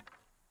that.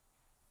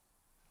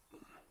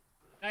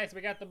 Nice, we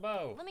got the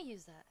bow. Let me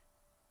use that.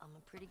 I'm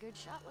a pretty good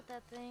shot with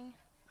that thing.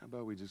 How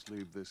about we just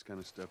leave this kind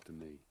of stuff to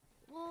me?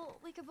 Well,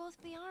 we could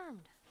both be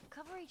armed.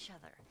 Cover each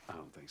other. I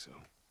don't think so.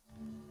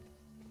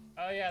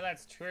 Oh yeah,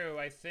 that's true.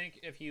 I think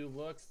if you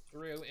look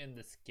through in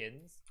the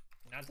skins,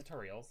 not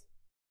tutorials,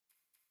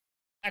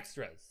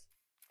 extras,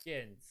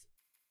 skins,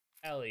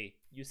 Ellie,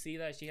 you see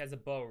that she has a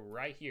bow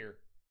right here.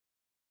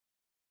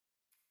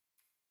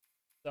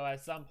 So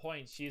at some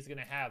point, she's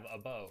gonna have a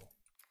bow.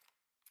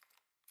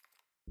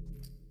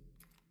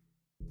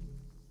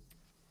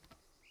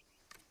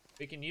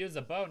 We can use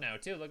a bow now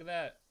too, look at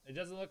that. It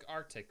doesn't look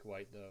Arctic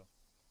white though.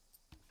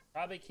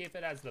 Probably keep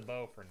it as the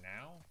bow for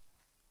now.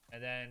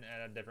 And then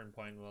at a different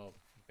point, we'll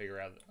figure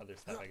out other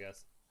stuff, I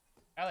guess.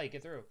 Ellie,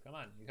 get through, come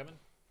on, you coming?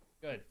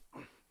 Good.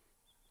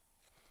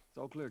 It's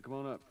all clear, come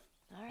on up.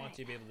 All I right. want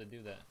you to be able to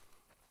do that.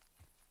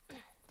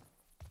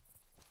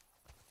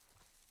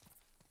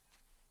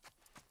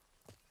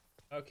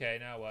 Okay,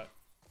 now what?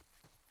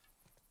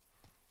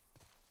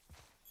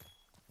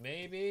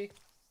 Maybe.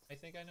 I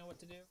think I know what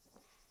to do.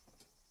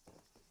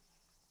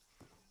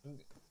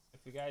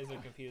 If you guys are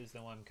confused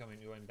on why I'm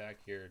going back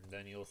here,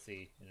 then you'll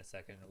see in a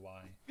second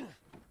why.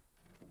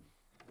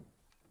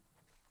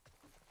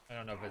 I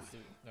don't know if it's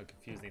a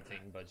confusing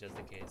thing, but just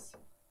in case.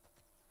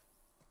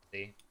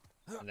 See?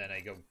 And then I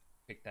go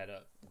pick that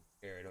up and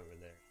carry it over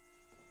there.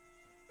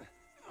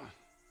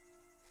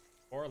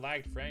 4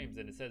 lagged frames,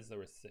 and it says there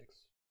were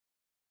 6.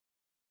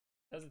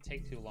 Doesn't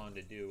take too long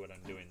to do what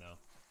I'm doing, though.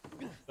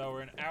 So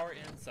we're an hour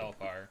in so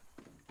far.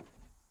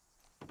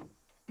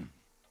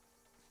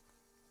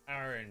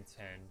 Hour and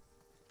 10.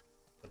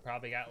 So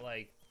probably got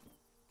like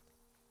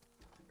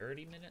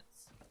 30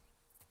 minutes?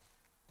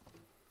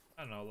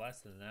 I don't know,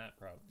 less than that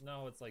probably.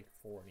 No, it's like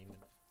 40 minutes.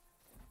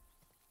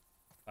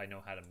 If I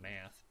know how to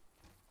math.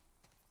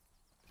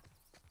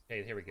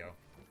 Okay, here we go.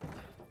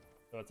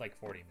 So it's like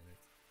 40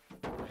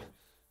 minutes.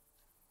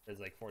 There's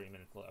like 40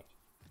 minutes left.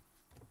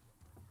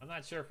 I'm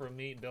not sure if we'll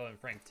meet Bill and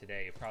Frank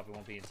today. It probably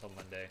won't be until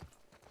Monday.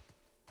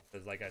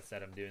 Because like I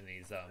said, I'm doing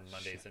these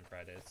Mondays and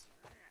Fridays.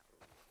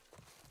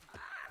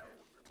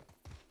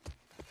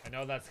 I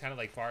know that's kind of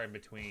like far in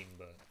between,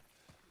 but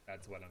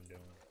that's what I'm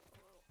doing.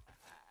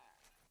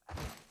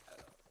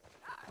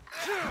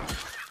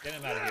 Get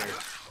him out of here.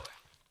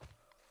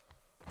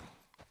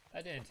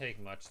 That didn't take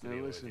much to be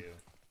able to do.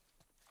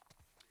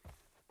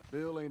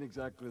 Bill ain't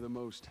exactly the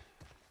most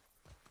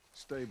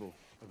stable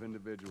of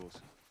individuals.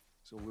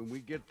 So when we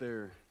get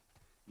there,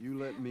 you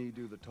let me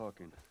do the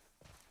talking.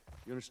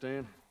 You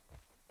understand?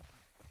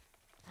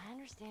 I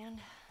understand.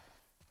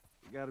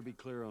 You gotta be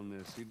clear on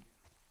this. You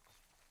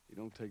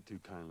don't take too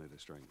kindly to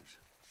strangers.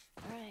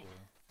 All right.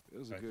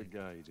 Bill's a good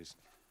guy. He just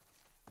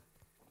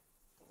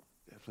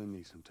definitely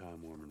needs some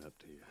time warming up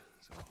to you.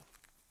 So.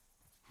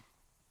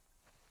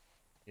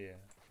 Yeah.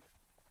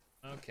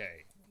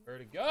 Okay. Where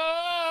to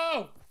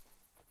go?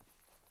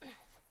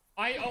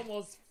 I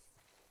almost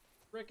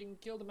freaking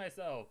killed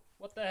myself.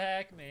 What the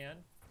heck,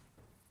 man?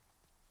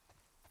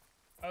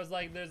 I was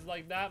like, there's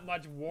like not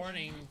much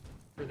warning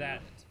for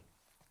that.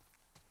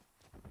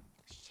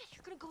 Shit,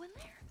 you're gonna go in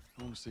there?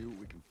 I want to see what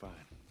we can find.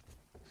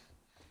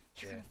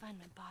 You're gonna find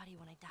my body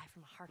when I die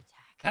from a heart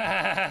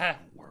attack.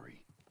 Don't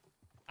worry.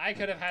 I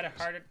could have had a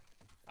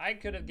I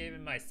could have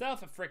given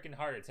myself a freaking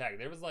heart attack.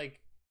 There was like,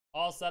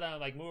 all of a sudden I'm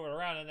like moving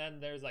around, and then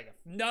there's like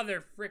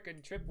another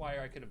freaking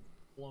tripwire I could have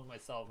blown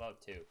myself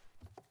up to.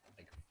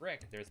 Like,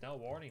 frick, there's no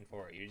warning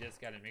for it. You just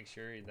gotta make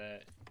sure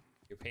that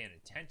you're paying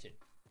attention.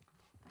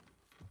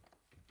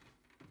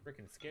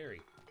 Freaking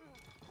scary.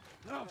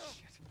 Oh,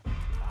 shit.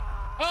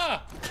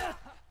 Ah!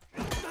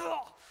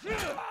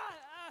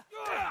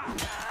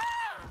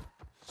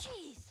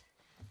 Jeez,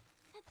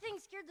 that thing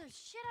scared the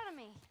shit out of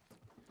me.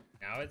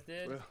 Now it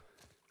did? Well,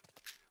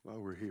 while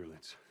we're here,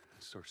 let's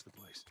search the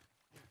place.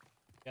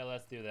 Yeah,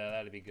 let's do that.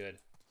 That'd be good.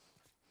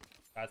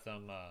 Got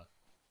some,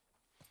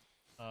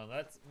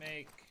 let's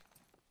make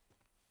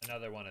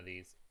another one of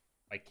these.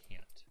 I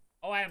can't.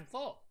 Oh, I am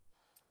full.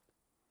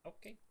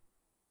 Okay.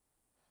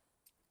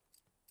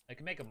 I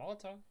can make a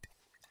Molotov.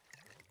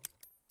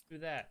 Do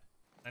that.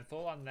 I'm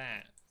full on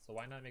that, so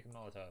why not make a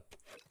Molotov?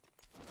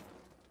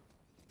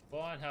 Full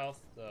on health,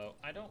 though.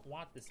 I don't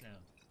want this now.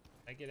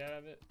 Can I get out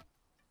of it?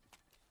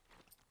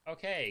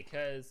 Okay,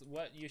 because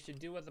what you should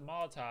do with the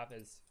Molotov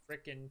is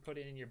frickin' put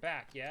it in your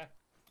back, yeah?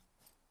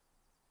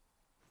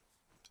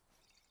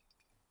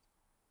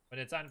 When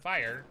it's on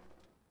fire,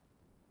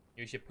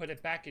 you should put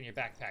it back in your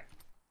backpack.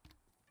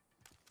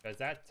 Because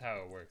that's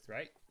how it works,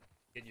 right?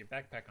 Get your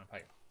backpack on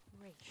fire.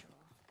 Rachel.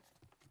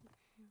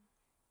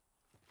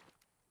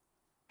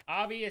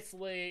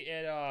 Obviously,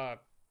 it,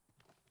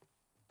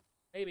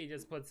 maybe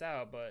just puts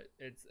out, but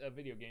it's a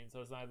video game,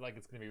 so it's not like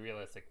it's gonna be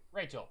realistic.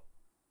 Rachel,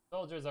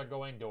 soldiers are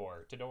going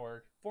door to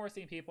door,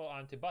 forcing people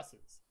onto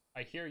buses.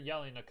 I hear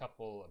yelling a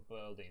couple of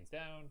buildings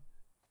down.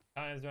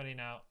 Time's running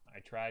out. I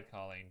tried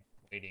calling,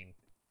 waiting.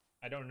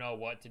 I don't know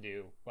what to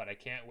do, but I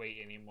can't wait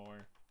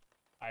anymore.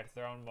 I've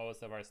thrown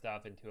most of our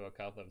stuff into a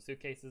couple of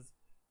suitcases.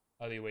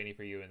 I'll be waiting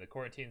for you in the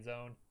quarantine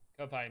zone.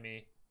 Come find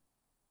me.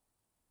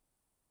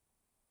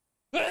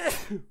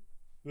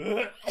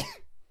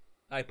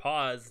 I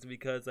paused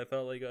because I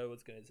felt like I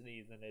was gonna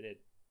sneeze, and I did.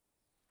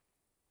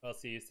 I'll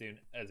see you soon,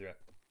 Ezra.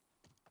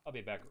 I'll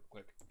be back real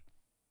quick.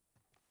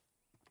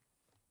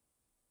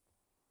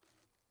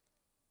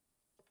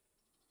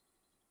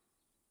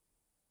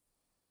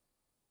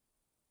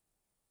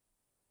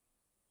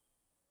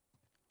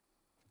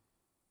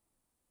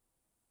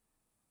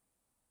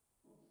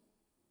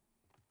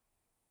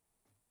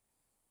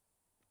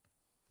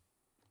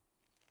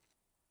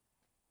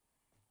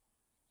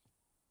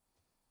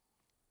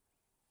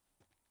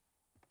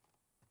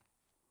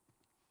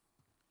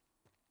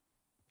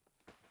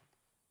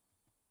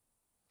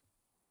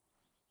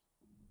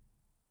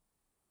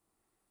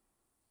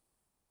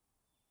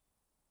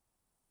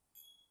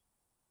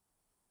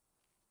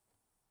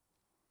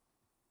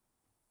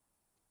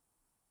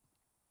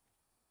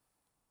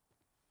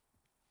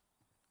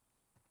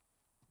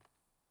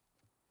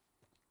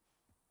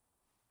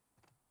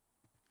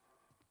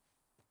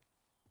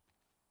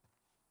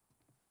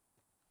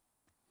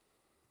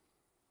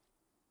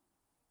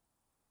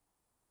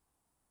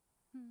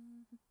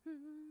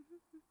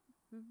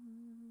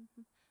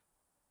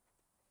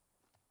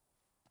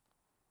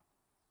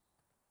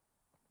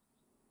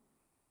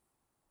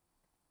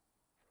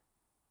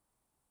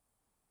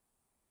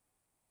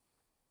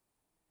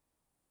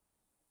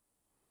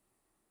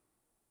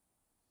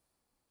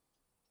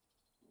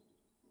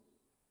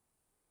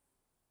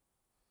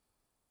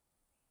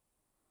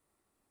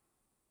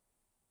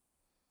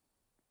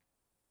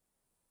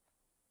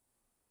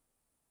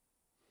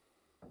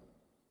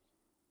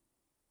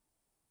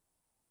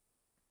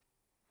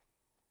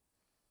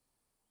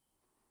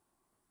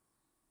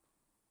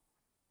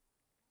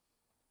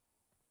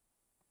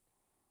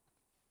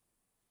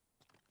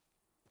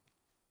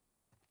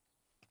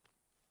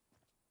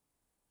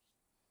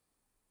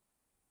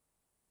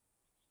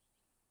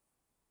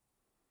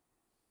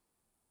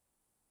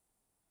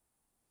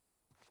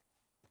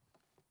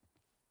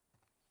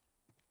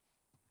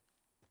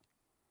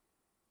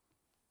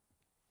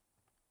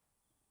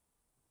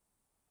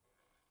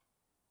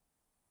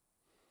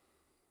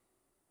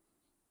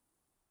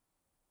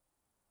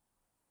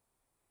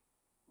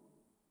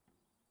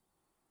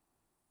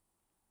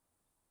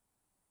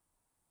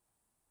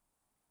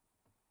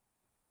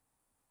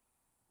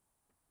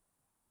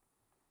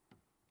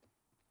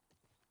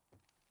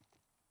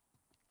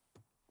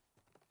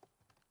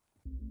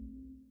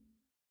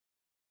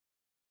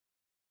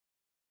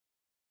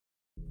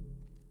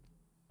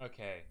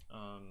 Okay,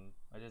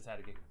 I just had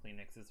to get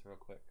Kleenexes real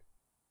quick.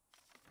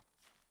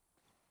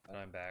 And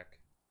I'm back.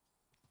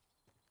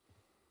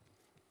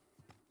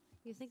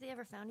 You think they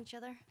ever found each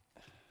other?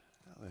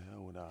 How the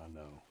hell would I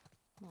know?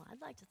 Well,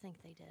 I'd like to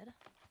think they did.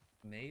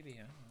 Maybe, I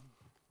don't know.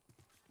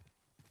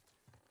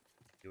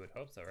 You would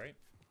hope so, right?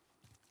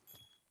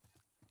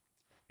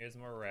 Here's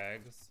more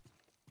rags.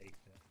 Take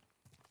that.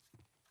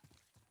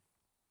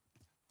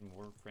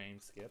 More frame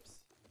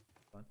skips.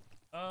 Fun.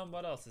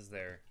 What else is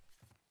there?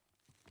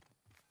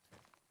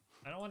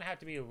 I don't want to have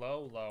to be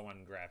low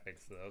on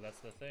graphics, though. That's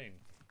the thing.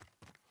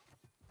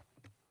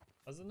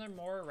 Wasn't there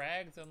more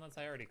rags? Unless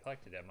I already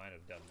collected it, I might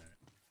have done that.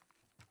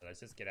 But let's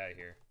just get out of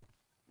here.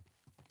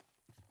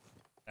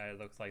 It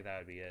looks like that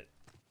would be it.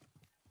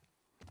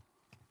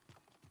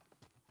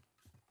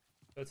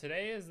 So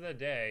today is the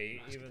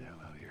day,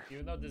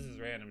 even though this is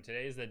random,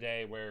 today is the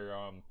day where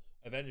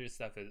Avengers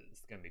stuff is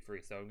gonna be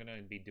free. So I'm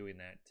gonna be doing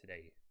that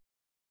today,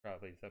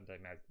 probably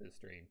sometime after the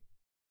stream.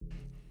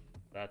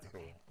 That's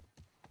cool.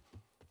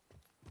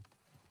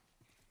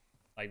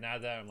 Like, now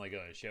that I'm like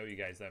gonna show you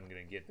guys that I'm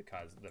gonna get the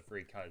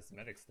free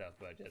cosmetic stuff,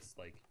 but just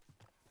like,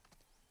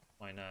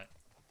 why not?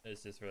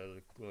 It's just for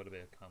a little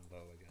bit of combo,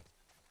 I guess.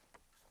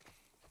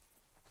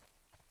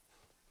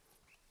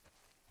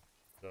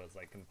 So it's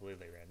like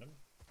completely random.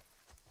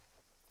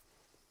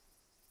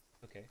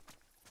 Okay.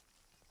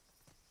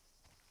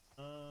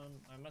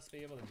 I must be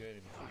able to get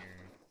in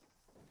here.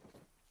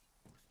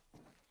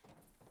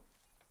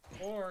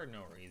 For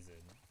no reason.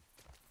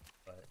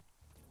 But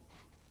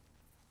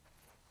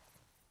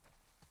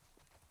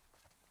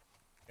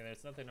okay,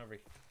 there's nothing over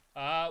here.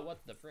 What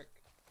the frick?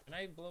 Can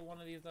I blow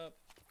one of these up?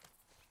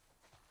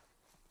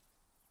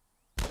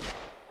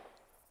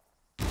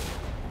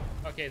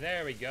 Okay,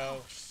 there we go.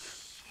 Oh,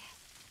 shit.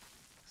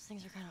 Those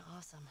things are kind of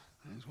awesome.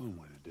 There's one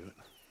way to do it.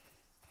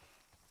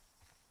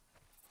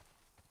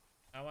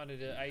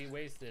 I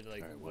wasted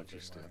like Alright, watch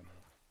your step.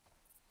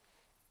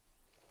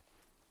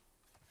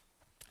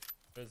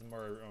 There's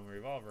more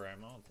revolver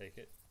ammo, I'll take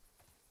it.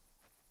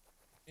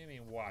 What do you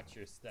mean watch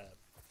your step?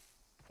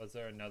 Was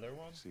there another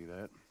one? See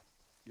that?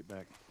 Get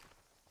back.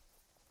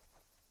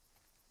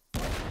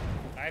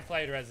 I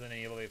played Resident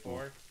Evil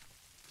before.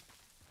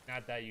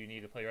 Not that you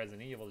need to play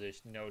Resident Evil to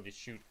know to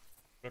shoot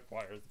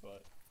tripwires,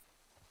 but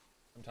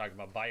I'm talking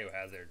about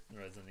Biohazard,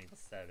 Resident Evil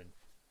 7.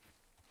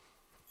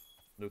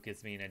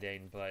 Lucas being a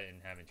dang butt and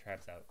having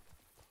traps out.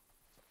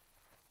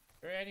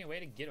 Is there any way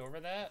to get over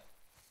that?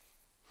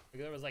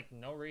 Like, there was like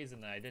no reason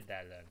that I did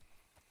that then.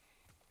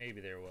 Maybe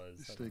there was.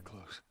 Just stay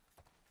close.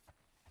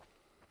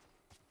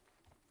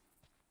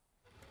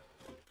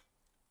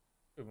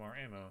 Ooh, more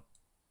ammo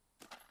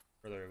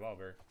for the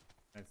revolver.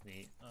 That's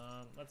neat.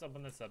 Let's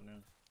open this up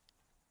now.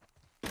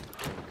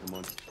 Come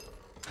on.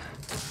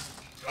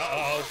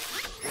 Uh-oh.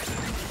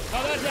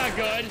 Oh, that's not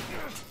good.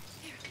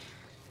 Here.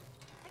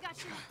 I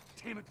got you.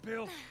 Damn it,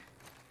 Bill.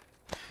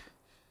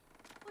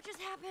 What just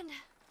happened?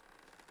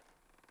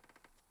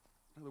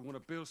 Another one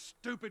of Bill's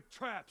stupid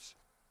traps.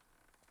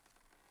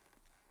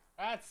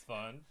 That's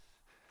fun.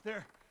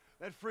 There.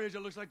 That fridge, it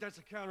looks like that's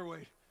a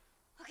counterweight.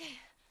 Okay.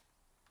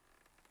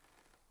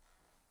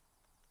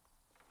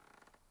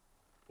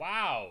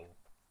 Wow.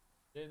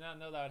 Did not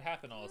know that would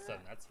happen all of a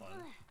sudden. That's fun.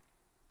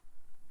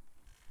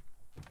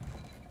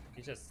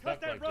 He's just stuck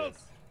Cut that like rope,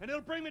 this. and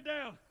it'll bring me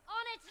down.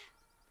 On it!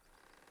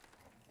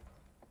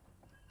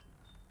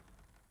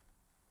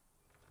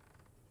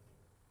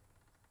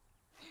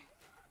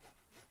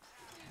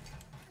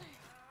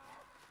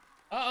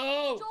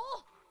 Uh-oh!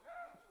 Joel!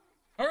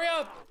 Hurry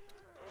up!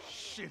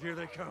 Shit, here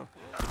they come.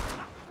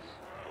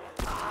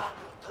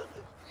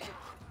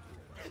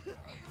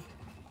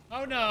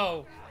 Oh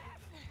no!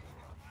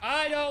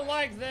 I don't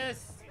like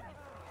this.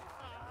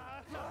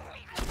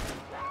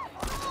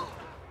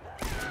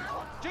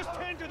 Just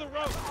tend to the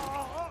rope.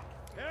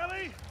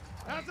 Ellie,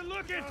 how's it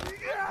looking?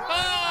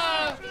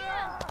 Ah!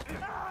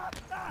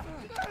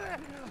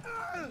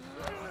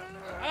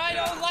 I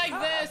don't like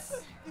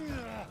this.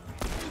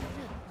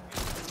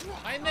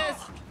 I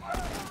missed.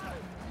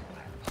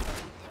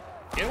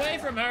 Get away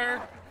from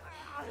her.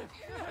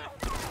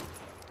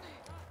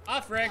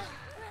 Off, Rick.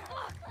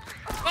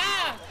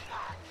 Ah!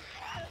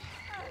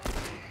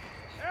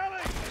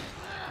 Ellie!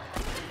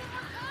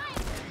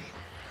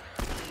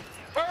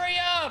 Hurry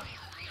up!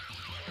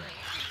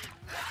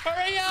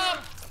 Hurry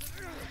up!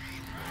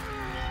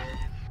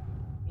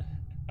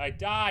 I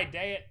died,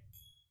 dang it.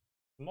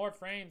 More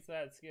frames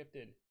that skipped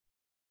it.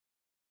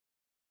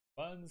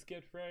 Fun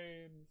skipped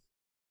frames.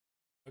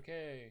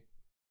 Okay.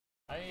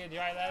 I need to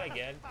try that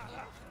again.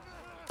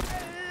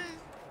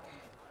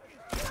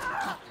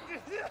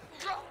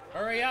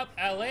 Hurry up,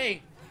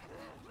 Ellie!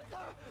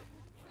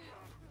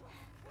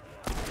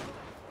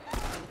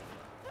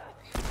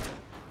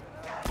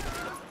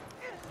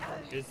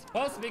 You're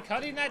supposed to be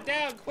cutting that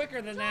down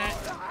quicker than that.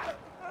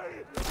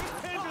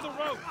 Tend to the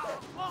rope.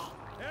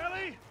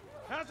 Ellie,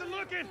 how's it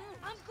looking?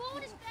 I'm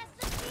going as fast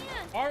as I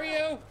can. Are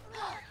you?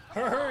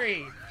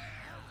 Hurry!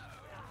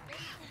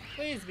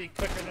 Please be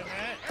quicker than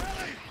that.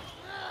 Ellie!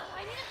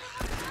 I need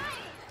a little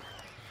time.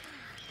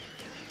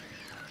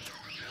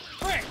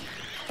 Frick!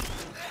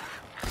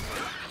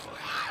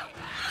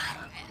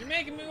 You're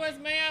making me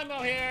waste my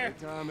ammo here.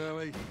 Time,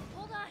 Ellie.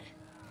 Hold on.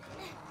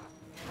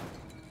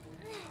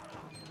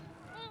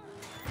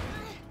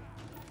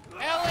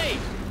 Ellie!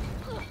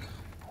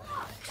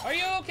 Are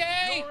you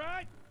okay? You all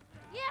right?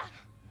 Yeah.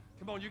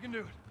 Come on, you can do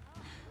it.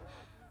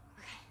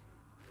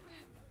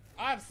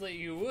 Obviously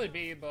you would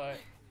be, but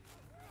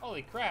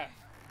holy crap.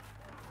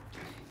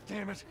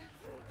 Damn it.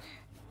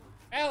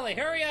 Ellie,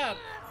 hurry up!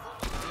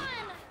 Come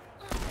on.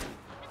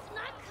 It's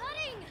not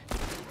cutting.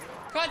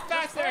 Cut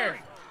faster!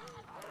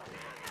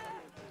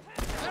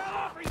 Get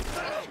off her, you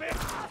son of a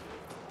bitch!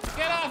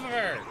 Get off of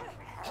her!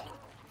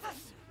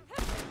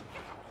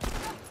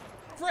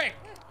 Frick!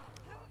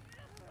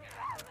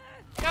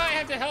 Now I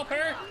have to help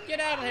her? Get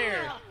out of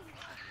here!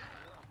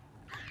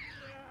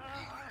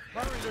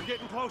 Hurry, they're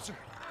getting closer.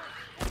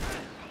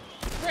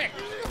 Frick!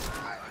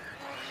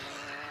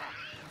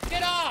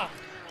 Get off!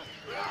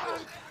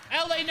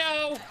 Ellie,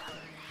 no!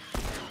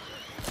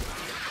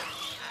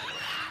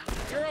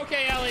 You're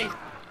okay, Ellie.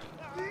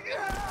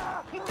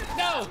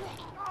 No!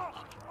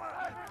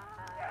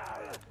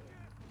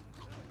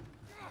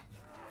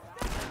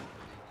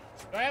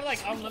 Do I have like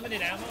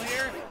unlimited ammo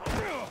here?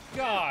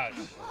 God!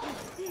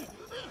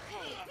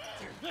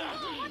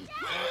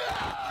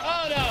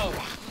 Oh no!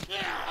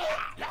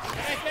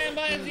 Can I stand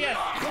buttons? Yes!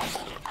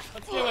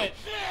 Let's do it!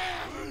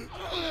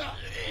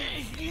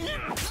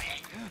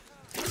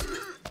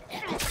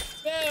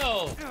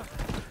 Bill!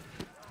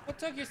 What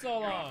took you so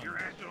long?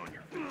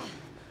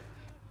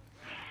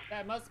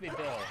 That must be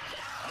Bill.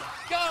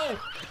 Go!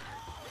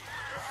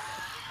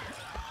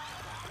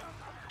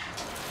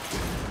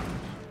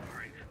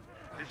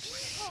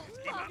 This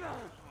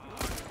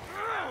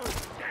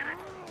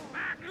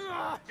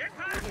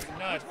is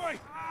nuts. Wait!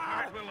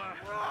 Alright, we'll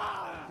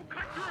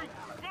cut through.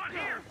 Come on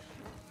here!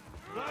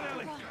 Run,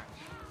 Ellie!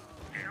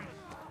 Damn.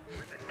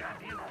 Where's that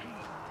goddamn key?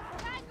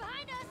 Guys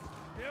behind us.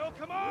 Bill,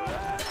 come on!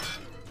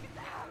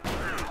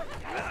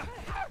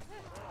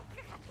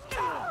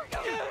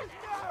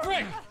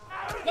 Frick!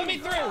 Let me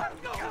through!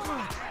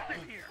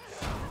 Sit here.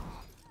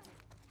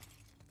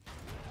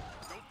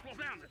 Don't slow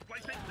down. This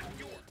place ain't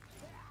secure.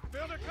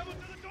 Bill, they're coming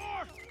to the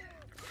door!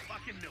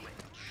 Fucking knew it.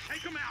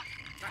 Take them out.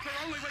 That's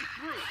our only way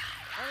through.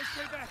 All right,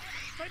 stay back.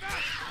 Stay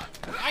back!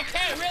 I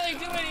can't really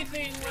do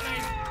anything when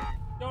I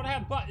don't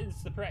have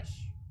buttons to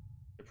press.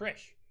 To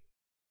push.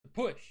 To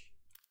push.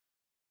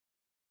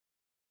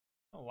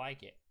 I don't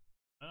like it.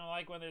 I don't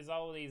like when there's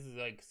all these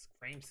like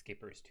frame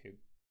skippers too.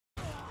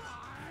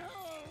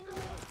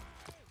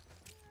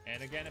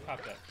 And again it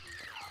popped up.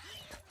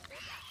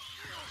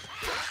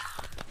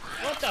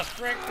 What the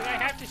frick? Did I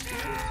have to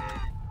shoot?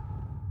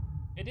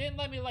 It didn't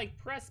let me like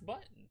press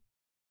button.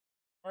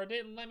 Or it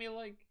didn't let me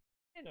like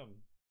hit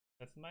him.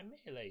 That's my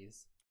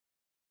melees.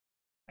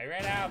 I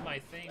ran out of my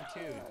thing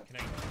too. Can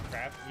I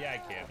craft? Yeah, I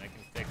can. I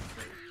can fix it.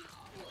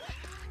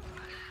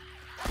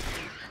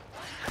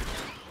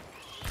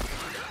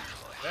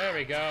 There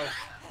we go.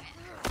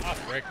 Oh,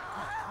 frick.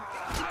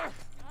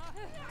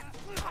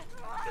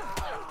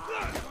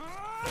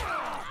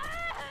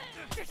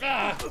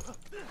 Ah!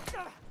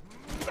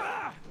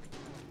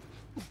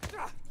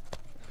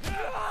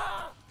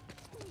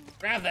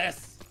 Grab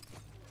this.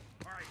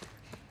 All right.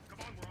 Come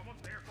on, we're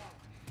almost there.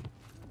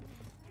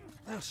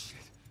 Oh, shit.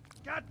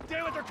 God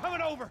damn it, they're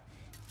coming over!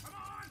 Come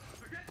on!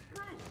 They're getting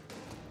through!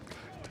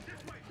 Going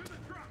this way, to the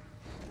truck!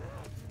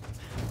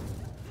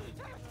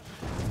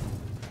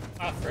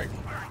 Oh, frick.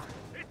 Alright,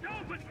 it's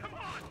open! Come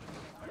on!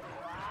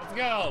 Let's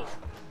go.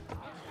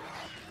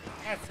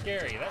 That's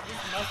scary.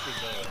 This must be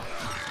good.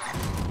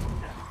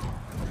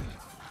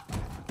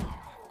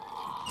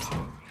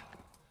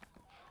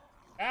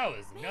 That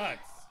was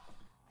nuts.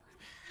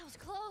 That was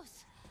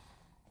close.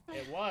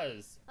 It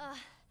was.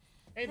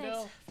 Hey, Thanks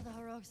Bill. for the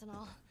heroics and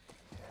all.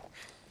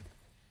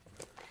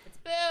 It's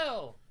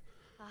Bill.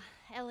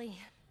 Ellie.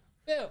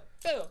 Bill.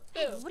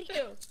 What are you,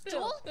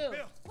 Joel? Bill!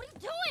 What are you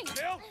doing?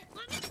 Bill!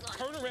 Let me go.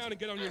 Turn around and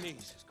get on your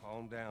knees. Just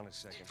calm down a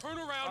second. Turn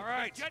around All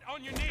right. and get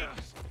on your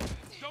knees.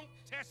 Don't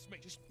test me.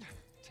 Just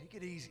Take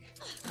it easy.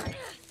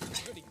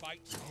 any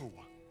bites. Oh,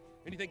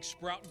 Anything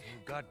sprouting.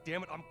 God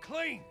damn it, I'm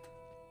clean!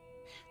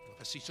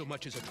 If I see so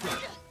much as a twig.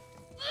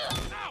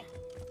 Ow!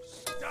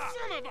 Stop!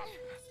 Son of a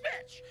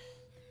bitch!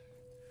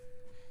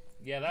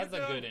 Yeah, that's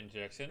You're a good done.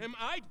 injection. Am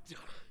I done?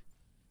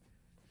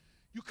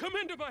 You come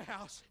into my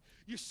house,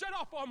 you set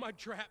off all my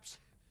traps,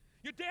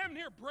 you damn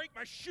near break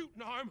my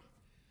shooting arm.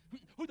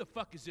 Who the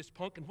fuck is this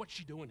punk and what's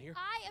she doing here?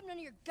 I am none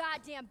of your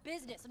goddamn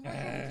business. I'm not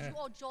here because you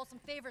owe Joel some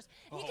favors.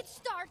 And you can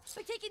start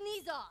by taking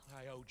these off.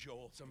 I owe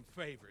Joel some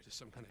favors. Is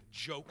some kind of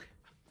joke?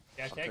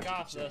 Yeah, cut take you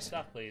off to the chase.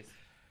 stuff, please.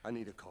 I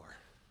need a car.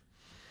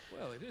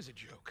 Well, it is a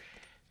joke.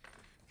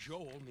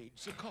 Joel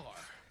needs a car.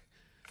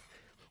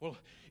 Well,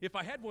 if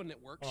I had one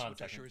that works, Hold on a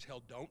which I second. sure as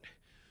hell don't,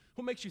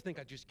 what makes you think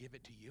I'd just give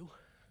it to you?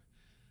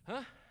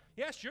 Huh?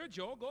 Yeah, sure,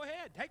 Joel, go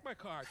ahead. Take my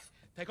car.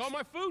 Take all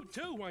my food,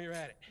 too, while you're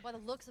at it. By the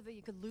looks of it,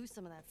 you could lose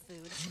some of that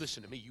food.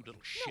 Listen to me, you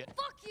little shit. No,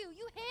 fuck you.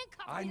 You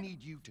handcuffed I me.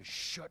 need you to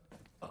shut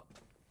up.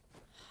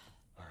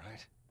 All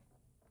right?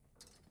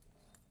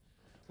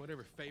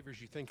 Whatever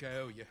favors you think I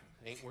owe you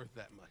ain't worth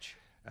that much.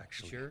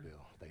 Actually, Sure.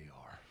 Bill, they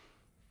are.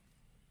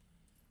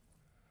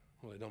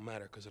 Well, it don't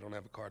matter, because I don't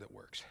have a car that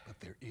works. But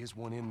there is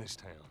one in this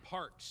town.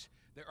 Parts.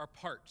 There are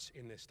parts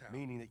in this town.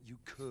 Meaning that you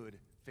could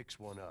fix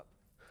one up.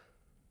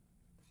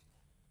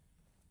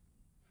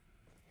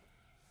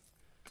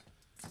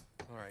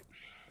 All right.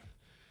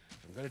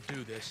 If I'm gonna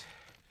do this,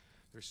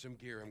 there's some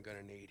gear I'm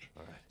gonna need.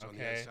 All right. It's on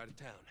the other side of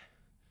town.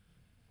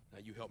 Now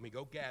you help me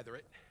go gather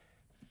it,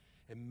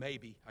 and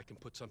maybe I can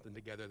put something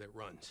together that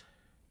runs.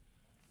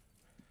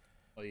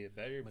 Well, you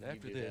better But you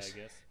after do this- that,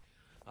 I guess.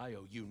 I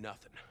owe you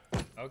nothing.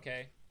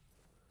 Okay.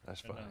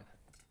 That's Good fine. enough.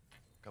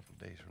 A couple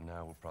days from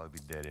now, we'll probably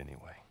be dead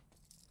anyway.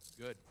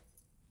 Good.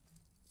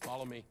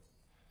 Follow me.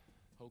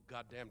 Whole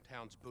goddamn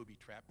town's booby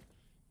trapped.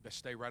 Best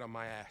stay right on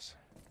my ass.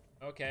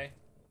 Okay.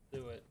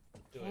 Do it.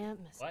 Do Can't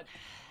it. miss it. What?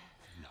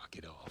 Knock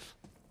it off.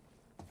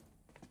 All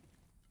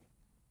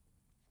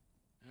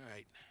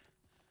right.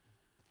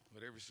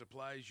 Whatever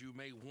supplies you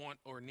may want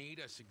or need,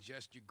 I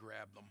suggest you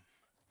grab them.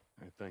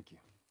 All right, thank you.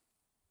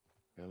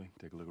 Ellie,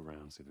 take a look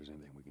around, see if there's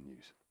anything we can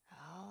use.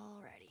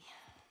 Alrighty.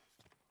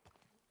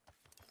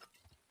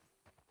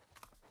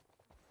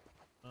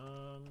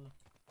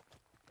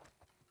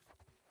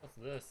 What's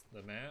this?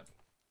 The map?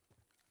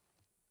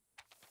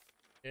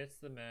 It's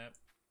the map.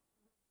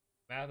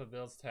 Map of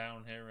Bill's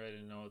town,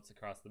 handwritten notes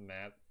across the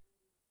map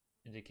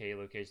indicate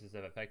locations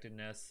of affected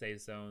nests,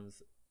 safe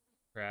zones,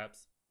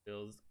 traps,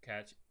 Bill's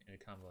catch, and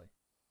a convoy.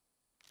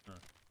 Huh.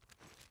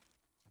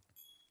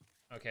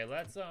 Okay,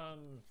 let's do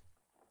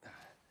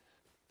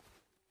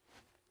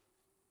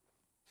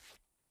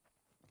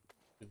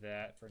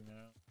that for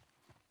now.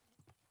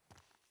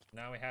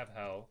 Now we have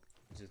health,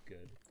 which is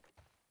good.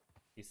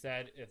 He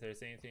said if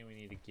there's anything we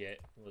need to get,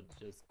 we'll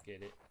just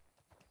get it.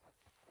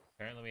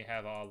 Apparently we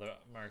have all the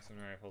marksman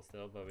rifle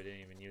still, but we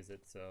didn't even use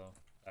it, so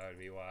that would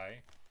be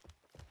why.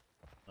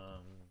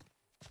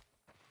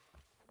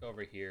 Go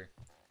over here.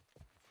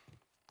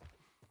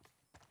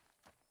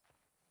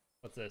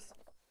 What's this?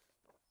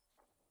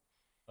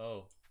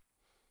 Oh.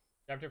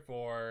 Chapter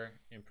 4,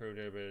 improved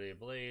ability of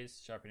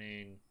blades,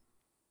 sharpening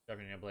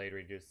a blade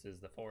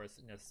reduces the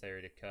force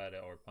necessary to cut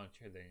or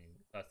puncture,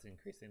 thus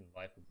increasing the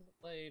life of the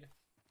blade.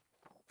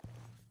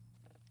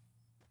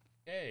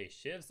 Okay,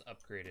 shiv's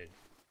upgraded.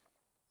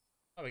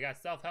 Oh, we got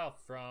self-help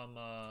from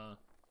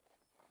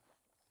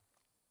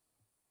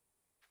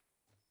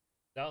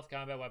stealth,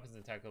 combat weapons,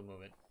 and tactical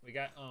movement. We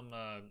got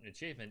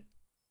achievement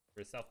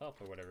for self-help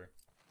or whatever.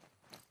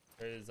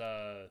 There's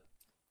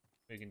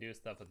we can do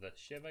stuff with the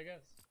shiv, I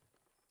guess.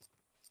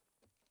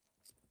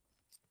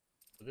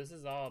 So this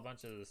is all a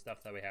bunch of the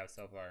stuff that we have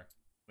so far.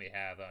 We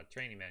have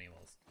training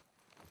manuals,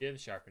 shiv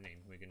sharpening.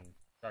 We can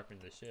sharpen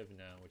the shiv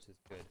now, which is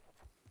good.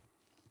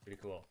 Pretty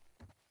cool.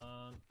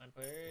 I'm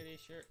pretty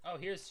sure. Oh,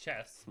 here's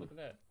chests. Look at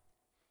that.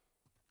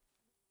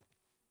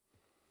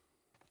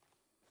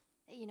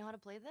 Hey, you know how to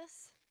play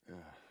this? Yeah,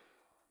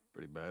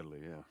 pretty badly,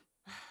 yeah.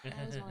 I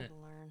always wanted to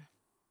learn.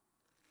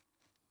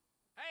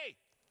 Hey,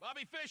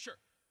 Bobby Fischer,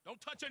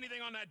 don't touch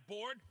anything on that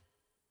board.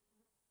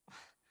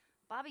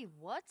 Bobby,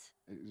 what?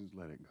 Hey, just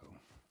let it go.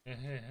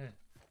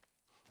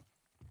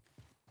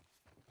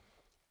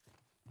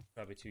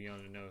 Probably too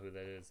young to know who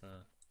that is,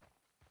 huh?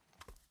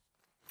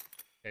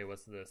 Okay,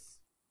 what's this?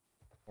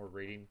 More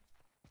reading.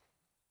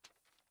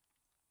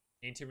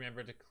 Need to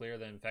remember to clear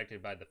the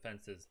infected by the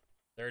fences.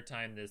 Third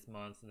time this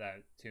month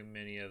that too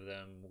many of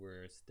them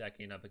were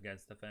stacking up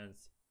against the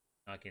fence,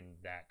 knocking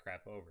that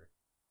crap over.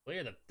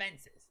 Clear the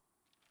fences!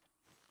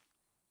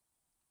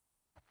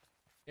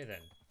 Okay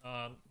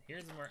then.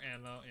 Here's more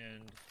ammo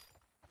and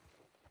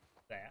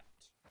that.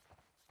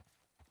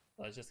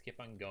 Let's just keep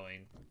on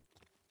going.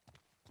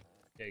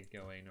 get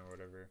going or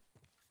whatever.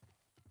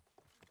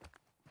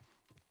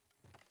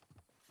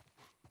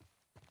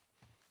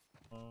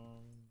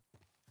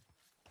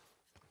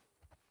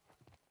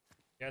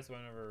 Guess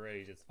whenever we're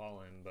ready, just follow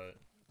him, but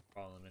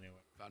follow him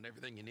anyway. Found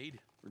everything you need?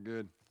 We're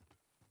good.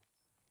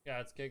 Yeah,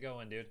 let's get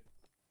going, dude.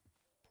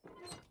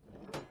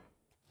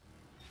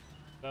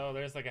 So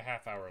there's like a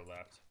half hour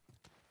left.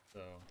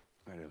 So.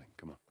 All right, Ellie,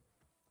 come on.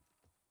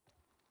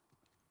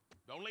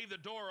 Don't leave the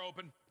door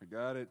open. I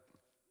got it.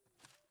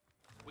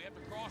 We have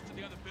to cross to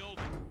the other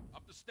building.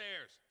 Up the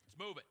stairs. Let's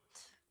move it.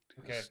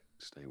 Okay. Just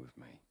stay with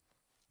me.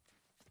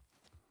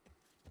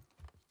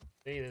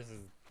 See, this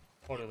is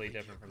totally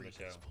different from the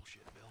show.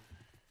 Bullshit, Bill.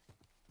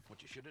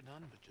 What you should have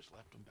done, but just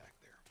left them back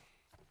there.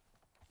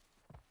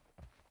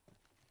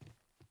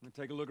 I'm gonna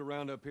take a look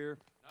around up here.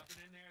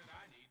 Nothing in there that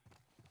I need.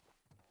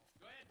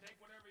 Go ahead, take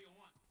whatever you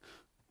want.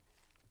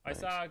 I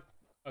saw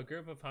a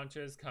group of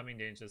hunters coming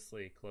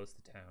dangerously close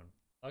to town.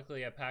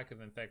 Luckily, a pack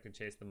of infected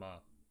chased them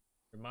off.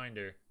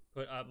 Reminder,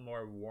 put up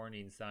more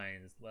warning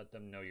signs. Let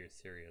them know you're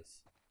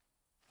serious.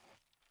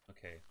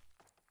 Okay.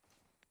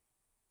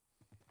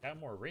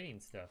 Got more rating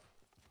stuff.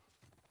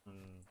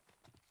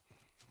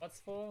 What's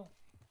full?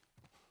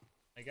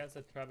 I guess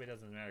it probably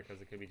doesn't matter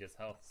because it could be just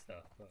health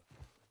stuff, but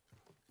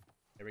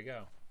there we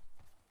go.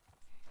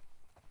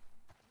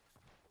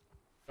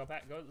 Go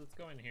back, let's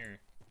go in here.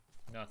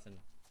 Nothing.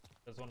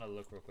 Just want to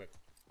look real quick.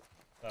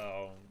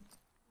 So,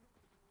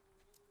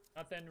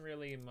 nothing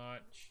really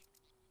much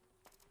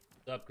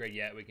to upgrade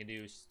yet. We can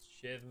do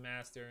Shiv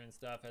Master and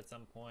stuff at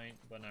some point,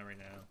 but not right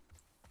now.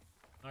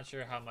 Not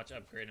sure how much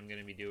upgrade I'm going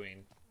to be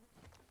doing.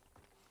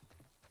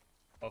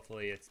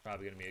 Hopefully it's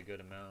probably going to be a good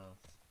amount.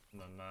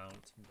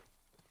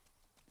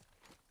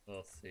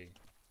 We'll see.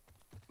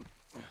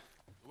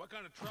 What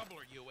kind of trouble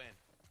are you in?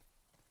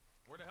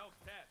 Where the hell's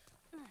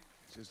Tess?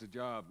 It's just a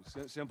job.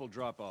 Simple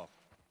drop-off.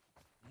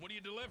 What are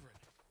you delivering?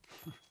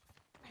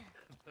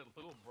 That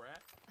little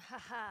brat?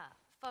 Haha,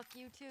 fuck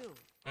you too.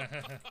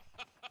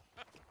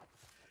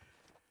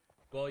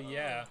 Well,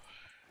 yeah.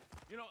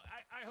 You know,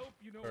 I hope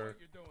you know what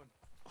you're doing.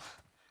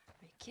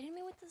 Are you kidding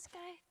me with this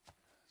guy?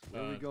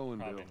 Where are we going,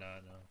 probably Bill?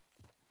 Not, no.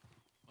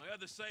 My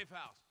other safe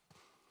house.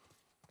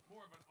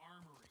 More of an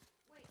armory.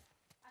 Wait,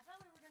 I thought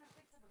we were gonna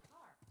fix up a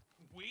car.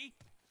 We?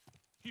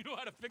 You know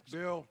how to fix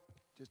Bill,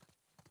 just...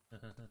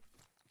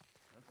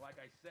 That's like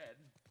I said.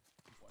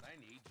 What I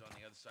need's on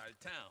the other side of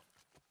town.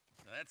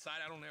 Now that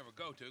side I don't ever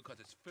go to because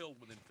it's filled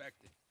with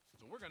infected.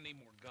 So we're gonna need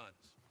more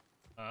guns.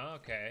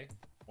 Okay.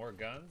 More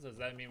guns? Does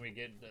that mean we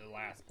get the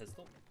last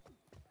pistol?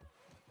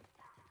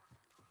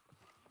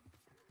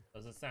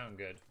 Doesn't sound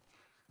good.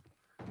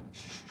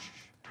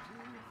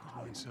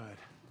 Go inside.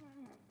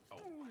 Oh,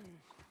 I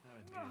needed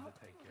to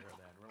take care of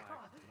that.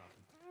 Relax,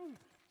 nothing.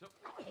 So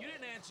you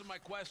didn't answer my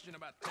question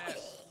about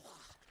Tess.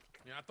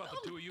 Yeah, I thought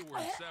the two of you were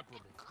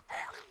inseparable.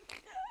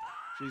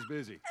 She's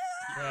busy.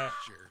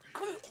 Sure,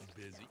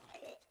 busy.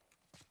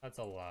 That's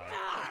a lie.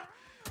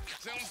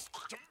 Sounds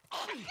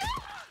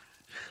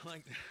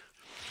like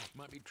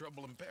might be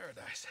trouble in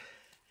paradise.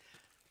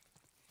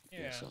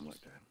 Yeah. Something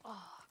like that.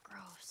 Oh,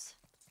 gross.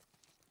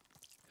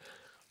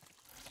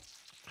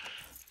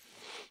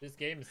 This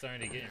game is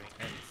starting to get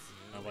intense.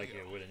 Not like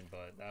it wouldn't,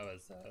 but that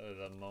was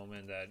the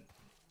moment that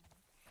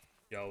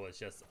Joe was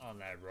just on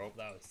that rope.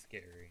 That was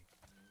scary.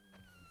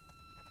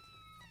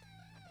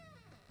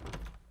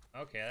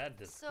 Okay, that's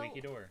the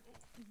squeaky door.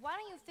 Why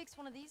don't you fix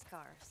one of these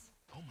cars?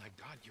 Oh my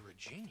God, you're a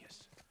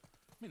genius.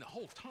 I mean, the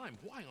whole time,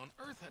 why on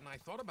earth hadn't I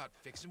thought about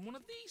fixing one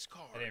of these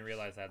cars? I didn't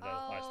realize I had the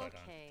flashlight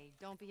on. Okay,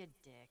 don't be a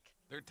dick.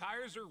 Their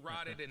tires are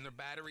rotted and their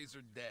batteries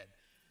are dead.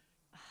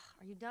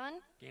 Are you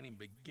done? Can't even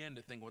begin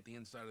to think what the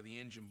inside of the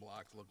engine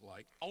blocks look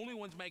like. Only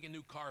ones making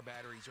new car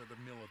batteries are the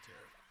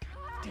military.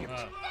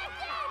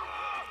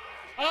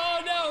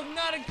 Oh no,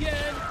 not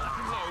again!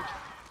 Load.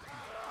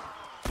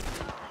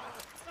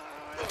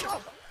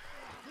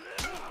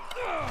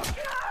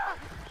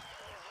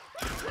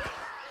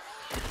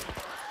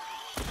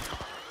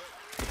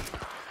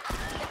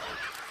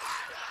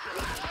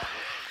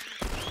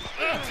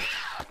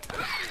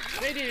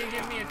 They didn't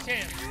give me a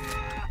chance.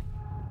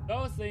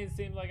 Those things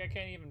seem like I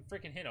can't even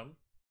freaking hit them.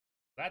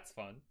 That's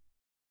fun.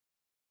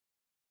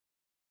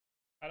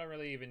 I don't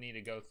really even need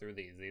to go through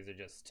these. These are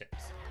just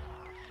tips.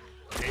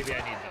 Maybe I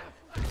need them.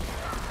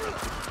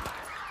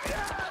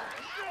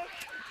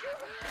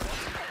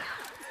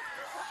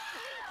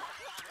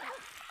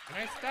 Can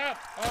I stop?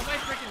 Oh, am I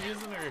freaking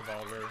using a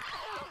revolver?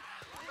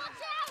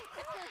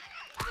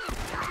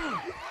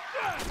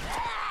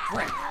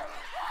 Frick.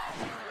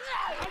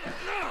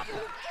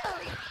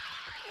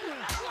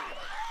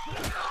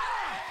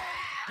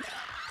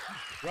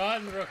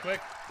 Run real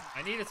quick.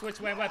 I need to switch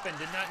my weapon.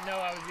 Did not know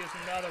I was using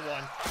the other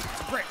one.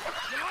 Frick.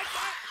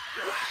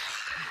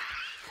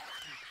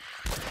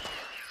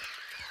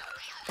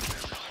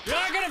 You're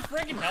not gonna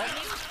freaking help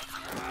me?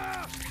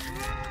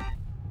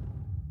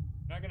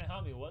 You're not gonna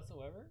help me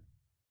whatsoever?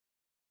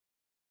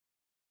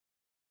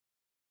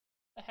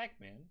 The heck,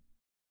 man?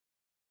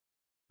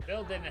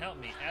 Bill didn't help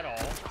me at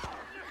all.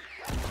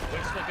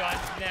 Switch the gun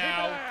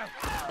now.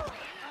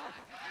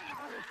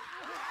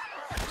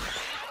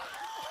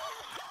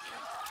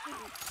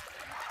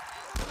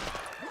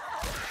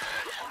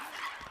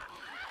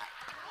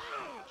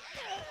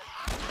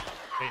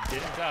 It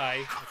didn't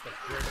die. That's the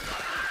first.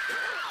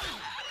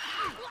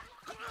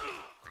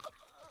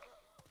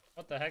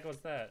 What the heck was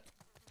that?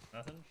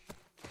 Nothing?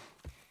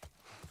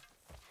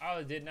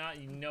 I did not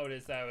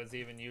notice I was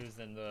even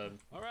using the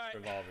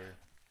revolver.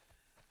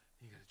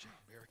 You gotta check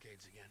the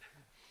barricades again.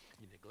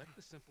 You neglect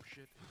the simple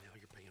shit, and now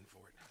you're paying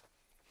for it.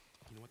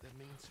 You know what that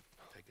means?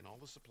 Taking all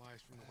the supplies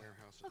from the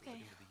warehouse and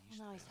putting into the east.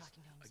 Well, now he's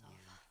talking to himself.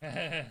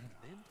 Again.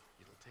 Then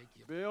it'll take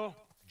you, Bill?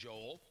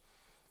 Joel,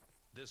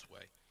 this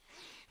way.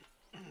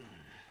 And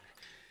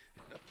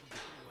up you go.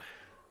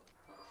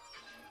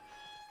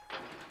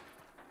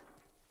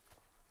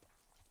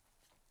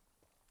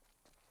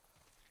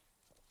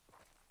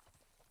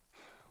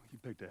 You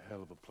picked a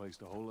hell of a place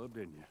to hole up,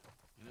 didn't you?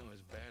 You know,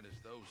 as bad as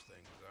those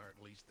things are,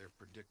 at least they're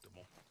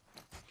predictable.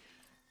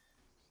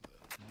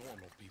 The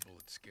normal people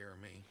that scare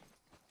me.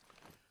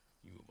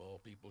 You of all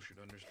people should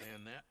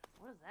understand that.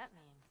 What does that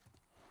mean?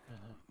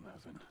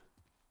 Nothing.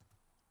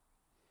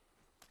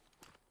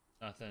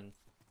 Nothing.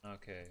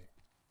 Okay.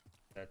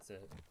 That's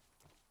it.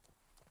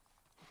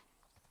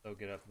 So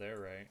get up there,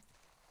 right?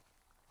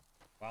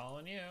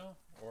 Following you,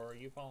 or are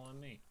you following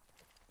me?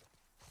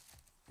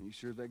 You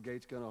sure that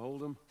gate's gonna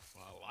hold them?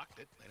 Well, I locked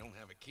it. They don't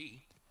have a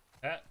key.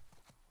 That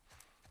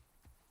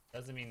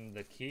doesn't mean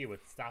the key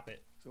would stop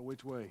it. So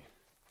which way?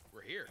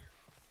 We're here.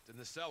 It's in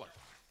the cellar.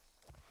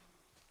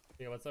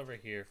 Yeah, what's over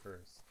here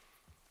first?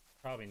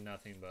 Probably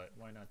nothing, but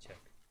why not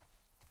check?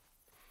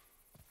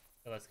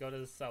 So let's go to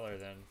the cellar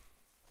then.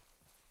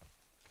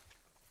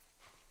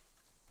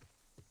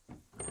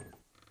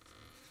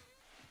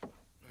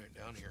 Right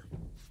down here.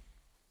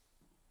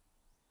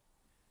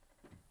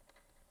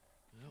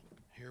 Well,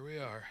 here we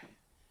are.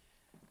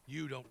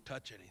 You don't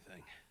touch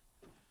anything.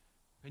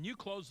 And you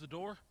close the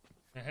door?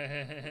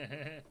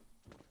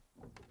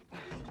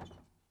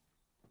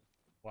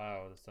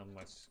 Wow, there's so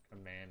much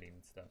commanding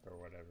stuff or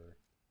whatever.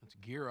 Let's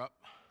gear up.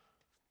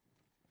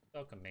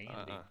 So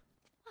commanding.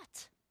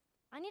 What?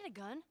 I need a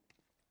gun.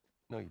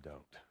 No, you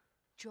don't.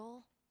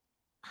 Joel,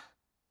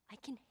 I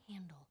can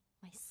handle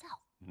myself.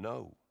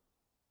 No.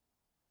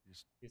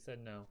 Just He said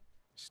no.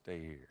 stay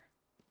here.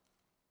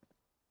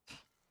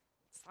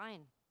 It's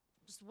fine.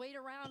 Just wait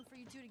around for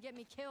you two to get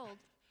me killed.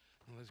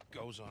 Well, this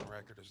goes on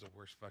record as the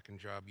worst fucking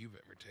job you've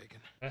ever taken.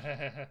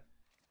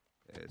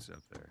 It's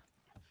up there.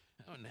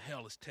 How in the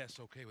hell is Tess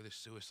okay with this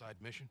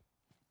suicide mission?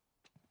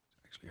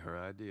 It's actually her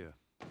idea.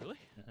 Really?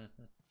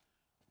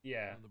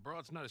 Yeah. Well, the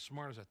broad's not as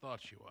smart as I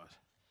thought she was.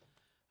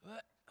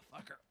 But,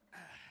 fuck her.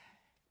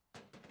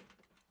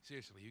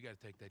 Seriously, you gotta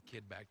take that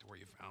kid back to where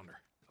you found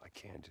her. I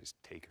can't just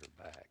take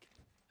her back.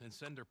 Then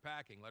send her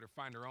packing, let her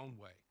find her own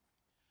way.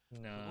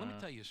 No. Let me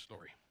tell you a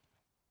story.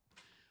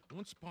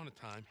 Once upon a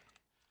time,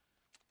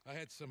 I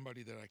had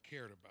somebody that I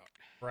cared about.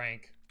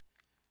 Frank.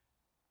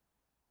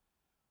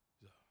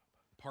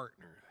 A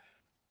partner.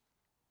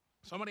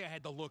 Somebody I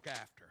had to look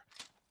after.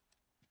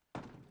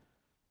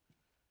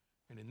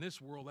 And in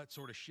this world, that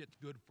sort of shit's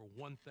good for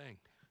one thing.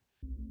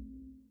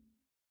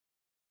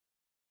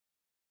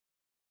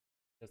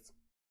 Just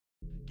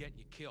Getting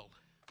you killed.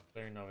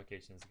 clearing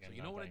notifications again. So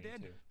you know what I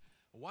did?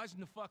 I wisened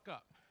the fuck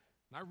up.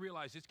 And I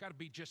realized it's gotta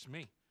be just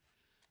me.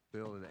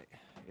 Bill,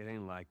 it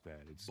ain't like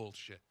that. It's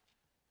Bullshit.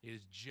 It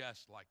is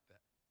just like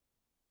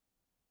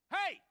that.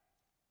 Hey!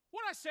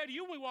 What'd I say to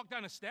you when we walked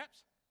down the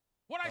steps?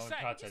 What'd I Don't say?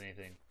 touch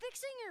anything.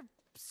 Fixing your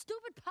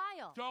stupid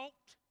pile. Don't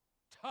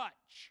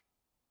touch.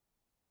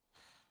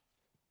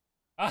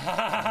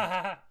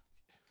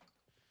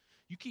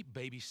 You keep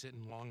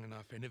babysitting long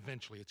enough, and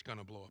eventually it's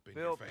gonna blow up in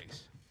your Bill.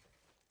 face.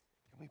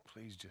 Can we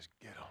please just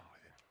get on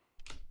with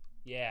it?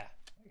 Yeah,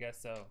 I guess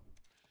so.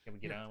 Can we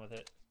get on with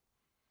it?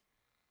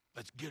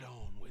 Let's get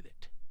on with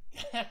it.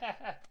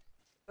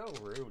 So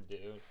rude,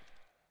 dude.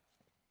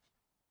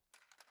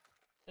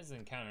 This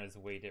encounter is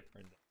way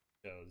different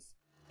than it shows.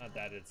 Not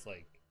that it's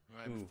like, All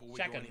right, ooh, before we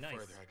check go a any nice.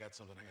 further, I got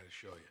something I gotta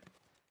show you.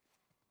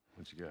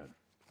 What you got?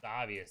 It's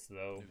obvious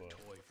though, New but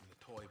toy from the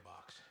toy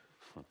box.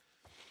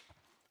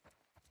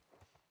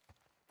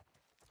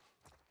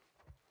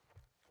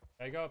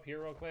 can I go up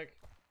here real quick?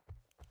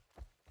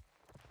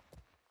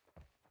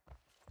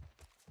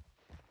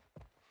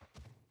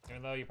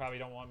 Even though you probably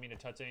don't want me to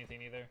touch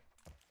anything either.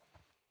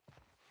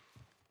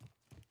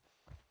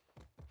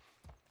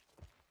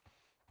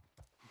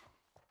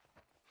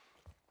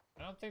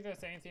 I don't think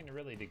there's anything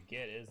really to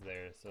get, is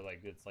there? So like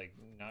it's like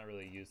not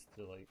really used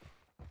to like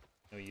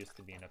no use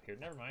to being up here.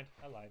 Never mind,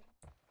 I lied.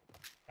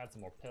 Got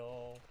some more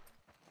pill.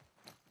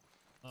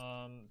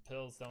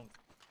 Pills don't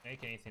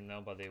make anything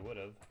though, but they would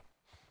have.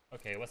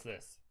 Okay, what's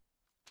this?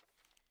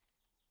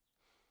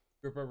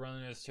 Group of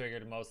runners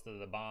triggered most of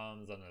the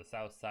bombs on the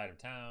south side of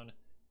town.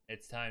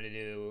 It's time to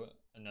do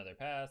another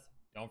pass.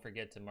 Don't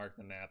forget to mark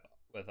the map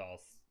with all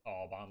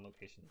bomb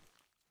locations.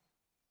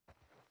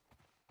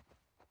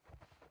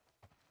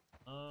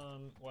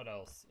 What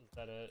else? Is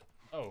that it?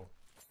 Oh,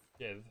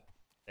 Div.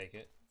 Take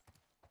it.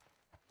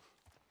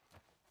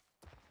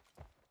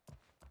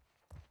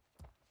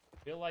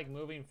 Feel like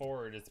moving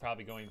forward is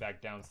probably going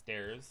back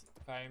downstairs,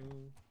 if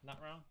I'm not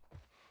wrong.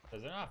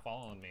 Because they're not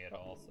following me at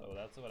all, so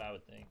that's what I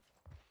would think.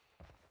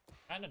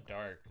 Kind of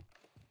dark.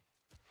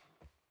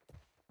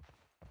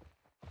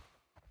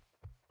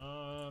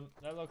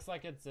 That looks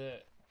like it's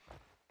it.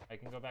 I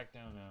can go back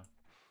down now.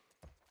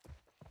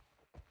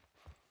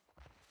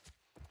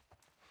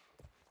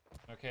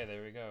 Okay,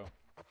 there we go.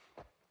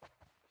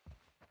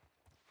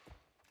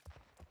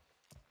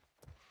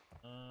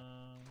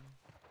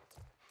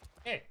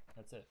 Hey,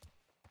 that's it.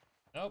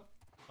 Nope.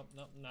 Nope,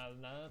 nope,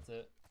 no, that's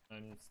it.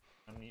 I'm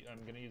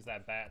gonna use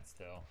that bat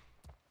still.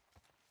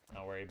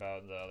 Not worry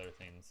about the other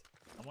things.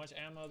 How much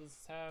ammo does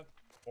this have?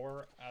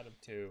 4 out of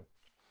 2.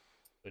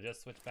 So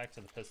just switch back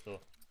to the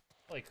pistol.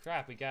 Holy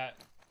crap, we got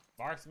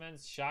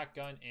marksman's,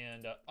 shotgun,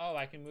 and oh,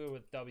 I can move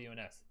with W and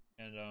S.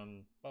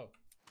 And oh,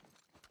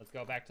 let's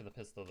go back to the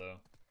pistol though.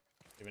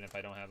 Even if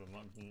I don't have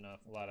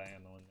a lot of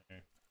ammo in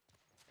there.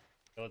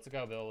 So let's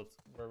go, Bill.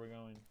 Where are we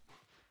going?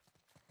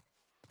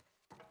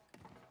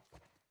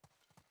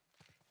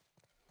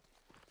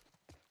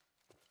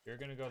 You're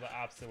gonna go the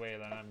opposite way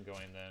that I'm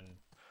going, then.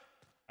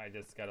 I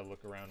just gotta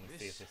look around and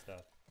see if there's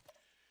stuff.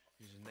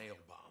 Here's a nail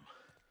bomb.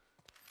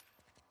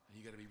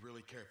 You gotta be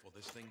really careful.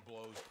 This thing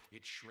blows,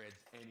 it shreds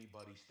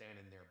anybody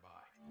standing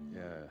nearby.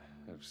 Yeah,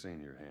 I've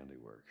seen your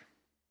handiwork.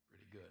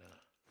 Pretty good,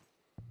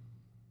 huh?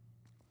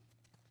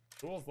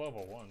 Tool's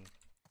level 1.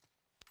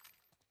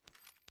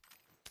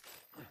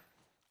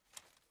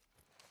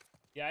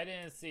 Yeah, I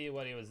didn't see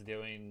what he was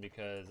doing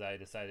because I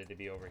decided to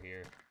be over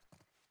here.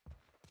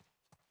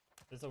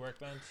 Is this a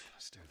workbench?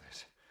 Let's do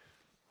this.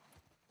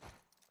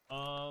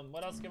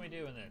 What else can we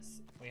do in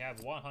this? We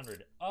have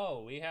 100.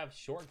 Oh, we have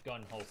short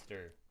gun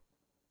holster.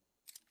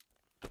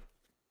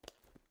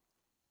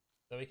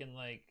 So we can,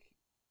 like,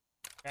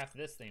 craft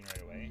this thing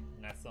right away.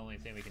 And that's the only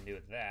thing we can do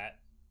with that.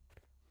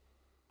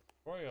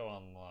 Tutorial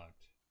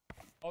unlocked.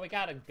 Oh, we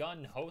got a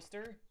gun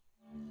holster?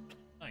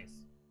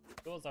 Nice.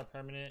 Tools are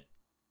permanent.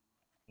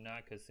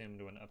 Not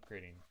consumed when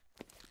upgrading.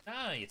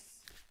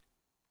 Nice!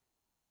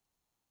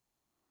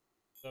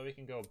 So we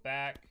can go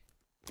back.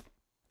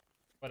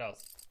 What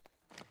else?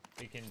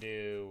 We can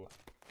do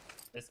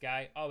this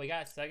guy. Oh, we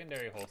got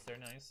secondary holster.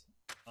 Nice.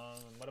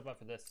 What about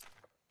for this?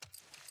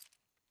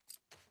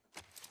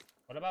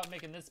 What about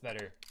making this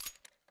better?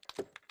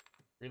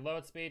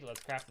 Reload speed.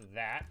 Let's craft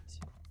that.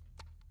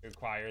 It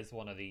requires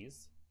one of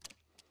these.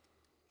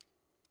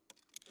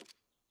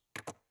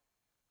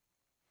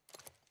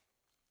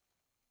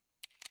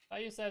 I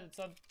thought you said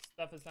some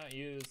stuff is not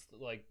used,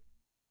 like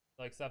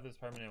stuff is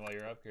permanent while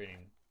you're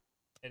upgrading.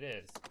 It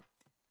is.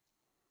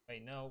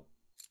 Wait, no.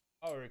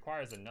 Oh, it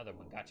requires another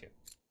one. Gotcha.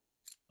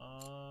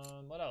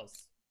 What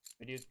else?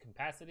 Reduce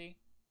capacity.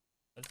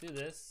 Let's do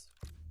this.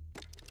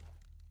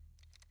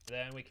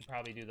 Then we can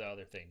probably do the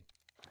other thing.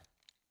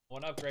 I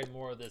want to upgrade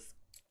more of this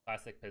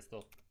classic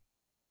pistol.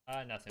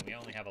 Nothing. We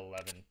only have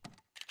 11.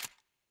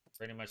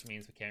 Pretty much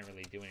means we can't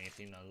really do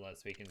anything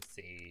unless we can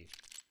see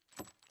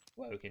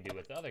what we can do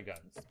with the other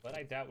guns. But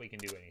I doubt we can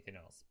do anything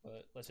else.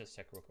 But let's just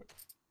check real quick.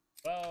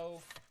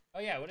 Bow. Oh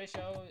yeah, would it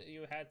show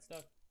you had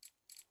stuff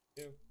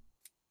to do?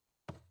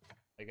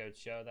 Like it would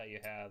show that you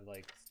have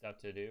like stuff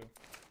to do.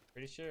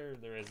 Pretty sure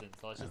there isn't,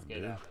 so let's just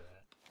get out of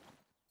that.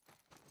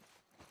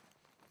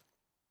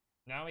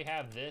 Now we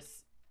have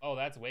this. Oh,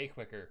 that's way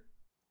quicker.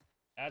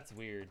 That's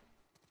weird.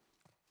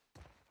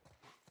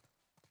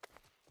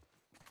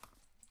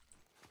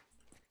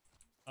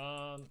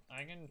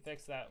 I can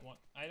fix that one.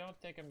 I don't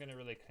think I'm gonna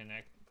really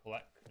collect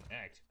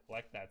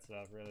that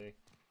stuff really.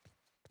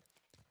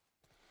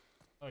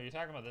 Oh, you're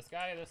talking about this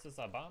guy? This is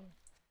a bomb?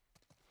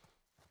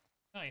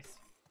 Nice.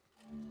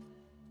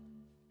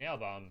 Nail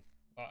bomb.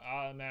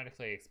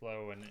 Automatically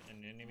explode when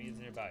an enemy is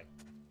nearby.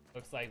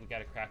 Looks like we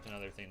gotta craft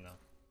another thing though.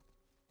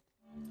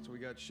 So we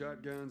got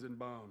shotguns and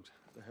bombs.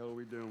 What the hell are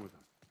we doing with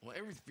them? Well,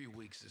 every few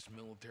weeks this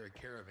military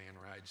caravan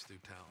rides through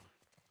town.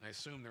 I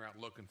assume they're out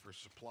looking for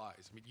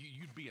supplies. I mean,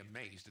 you'd be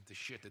amazed at the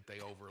shit that they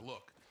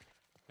overlook.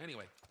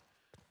 Anyway,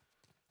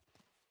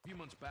 a few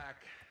months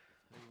back,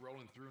 they were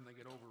rolling through and they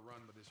get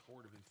overrun by this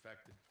horde of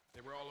infected.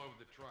 They were all over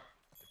the truck.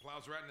 It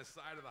plows right in the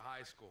side of the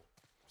high school.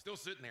 Still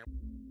sitting there.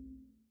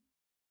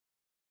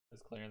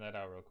 Just clearing that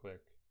out real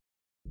quick.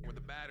 With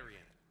the battery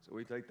in it. So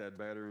we take that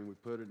battery and we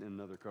put it in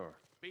another car.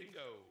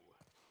 Bingo.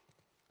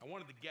 I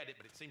wanted to get it,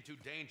 but it seemed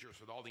too dangerous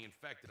with all the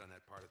infected on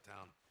that part of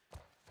town.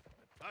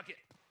 But fuck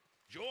it.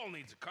 Joel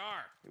needs a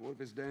car. Hey, what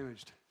if it's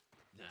damaged?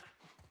 Nah,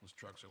 those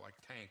trucks are like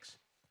tanks.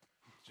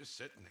 It's just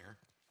sitting there.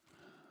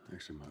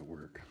 Actually might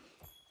work.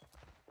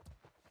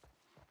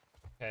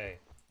 Okay,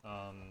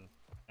 now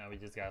we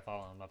just gotta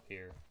follow him up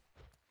here.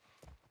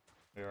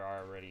 We're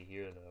already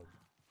here though.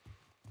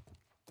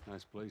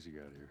 Nice place you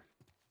got here.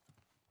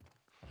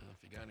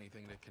 If you got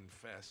anything to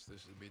confess,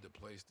 this would be the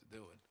place to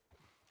do it.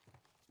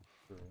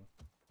 True.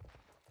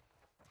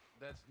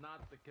 That's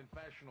not the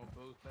confessional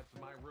booth, that's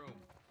my room.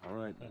 All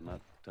right, I'm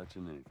not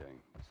touching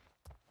anything.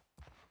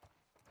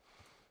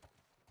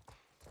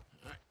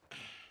 All right,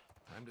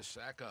 time to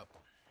sack up.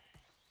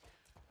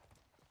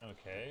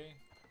 Okay.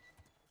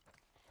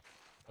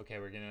 Okay,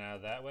 we're getting out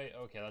of that way?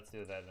 Okay, let's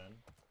do that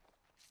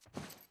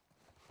then.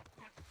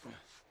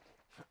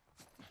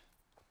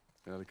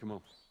 Ellie, come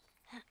on.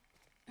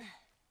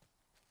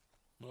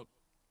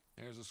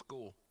 there's a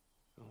school.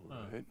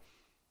 All right.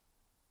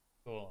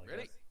 Cool. I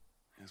Ready? guess.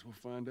 Guess we'll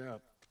find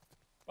out.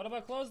 What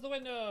about close the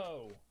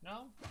window?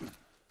 No?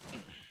 I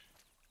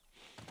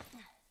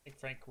think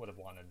Frank would have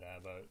wanted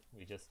that, but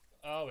we just...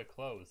 Oh, it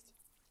closed.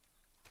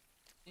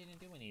 Didn't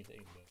do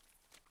anything, but...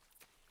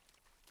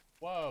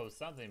 Whoa,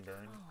 something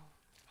burned. Oh,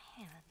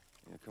 man.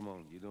 Yeah, come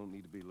on. You don't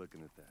need to be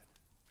looking at that.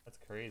 That's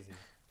crazy.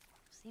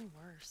 I've seen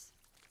worse.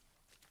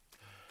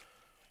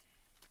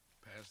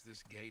 Past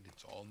this gate,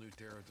 it's all new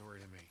territory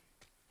to me.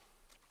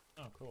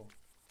 Oh, cool.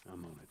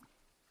 I'm on it.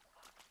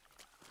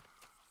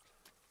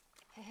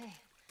 Hey,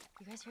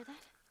 you guys hear that?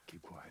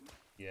 Keep quiet.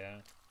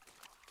 Yeah.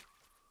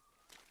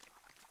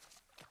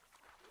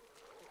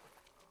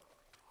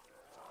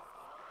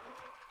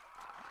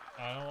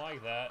 I don't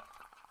like that.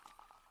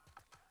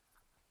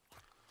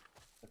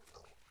 The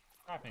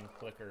crapping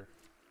clicker.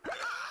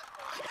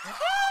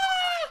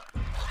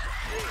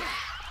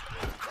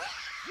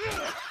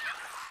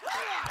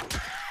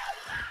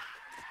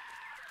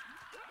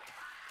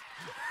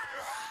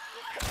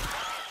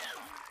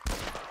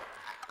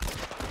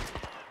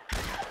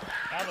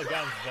 Now the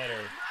gun's better.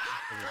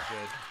 This is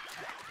good.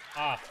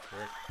 Ah,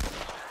 frick.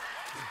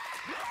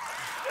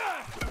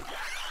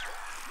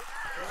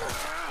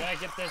 Can I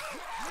get this?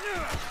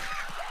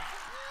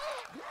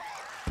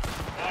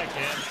 Now I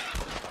can.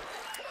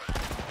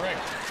 Frick.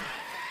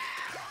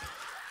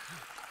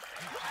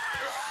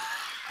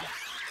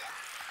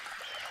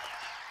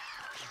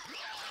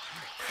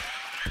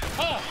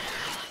 Oh!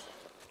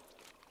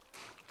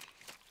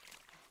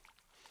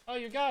 Oh,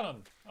 you got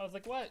him. I was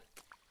like, what?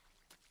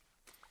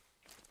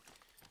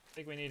 I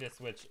think we need to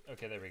switch.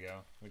 Okay, there we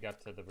go. We got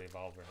to the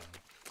revolver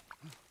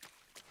now.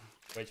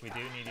 Which we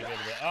do need to get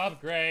a bit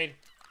upgrade.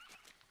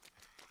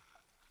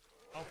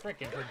 I'll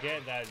freaking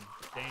forget that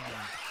dang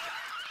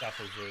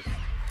stuff is this.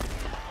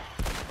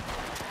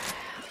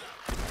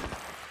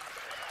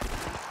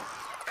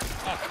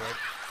 Ah, frick.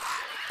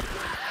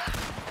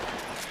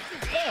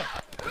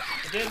 Ah!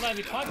 It didn't let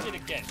me punch it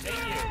again. Thank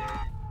you.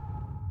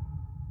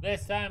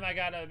 This time I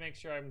gotta make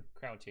sure I'm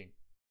crouching.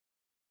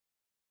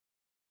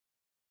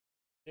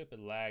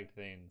 Stupid lag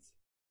things.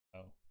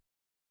 Oh.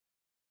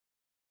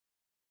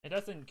 It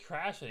doesn't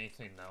crash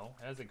anything though.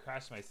 It hasn't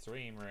crashed my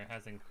stream or it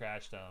hasn't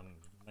crashed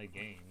my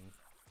game.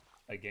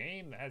 A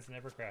game has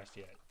never crashed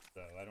yet,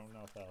 so I don't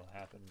know if that'll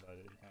happen, but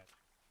it has.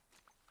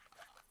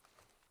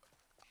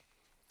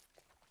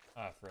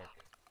 Ah, frick.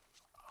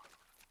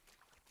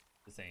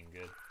 This ain't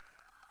good.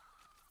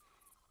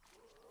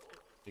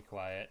 Be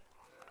quiet.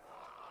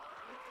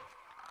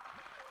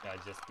 Gotta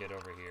just get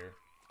over here.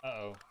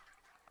 Uh-oh.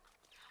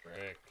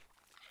 Frick.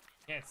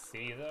 Can't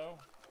see though.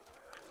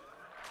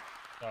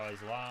 So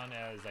as long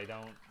as I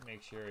don't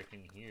make sure I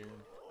can hear,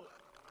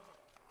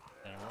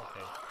 then I'm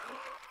okay.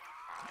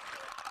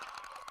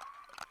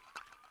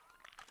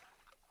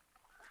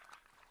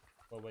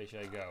 What way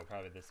should I go?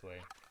 Probably this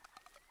way.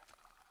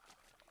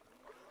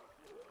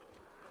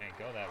 Can't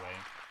go that way.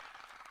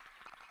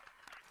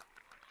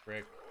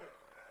 Frick.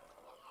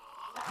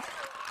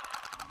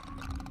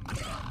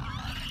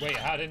 Wait,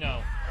 how to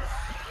know?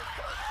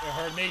 You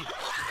heard me?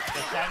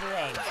 It's time to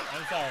run.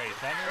 I'm sorry.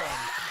 Time to run.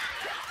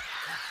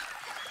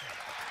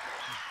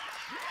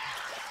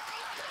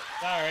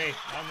 Sorry,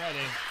 I'm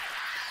running.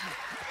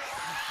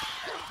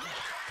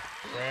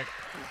 Frick.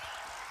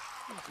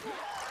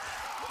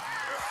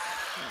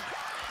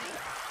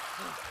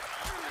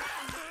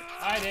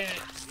 I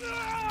didn't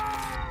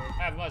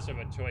have much of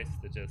a choice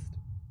to just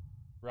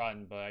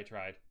run, but I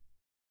tried.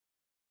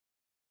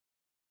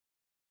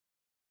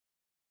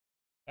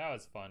 That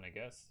was fun, I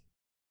guess.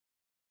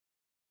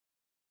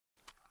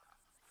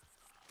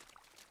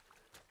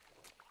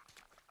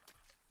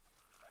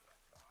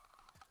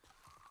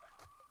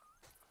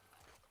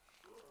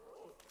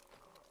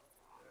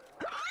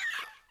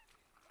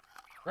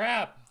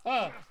 Crap!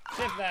 Oh,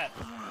 shift that.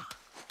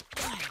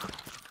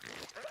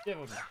 Give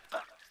him.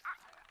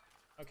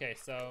 Okay,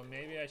 so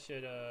maybe I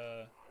should,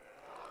 I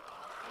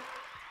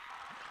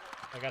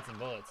got some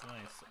bullets,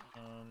 nice.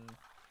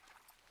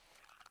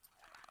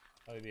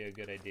 Probably be a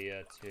good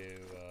idea to,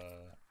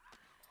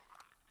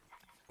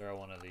 throw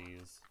one of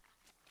these.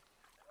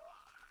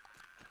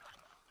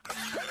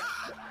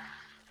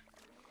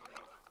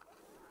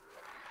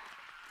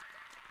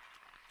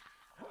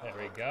 There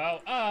we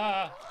go.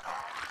 Ah!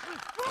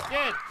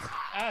 Get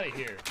out of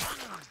here.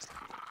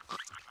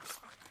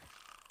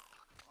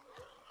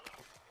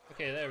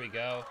 Okay, there we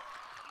go.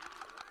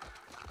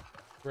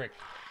 Frick.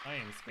 I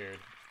am scared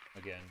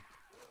again.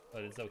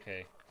 But it's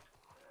okay.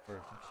 Or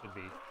it should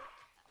be.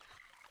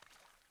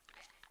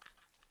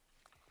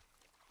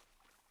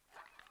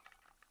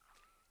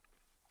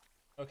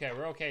 Okay,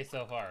 we're okay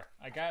so far.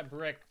 I got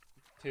Brick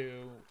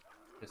to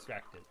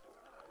distract it.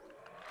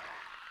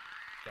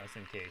 Just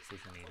in case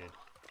is needed.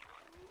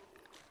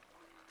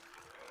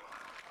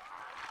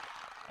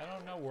 I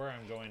don't know where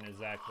I'm going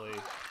exactly.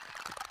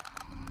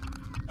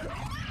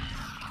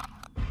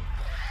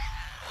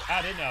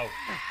 I didn't know.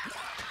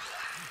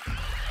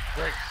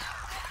 Brick.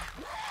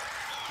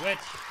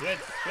 Switch, switch,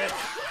 switch.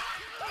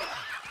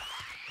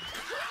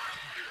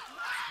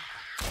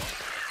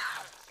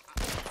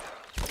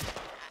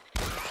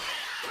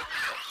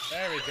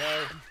 There we go.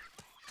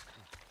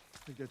 I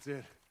think that's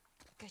it.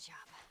 Good job.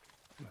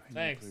 Ain't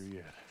Thanks. clear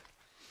yet.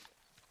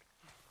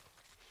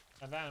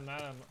 I'm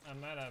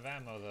out of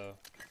ammo though.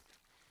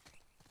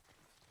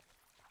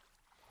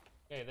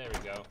 Okay, there we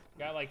go.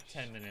 Got like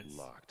 10 minutes.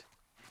 Locked.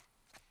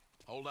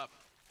 Hold up.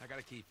 I got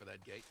a key for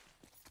that gate.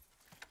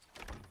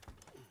 I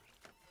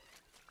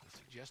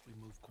suggest we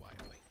move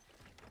quietly.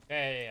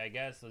 Okay, I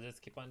guess we'll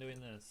just keep on doing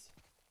this.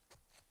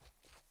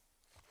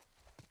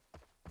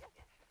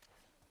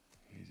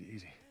 Easy,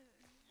 easy.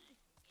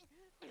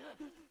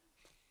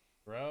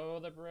 Throw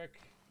the brick.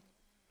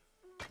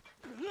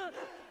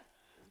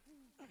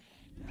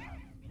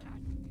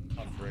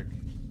 Oh, frick.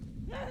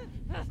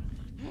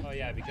 Oh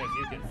yeah, because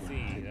you can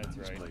see, that's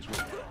right.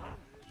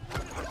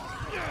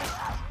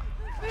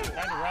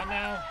 Time to run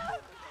now?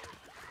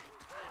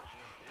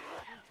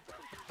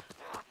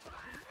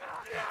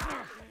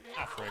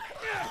 Ah, frick.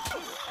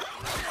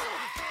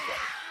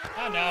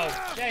 Oh no,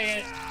 dang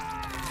it!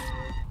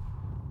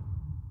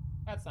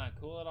 That's not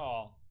cool at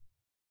all.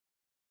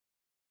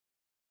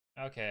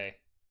 Okay.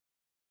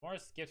 More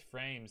skipped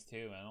frames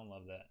too, I don't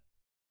love that.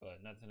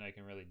 But nothing I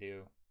can really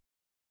do.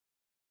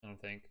 I don't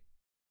think.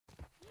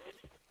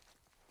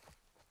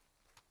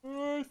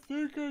 I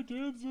think I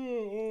did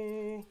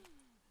so.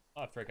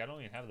 Oh frick, I don't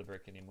even have the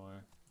brick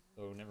anymore.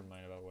 So never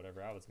mind about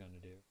whatever I was gonna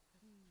do.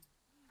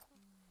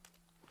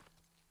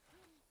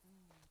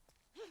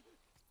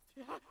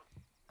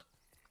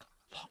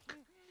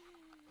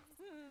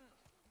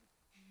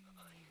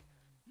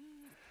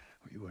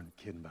 Well, you weren't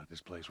kidding about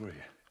this place, were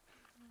you?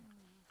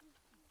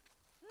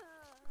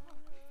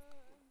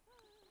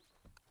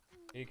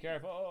 Be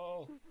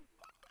careful!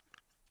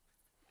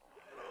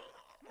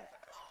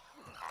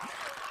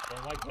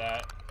 Don't like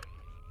that.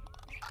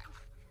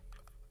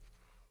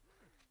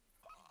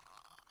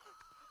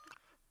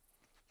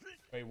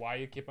 Wait, why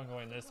you keep on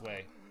going this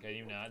way? Can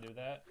you not do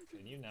that?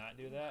 Can you not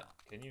do that?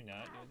 Can you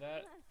not do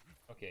that?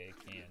 Okay, it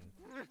can.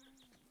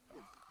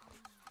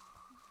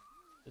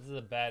 This is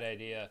a bad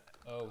idea.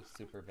 Oh,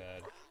 super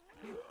bad.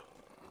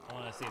 I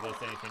want to see if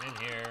there's anything in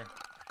here.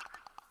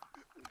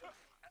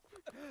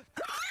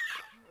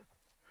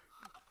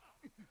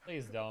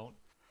 Please don't.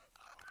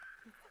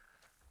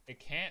 It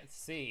can't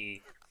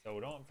see, so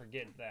don't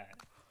forget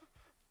that.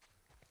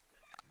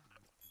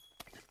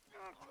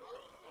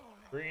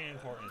 Very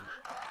important.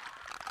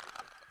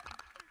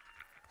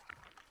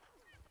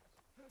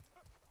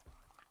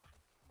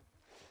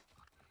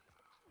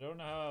 I don't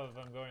know if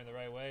I'm going the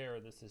right way or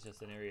this is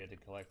just an area to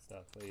collect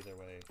stuff, but either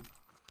way.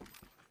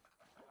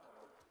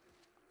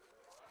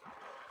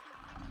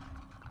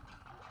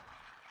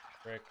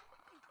 Frick.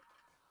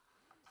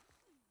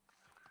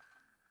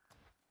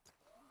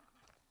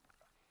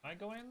 Am I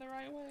going the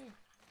right way?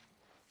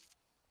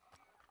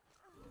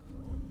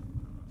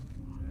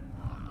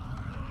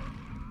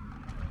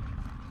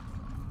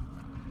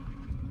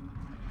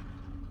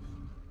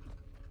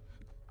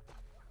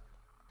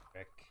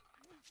 Frick.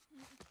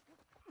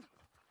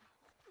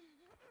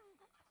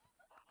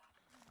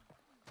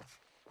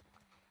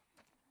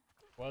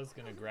 Was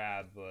gonna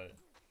grab, but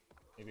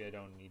maybe I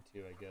don't need to,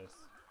 I guess.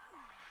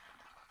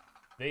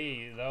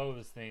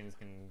 Those things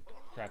can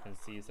crap and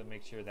see, so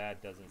make sure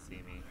that doesn't see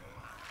me.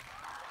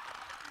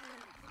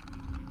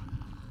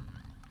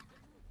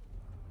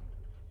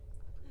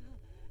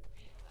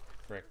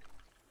 Frick.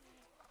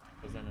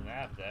 Doesn't it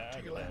have that?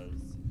 It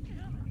does.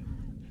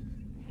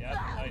 Yep,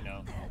 I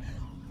know.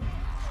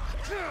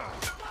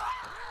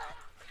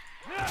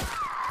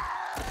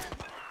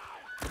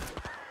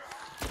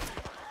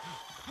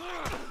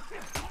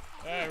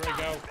 There we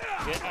go.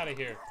 Get out of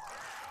here.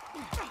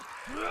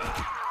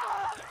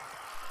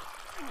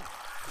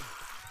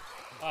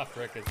 Ah,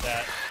 frick is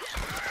that.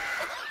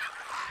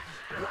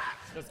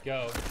 Let's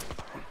go.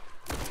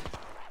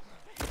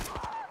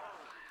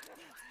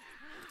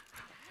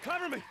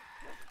 Cover me!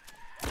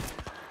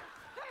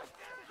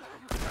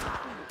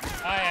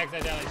 I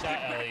accidentally shot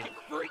Ellie.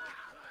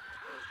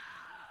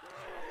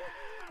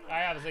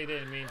 I obviously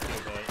didn't mean to,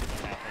 but it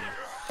happened.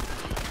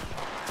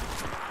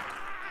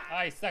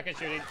 I suck at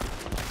shooting.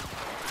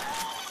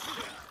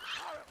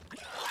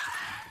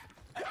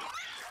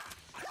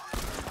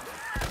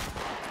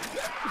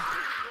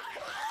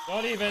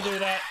 Don't even do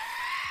that.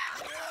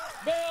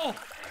 Bill!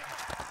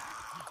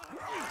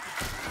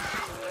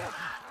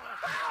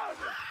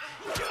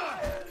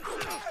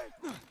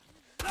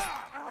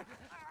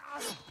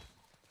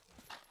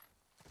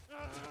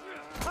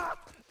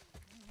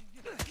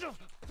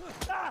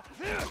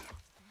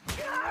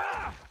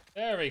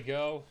 There we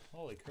go.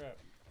 Holy crap.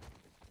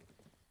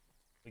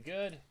 We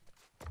good?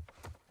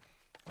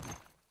 If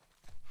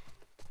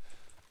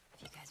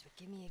you guys would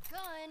give me a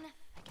gun,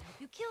 I can help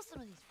you kill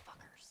some of these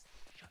fuckers.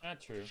 Not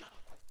true.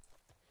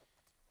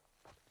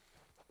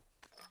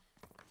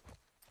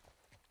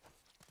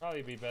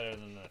 Probably be better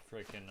than the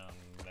frickin'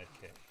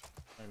 medkit.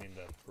 I mean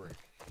the brick.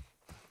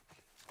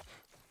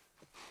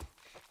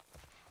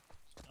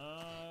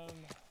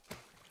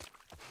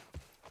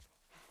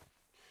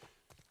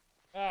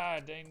 Ah,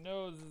 dang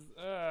noses.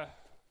 I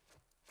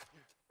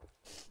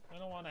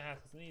don't want to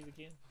have to sneeze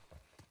again.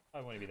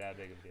 Probably wouldn't be that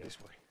big of a deal. This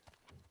way.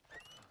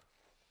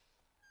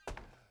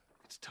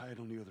 It's tied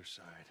on the other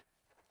side.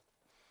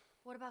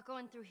 What about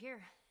going through here?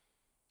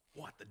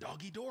 What, the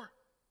doggy door?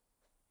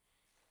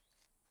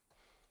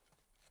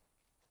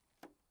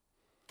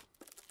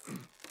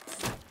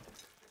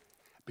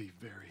 Be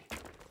very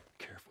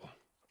careful.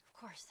 Of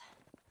course.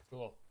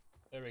 Cool.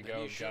 There we Maybe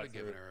go. you should Got have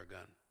given through. her a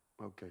gun.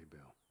 Okay,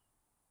 Bill.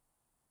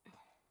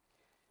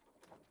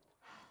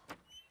 What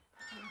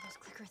are those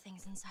clicker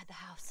things inside the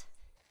house?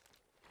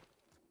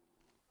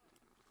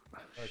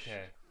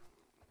 Okay.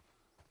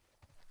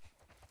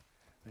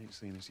 They ain't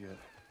seen us yet.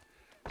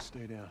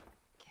 Stay down.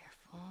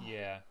 Careful.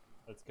 Yeah.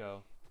 Let's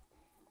go.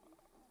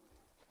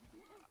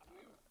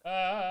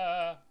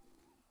 Ah!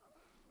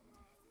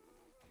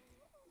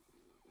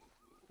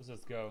 Let's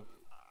just go.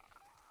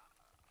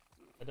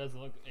 It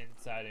doesn't look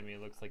inside of me.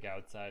 It looks like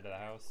outside of the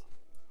house.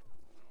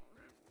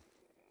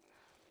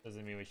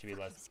 Doesn't mean we should be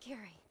less.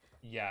 Scary.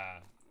 Yeah,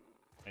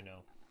 I know.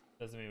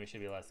 Doesn't mean we should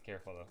be less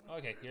careful though.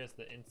 Okay, here's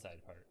the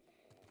inside part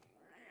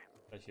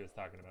that she was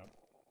talking about.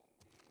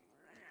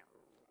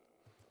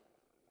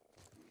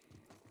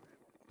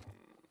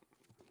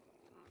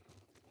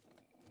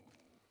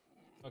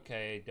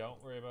 Okay,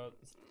 don't worry about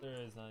the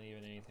stairs. Not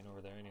even anything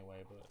over there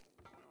anyway. But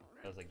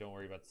I was like, don't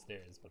worry about the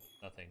stairs, but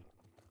nothing.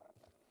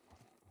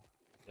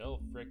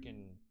 Still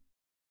freaking.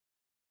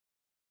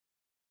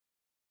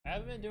 I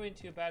haven't been doing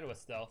too bad with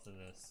stealth in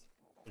this,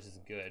 which is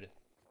good.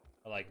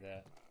 I like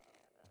that.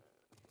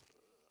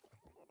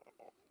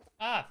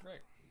 Ah,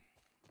 frick.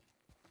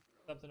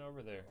 Something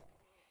over there.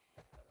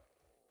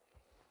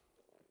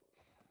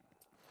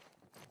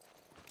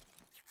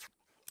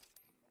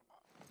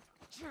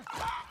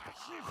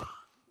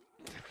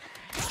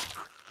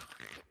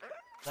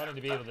 Wanted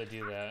to be able to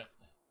do that.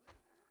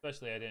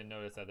 Especially I didn't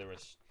notice that there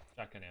was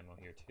shotgun ammo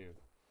here too.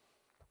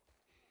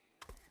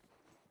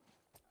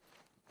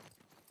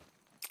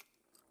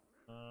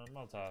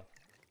 Molotov.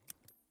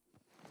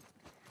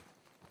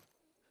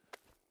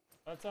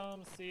 Let's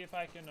see if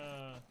I can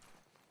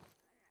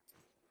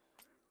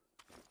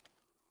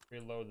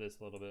reload this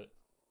a little bit.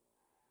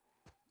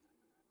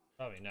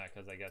 Probably not,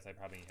 because I guess I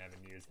probably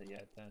haven't used it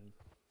yet then.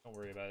 Don't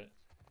worry about it.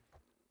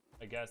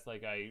 I guess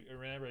like I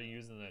remember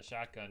using the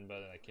shotgun,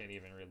 but I can't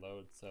even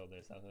reload, so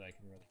there's nothing I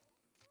can really.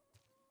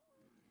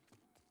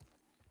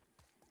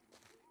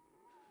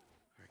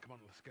 Alright, come on,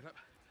 let's get up.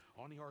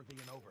 On the RV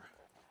and over.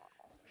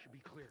 Should be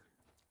clear.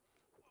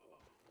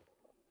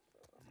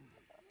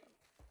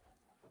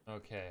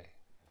 Okay.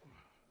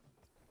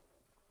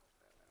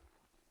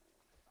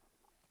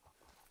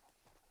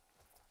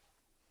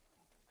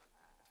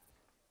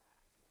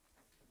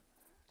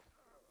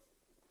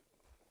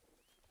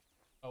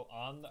 Oh,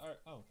 on the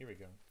oh, here we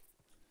go.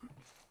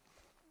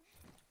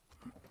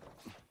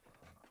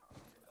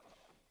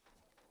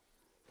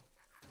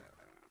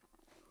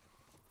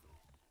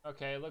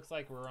 Okay, it looks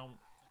like we're on.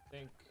 I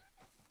think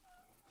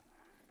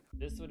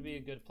this would be a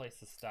good place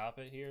to stop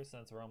it here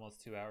since we're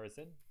almost 2 hours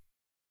in.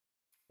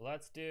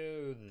 Let's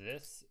do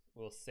this.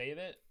 We'll save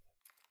it.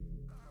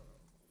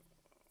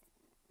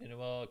 And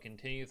we'll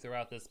continue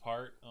throughout this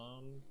part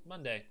on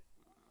Monday.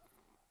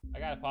 I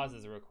gotta pause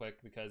this real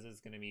quick because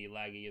it's gonna be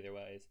laggy either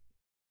way.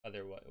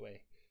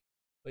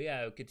 But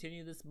yeah, I'll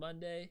continue this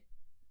Monday.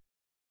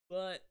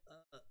 But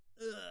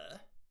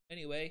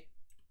anyway,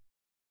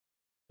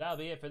 that'll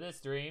be it for this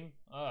stream.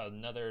 Oh,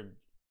 another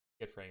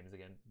good frames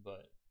again.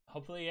 But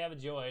hopefully you have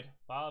enjoyed.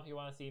 Follow if you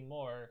want to see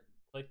more.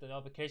 Click the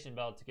notification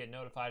bell to get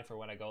notified for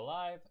when I go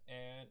live,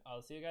 and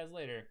I'll see you guys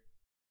later.